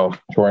EYL,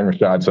 Troy and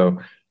Rashad. So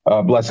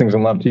blessings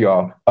and love to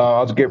y'all.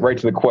 I'll just get right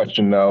to the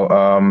question,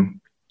 though.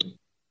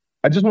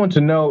 I just want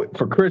to know,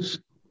 for Chris,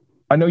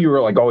 I know you were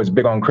like always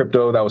big on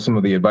crypto. That was some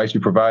of the advice you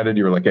provided.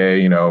 You were like,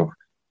 hey,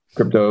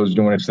 crypto's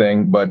doing its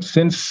thing. But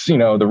since,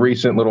 the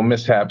recent little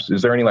mishaps,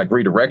 is there any like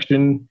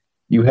redirection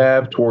you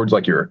have towards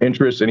like your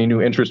interest, any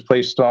new interest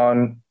placed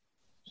on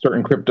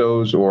certain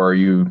cryptos, or are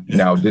you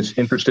now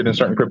disinterested in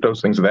certain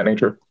cryptos, things of that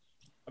nature?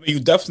 I mean, you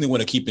definitely want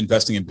to keep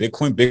investing in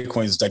Bitcoin.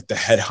 Bitcoin is like the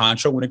head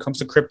honcho when it comes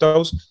to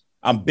cryptos.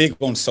 I'm big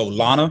on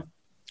Solana.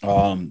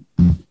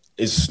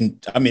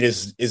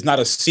 It's not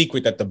a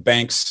secret that the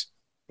banks,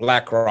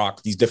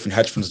 BlackRock, these different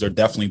hedge funds, they're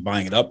definitely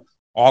buying it up.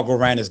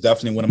 Algorand is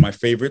definitely one of my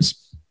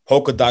favorites.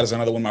 Polkadot is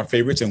another one of my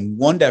favorites. And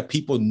one that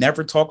people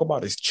never talk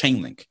about is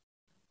Chainlink.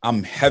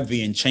 I'm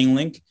heavy in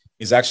Chainlink.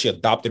 It's actually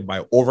adopted by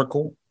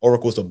Oracle.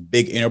 Oracle is a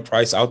big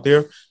enterprise out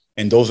there.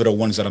 And those are the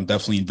ones that I'm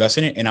definitely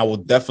investing in. And I will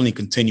definitely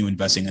continue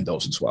investing in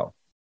those as well.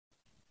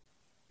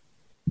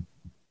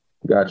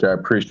 Gotcha. I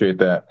appreciate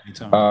that.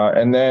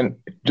 And then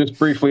just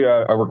briefly,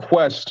 a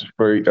request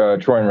for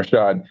Troy and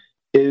Rashad.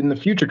 In the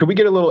future, could we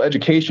get a little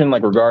education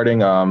regarding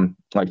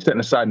like setting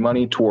aside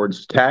money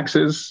towards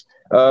taxes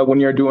when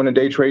you're doing a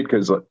day trade?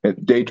 Because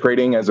day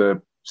trading as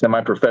a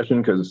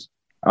semi-profession, because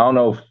I don't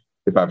know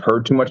if I've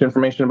heard too much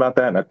information about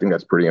that. And I think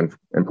that's pretty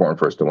important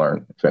for us to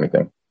learn, if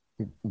anything.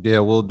 Yeah,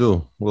 we'll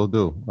do.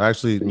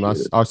 Actually,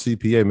 our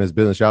CPA, Ms.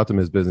 Business, shout out to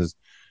Ms. Business.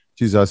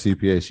 She's our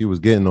CPA. She was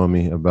getting on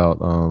me about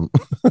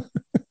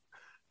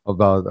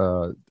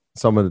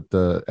some of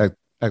the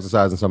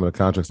exercising some of the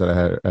contracts that I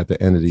had at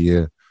the end of the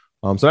year.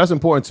 So that's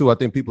important too. I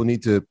think people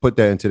need to put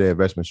that into their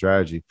investment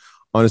strategy,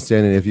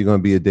 understanding if you're going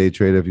to be a day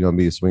trader, if you're going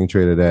to be a swing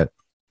trader, that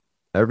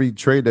every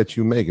trade that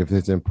you make, if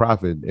it's in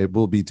profit, it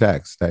will be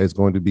taxed. That is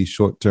going to be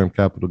short-term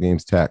capital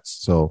gains tax.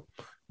 So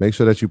make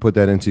sure that you put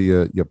that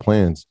into your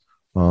plans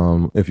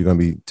if you're going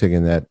to be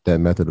taking that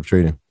method of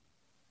trading.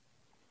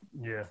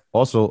 Yeah.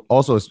 Also,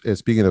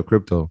 speaking of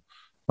crypto,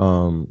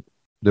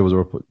 there was a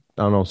report.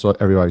 I don't know, so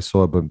everybody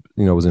saw it, but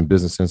it was in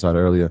Business Insider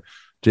earlier.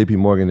 JP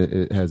Morgan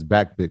it has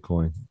backed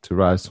Bitcoin to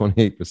rise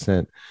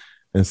 28%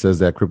 and says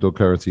that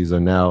cryptocurrencies are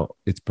now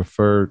its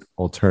preferred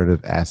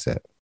alternative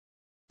asset.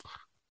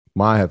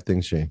 My, have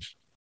things changed?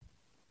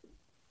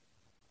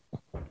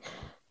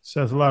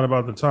 Says a lot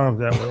about the times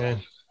that we're in.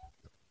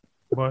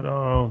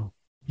 But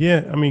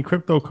yeah, I mean,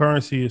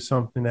 cryptocurrency is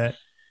something that,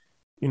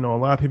 a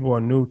lot of people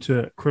are new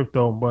to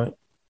crypto, but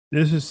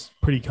this is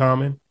pretty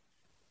common.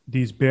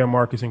 These bear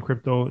markets in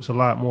crypto, it's a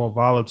lot more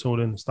volatile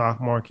than the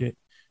stock market,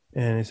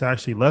 and it's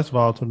actually less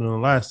volatile than the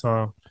last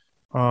time.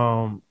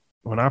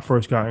 When I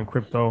first got in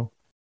crypto,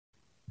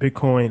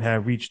 Bitcoin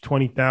had reached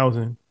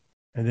 20,000,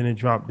 and then it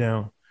dropped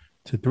down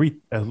to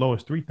as low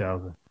as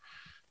 3,000.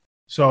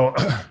 So,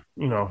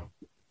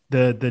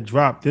 the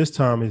drop this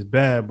time is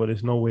bad, but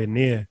it's nowhere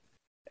near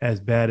as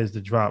bad as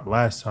the drop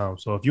last time.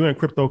 So if you're in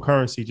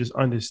cryptocurrency, just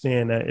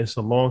understand that it's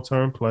a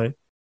long-term play.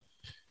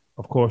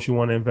 Of course, you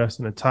want to invest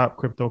in the top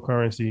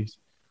cryptocurrencies,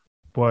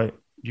 but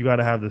you got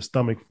to have the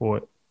stomach for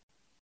it.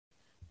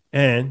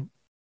 And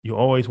you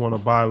always want to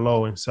buy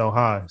low and sell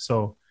high.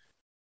 So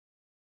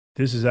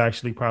this is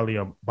actually probably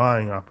a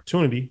buying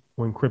opportunity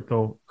when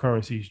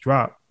cryptocurrencies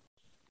drop.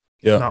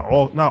 Yeah.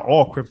 Not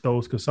all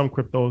cryptos, because some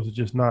cryptos are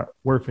just not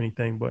worth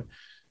anything, but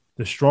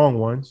the strong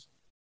ones,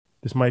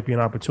 this might be an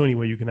opportunity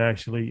where you can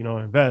actually,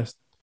 invest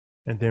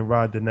and then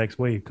ride the next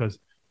wave, because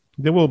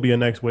there will be a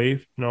next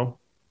wave.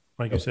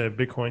 Like you said,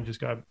 Bitcoin just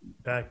got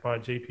backed by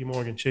JP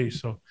Morgan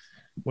Chase. So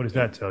what does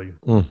that tell you?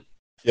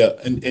 Yeah.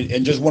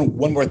 And just one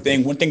more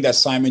thing. One thing that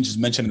Simon just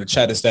mentioned in the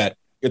chat is that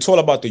it's all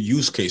about the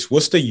use case.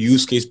 What's the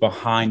use case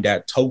behind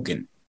that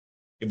token?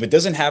 If it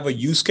doesn't have a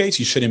use case,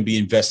 you shouldn't be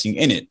investing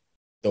in it.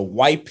 The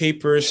white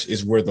papers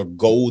is where the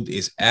gold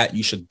is at.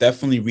 You should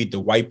definitely read the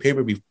white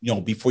paper,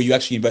 before you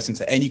actually invest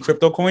into any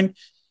crypto coin.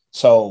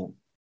 So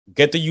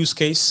get the use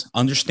case,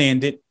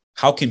 understand it.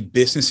 How can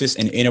businesses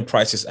and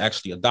enterprises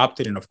actually adopt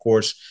it? And of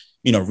course,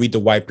 read the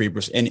white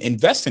papers and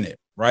invest in it,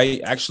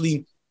 right?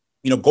 Actually,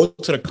 go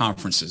to the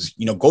conferences,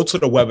 go to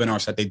the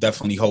webinars that they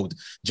definitely hold,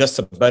 just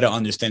to better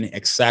understand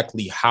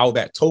exactly how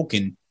that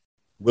token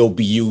will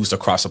be used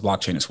across the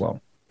blockchain as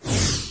well.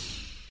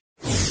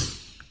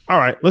 All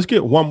right, let's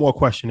get one more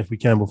question if we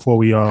can before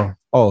we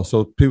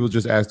so people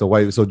just asked the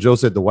white. So Joe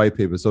said the white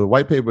paper. So the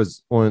white paper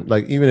is on,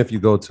 like, even if you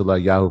go to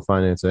like Yahoo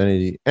Finance or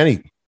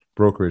any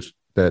brokerage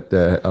that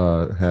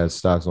has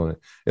stocks on it,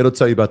 it'll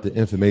tell you about the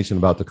information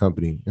about the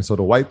company. And so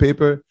the white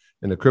paper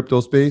in the crypto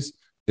space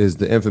is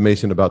the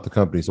information about the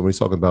company. So when you're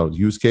talking about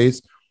use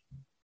case,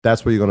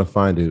 that's where you're going to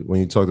find it. When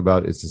you talk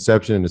about its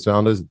inception and its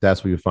founders,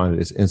 that's where you find it.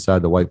 It's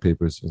inside the white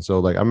papers. And so,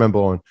 like, I remember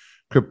on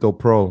Crypto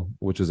Pro,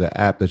 which is an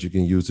app that you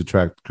can use to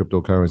track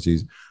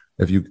cryptocurrencies,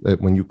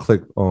 when you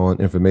click on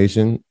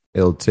information,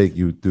 it'll take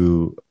you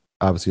through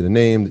obviously the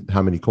name,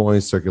 how many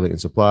coins, circulating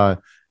supply,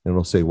 and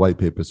it'll say white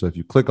paper. So if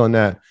you click on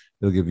that,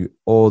 it'll give you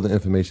all the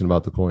information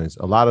about the coins.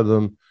 A lot of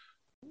them,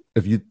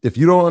 if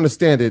you don't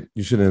understand it,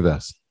 you shouldn't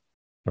invest,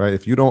 right?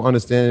 If you don't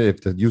understand it,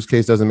 if the use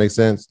case doesn't make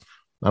sense,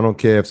 I don't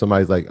care if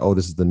somebody's like, oh,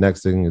 this is the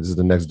next thing, this is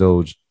the next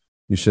Doge,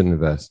 you shouldn't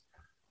invest.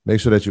 Make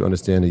sure that you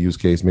understand the use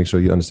case. Make sure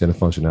you understand the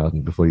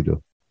functionality before you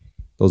do.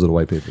 Those are the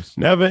white papers.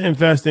 Never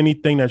invest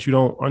anything that you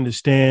don't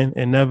understand,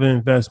 and never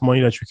invest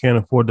money that you can't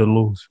afford to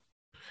lose,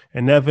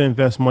 and never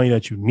invest money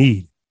that you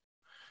need.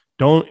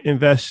 Don't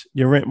invest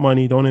your rent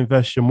money. Don't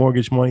invest your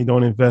mortgage money.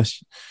 Don't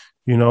invest,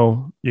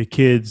 your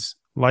kids'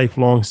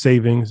 lifelong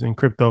savings in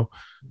crypto.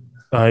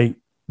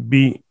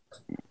 Be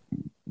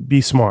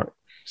smart.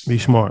 Be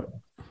smart.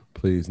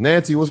 Please.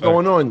 Nancy, what's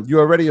going on? You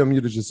already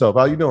unmuted yourself.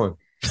 How you doing?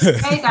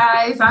 Hey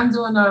guys, I'm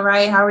doing all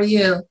right. How are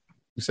you?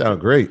 You sound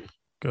great.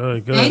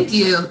 Good. Thank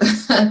you.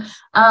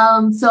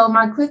 So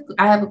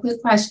I have a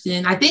quick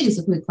question. I think it's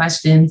a quick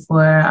question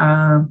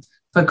for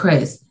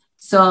Chris.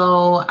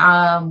 So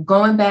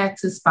going back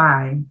to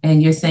SPY,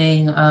 and you're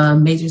saying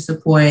major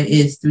support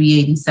is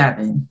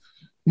 387.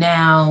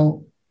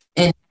 Now,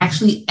 in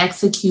actually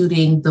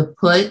executing the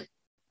put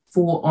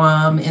for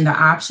in the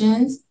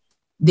options,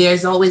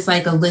 there's always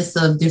like a list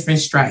of different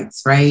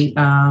strikes, right?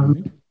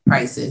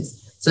 Prices.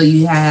 So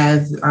you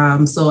have,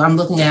 so I'm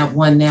looking at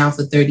one now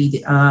for for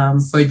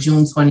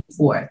June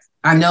 24th.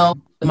 I know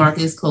the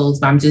market is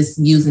closed, but I'm just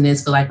using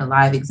this for like a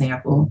live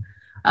example.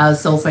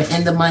 So for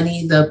in the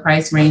money, the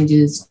price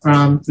ranges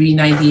from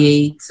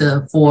 398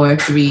 to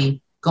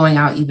 403, going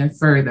out even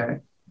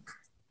further.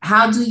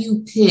 How do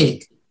you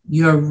pick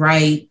your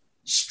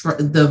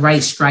the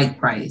right strike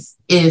price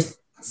if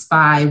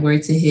SPY were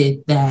to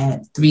hit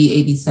that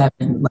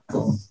 387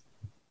 level?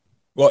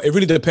 Well, it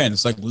really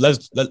depends. Like,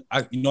 let's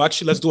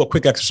do a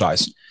quick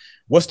exercise.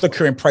 What's the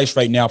current price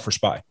right now for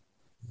SPY?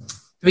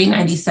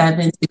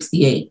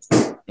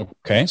 397.68.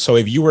 Okay, so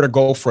if you were to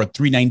go for a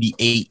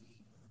 398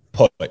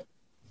 put,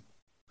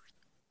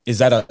 is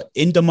that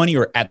in the money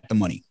or at the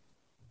money?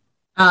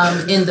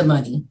 In the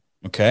money.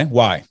 Okay,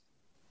 why?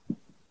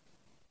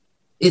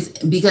 It's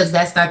because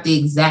that's not the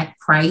exact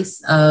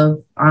price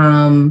of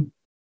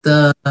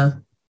the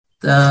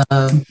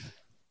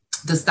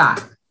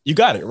stock. You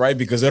got it, right?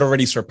 Because it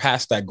already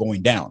surpassed that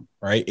going down,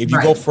 right? If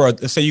you go for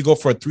let's say you go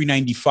for a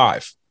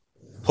 395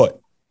 put,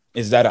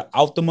 is that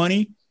out the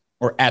money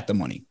or at the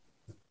money?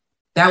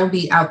 That would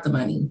be out the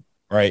money.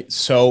 Right.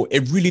 So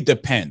it really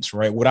depends,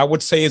 right? What I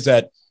would say is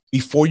that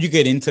before you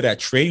get into that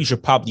trade, you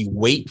should probably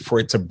wait for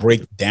it to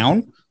break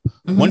down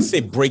Once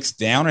it breaks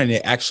down and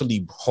it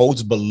actually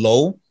holds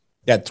below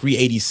that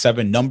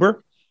 387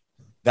 number,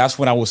 that's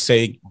when I will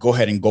say go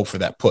ahead and go for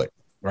that put,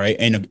 right?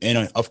 And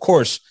of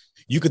course,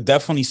 you could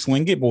definitely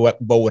swing it,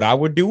 but what I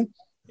would do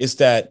is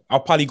that I'll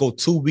probably go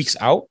 2 weeks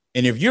out.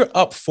 And if you're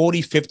up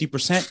 40,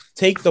 50%,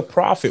 take the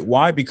profit.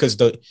 Why? Because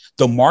the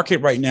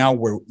market right now,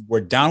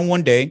 we're down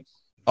one day,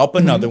 up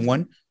another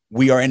one.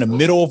 We are in the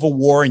middle of a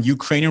war in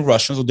Ukraine and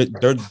Russia. So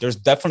there's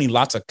definitely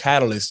lots of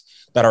catalysts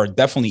that are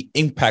definitely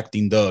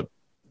impacting the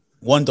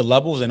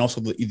levels and also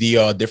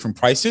the different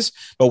prices.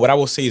 But what I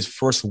will say is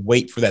first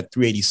wait for that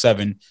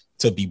 387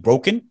 to be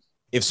broken.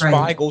 If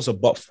SPY goes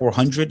above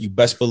 400, you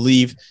best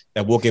believe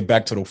that we'll get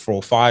back to the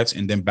 405s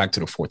and then back to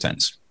the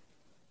 410s.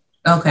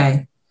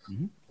 Okay.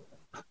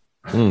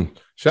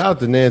 Shout out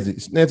to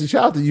Nancy. Nancy,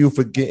 shout out to you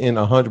for getting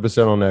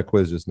 100% on that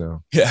quiz just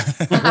now. Yeah.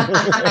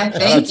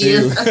 Thank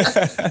you.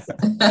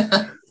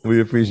 We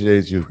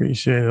appreciate you.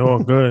 Appreciate it. All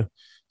good.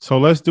 So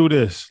let's do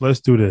this.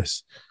 First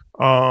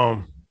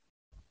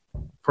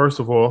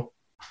of all,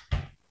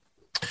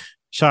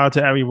 shout out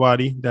to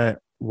everybody that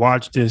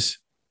watched this.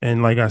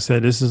 And like I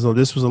said, this was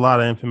a lot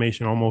of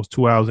information, almost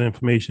 2 hours of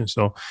information.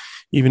 So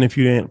even if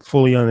you didn't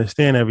fully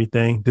understand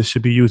everything, this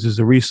should be used as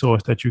a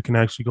resource that you can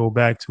actually go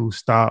back to,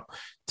 stop,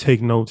 take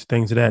notes,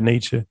 things of that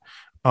nature.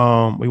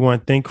 We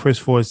want to thank Chris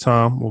for his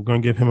time. We're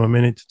going to give him a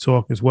minute to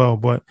talk as well,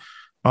 but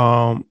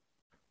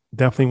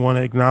definitely want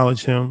to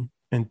acknowledge him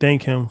and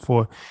thank him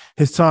for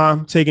his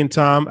time, taking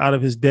time out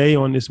of his day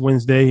on this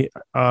Wednesday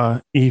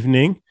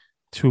evening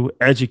to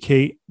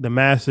educate the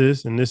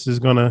masses. And this is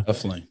going to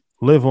definitely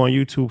live on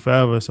YouTube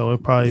forever. So it'll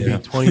probably be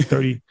 20,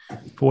 30,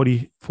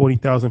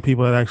 40,000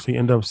 people that actually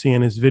end up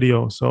seeing this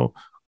video. So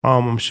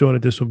I'm sure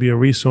that this will be a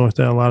resource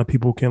that a lot of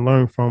people can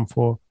learn from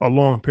for a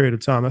long period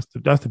of time.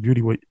 That's the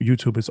beauty with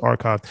YouTube. It's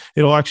archived.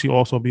 It'll actually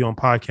also be on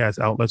podcast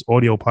outlets,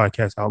 audio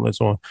podcast outlets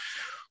on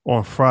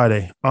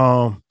Friday.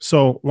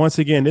 So once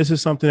again, this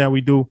is something that we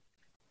do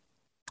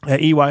at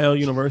EYL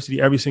University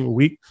every single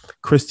week.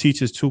 Chris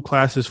teaches 2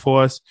 classes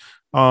for us.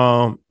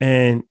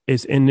 And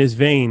it's in this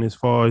vein as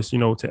far as,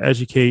 to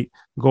educate,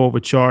 go over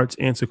charts,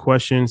 answer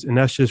questions. And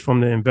that's just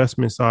from the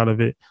investment side of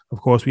it.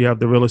 Of course, we have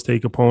the real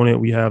estate component.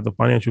 We have the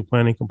financial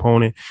planning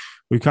component.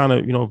 We kind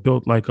of,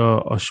 built like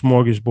a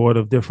smorgasbord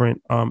of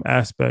different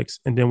aspects.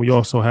 And then we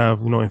also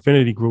have,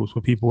 infinity groups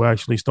where people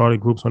actually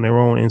started groups on their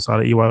own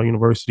inside of EYL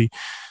University.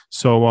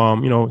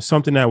 So,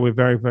 something that we're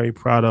very, very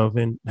proud of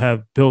and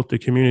have built the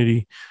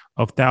community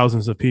of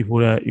thousands of people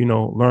that,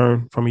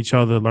 learn from each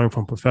other, learn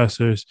from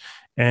professors,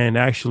 and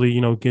actually,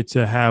 get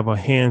to have a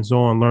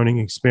hands-on learning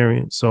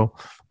experience. So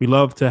we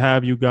love to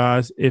have you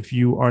guys. If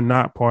you are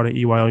not part of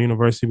EYL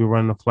University, we're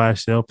running a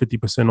flash sale,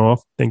 50%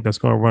 off. I think that's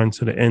going to run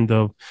to the end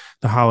of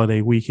the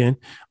holiday weekend.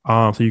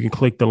 So you can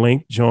click the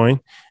link, join,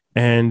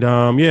 and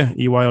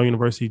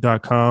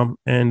EYLUniversity.com.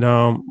 And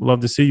love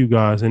to see you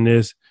guys. And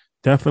there's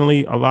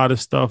definitely a lot of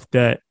stuff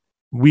that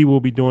we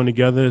will be doing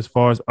together as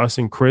far as us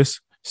and Chris.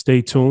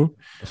 Stay tuned.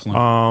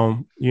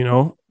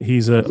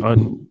 He's a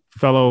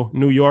fellow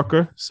New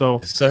Yorker, so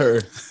yes, sir.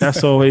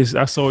 that's always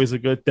a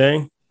good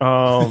thing.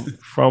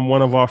 From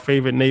one of our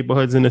favorite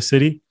neighborhoods in the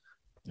city,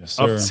 yes,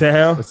 sir.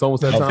 Uptown. It's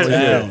almost that time of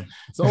year.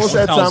 It's almost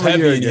that time of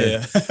year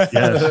again.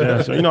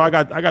 Yes. So, we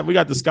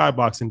got the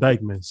Skybox in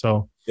Dykeman.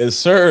 So yes,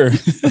 sir.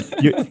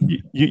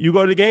 you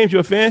go to the games? You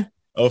a fan?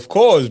 Of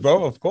course,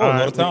 bro. Of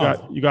course. All right,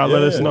 you gotta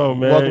let us know,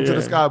 man. Welcome to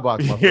the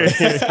Skybox, my friend.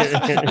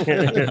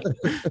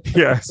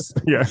 Yes.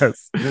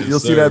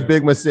 You'll see that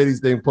big Mercedes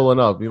thing pulling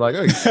up. You're like,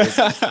 hey,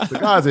 the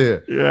guys are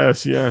here.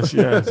 Yes.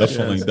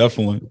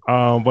 Definitely.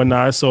 But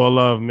nah, it's all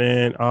love,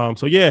 man.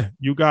 So yeah,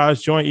 you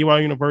guys join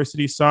EYL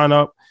University, sign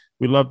up.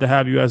 We'd love to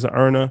have you as an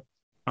earner.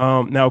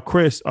 Now,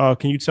 Chris,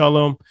 can you tell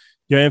them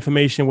your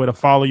information, where to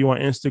follow you on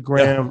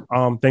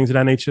Instagram, things of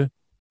that nature?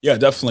 Yeah,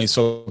 definitely.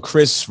 So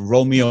Chris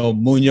Romeo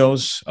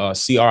Munoz,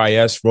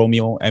 CRIS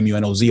Romeo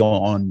MUNOZ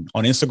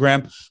on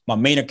Instagram. My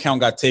main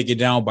account got taken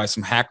down by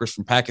some hackers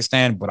from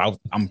Pakistan, but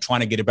I'm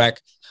trying to get it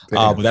back.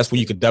 But that's where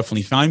you could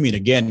definitely find me. And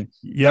again,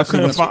 I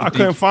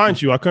couldn't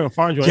find you. I couldn't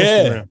find you on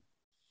Instagram.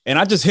 And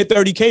I just hit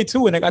 30K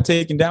too, and I got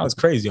taken down. It's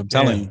crazy. I'm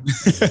telling you.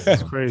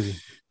 It's crazy.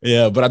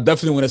 Yeah, but I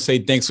definitely want to say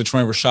thanks to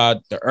Troy and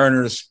Rashad, the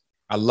earners.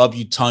 I love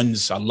you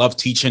tons. I love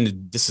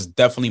teaching. This is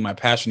definitely my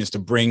passion, is to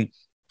bring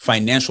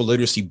financial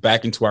literacy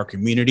back into our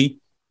community.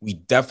 We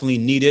definitely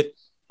need it.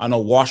 I know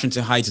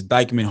Washington Heights,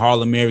 Dykeman,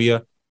 Harlem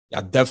area,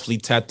 I definitely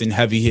tapped in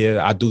heavy here.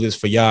 I do this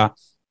for y'all.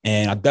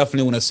 And I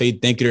definitely want to say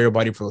thank you to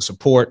everybody for the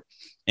support.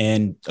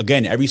 And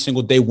again, every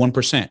single day,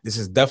 1%. This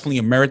is definitely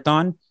a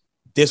marathon.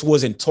 This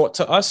wasn't taught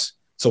to us.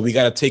 So we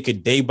got to take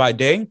it day by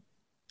day,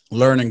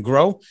 learn and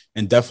grow,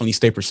 and definitely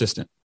stay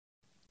persistent.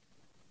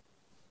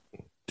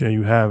 There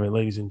you have it,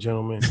 ladies and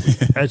gentlemen.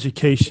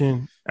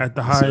 Education at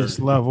the highest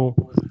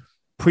level.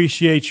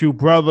 Appreciate you,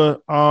 brother.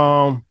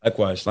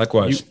 Likewise.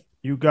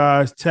 You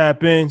guys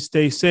tap in,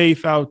 stay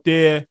safe out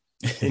there.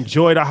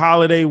 Enjoy the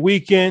holiday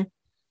weekend.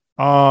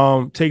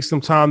 Take some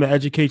time to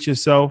educate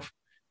yourself.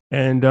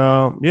 And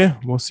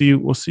we'll see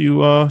you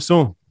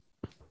soon.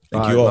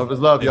 Thank you all. Love is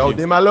love, yo.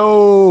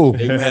 Dímelo.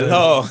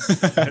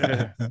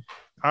 Dímelo.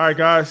 All right,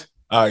 guys.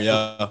 All right,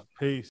 y'all.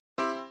 Peace.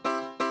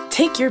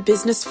 Take your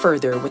business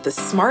further with the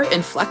smart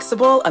and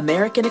flexible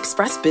American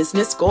Express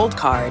Business Gold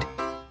Card.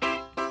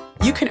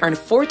 You can earn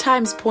 4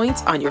 times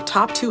points on your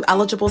top 2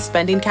 eligible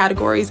spending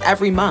categories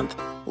every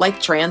month, like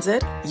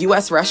transit,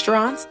 U.S.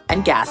 restaurants,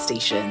 and gas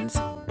stations.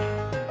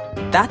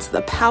 That's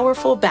the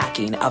powerful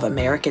backing of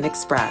American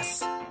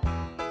Express.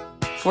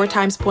 4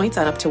 times points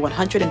on up to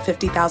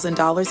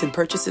 $150,000 in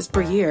purchases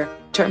per year.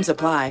 Terms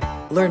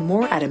apply. Learn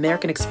more at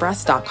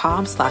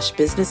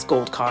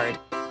americanexpress.com/businessgoldcard.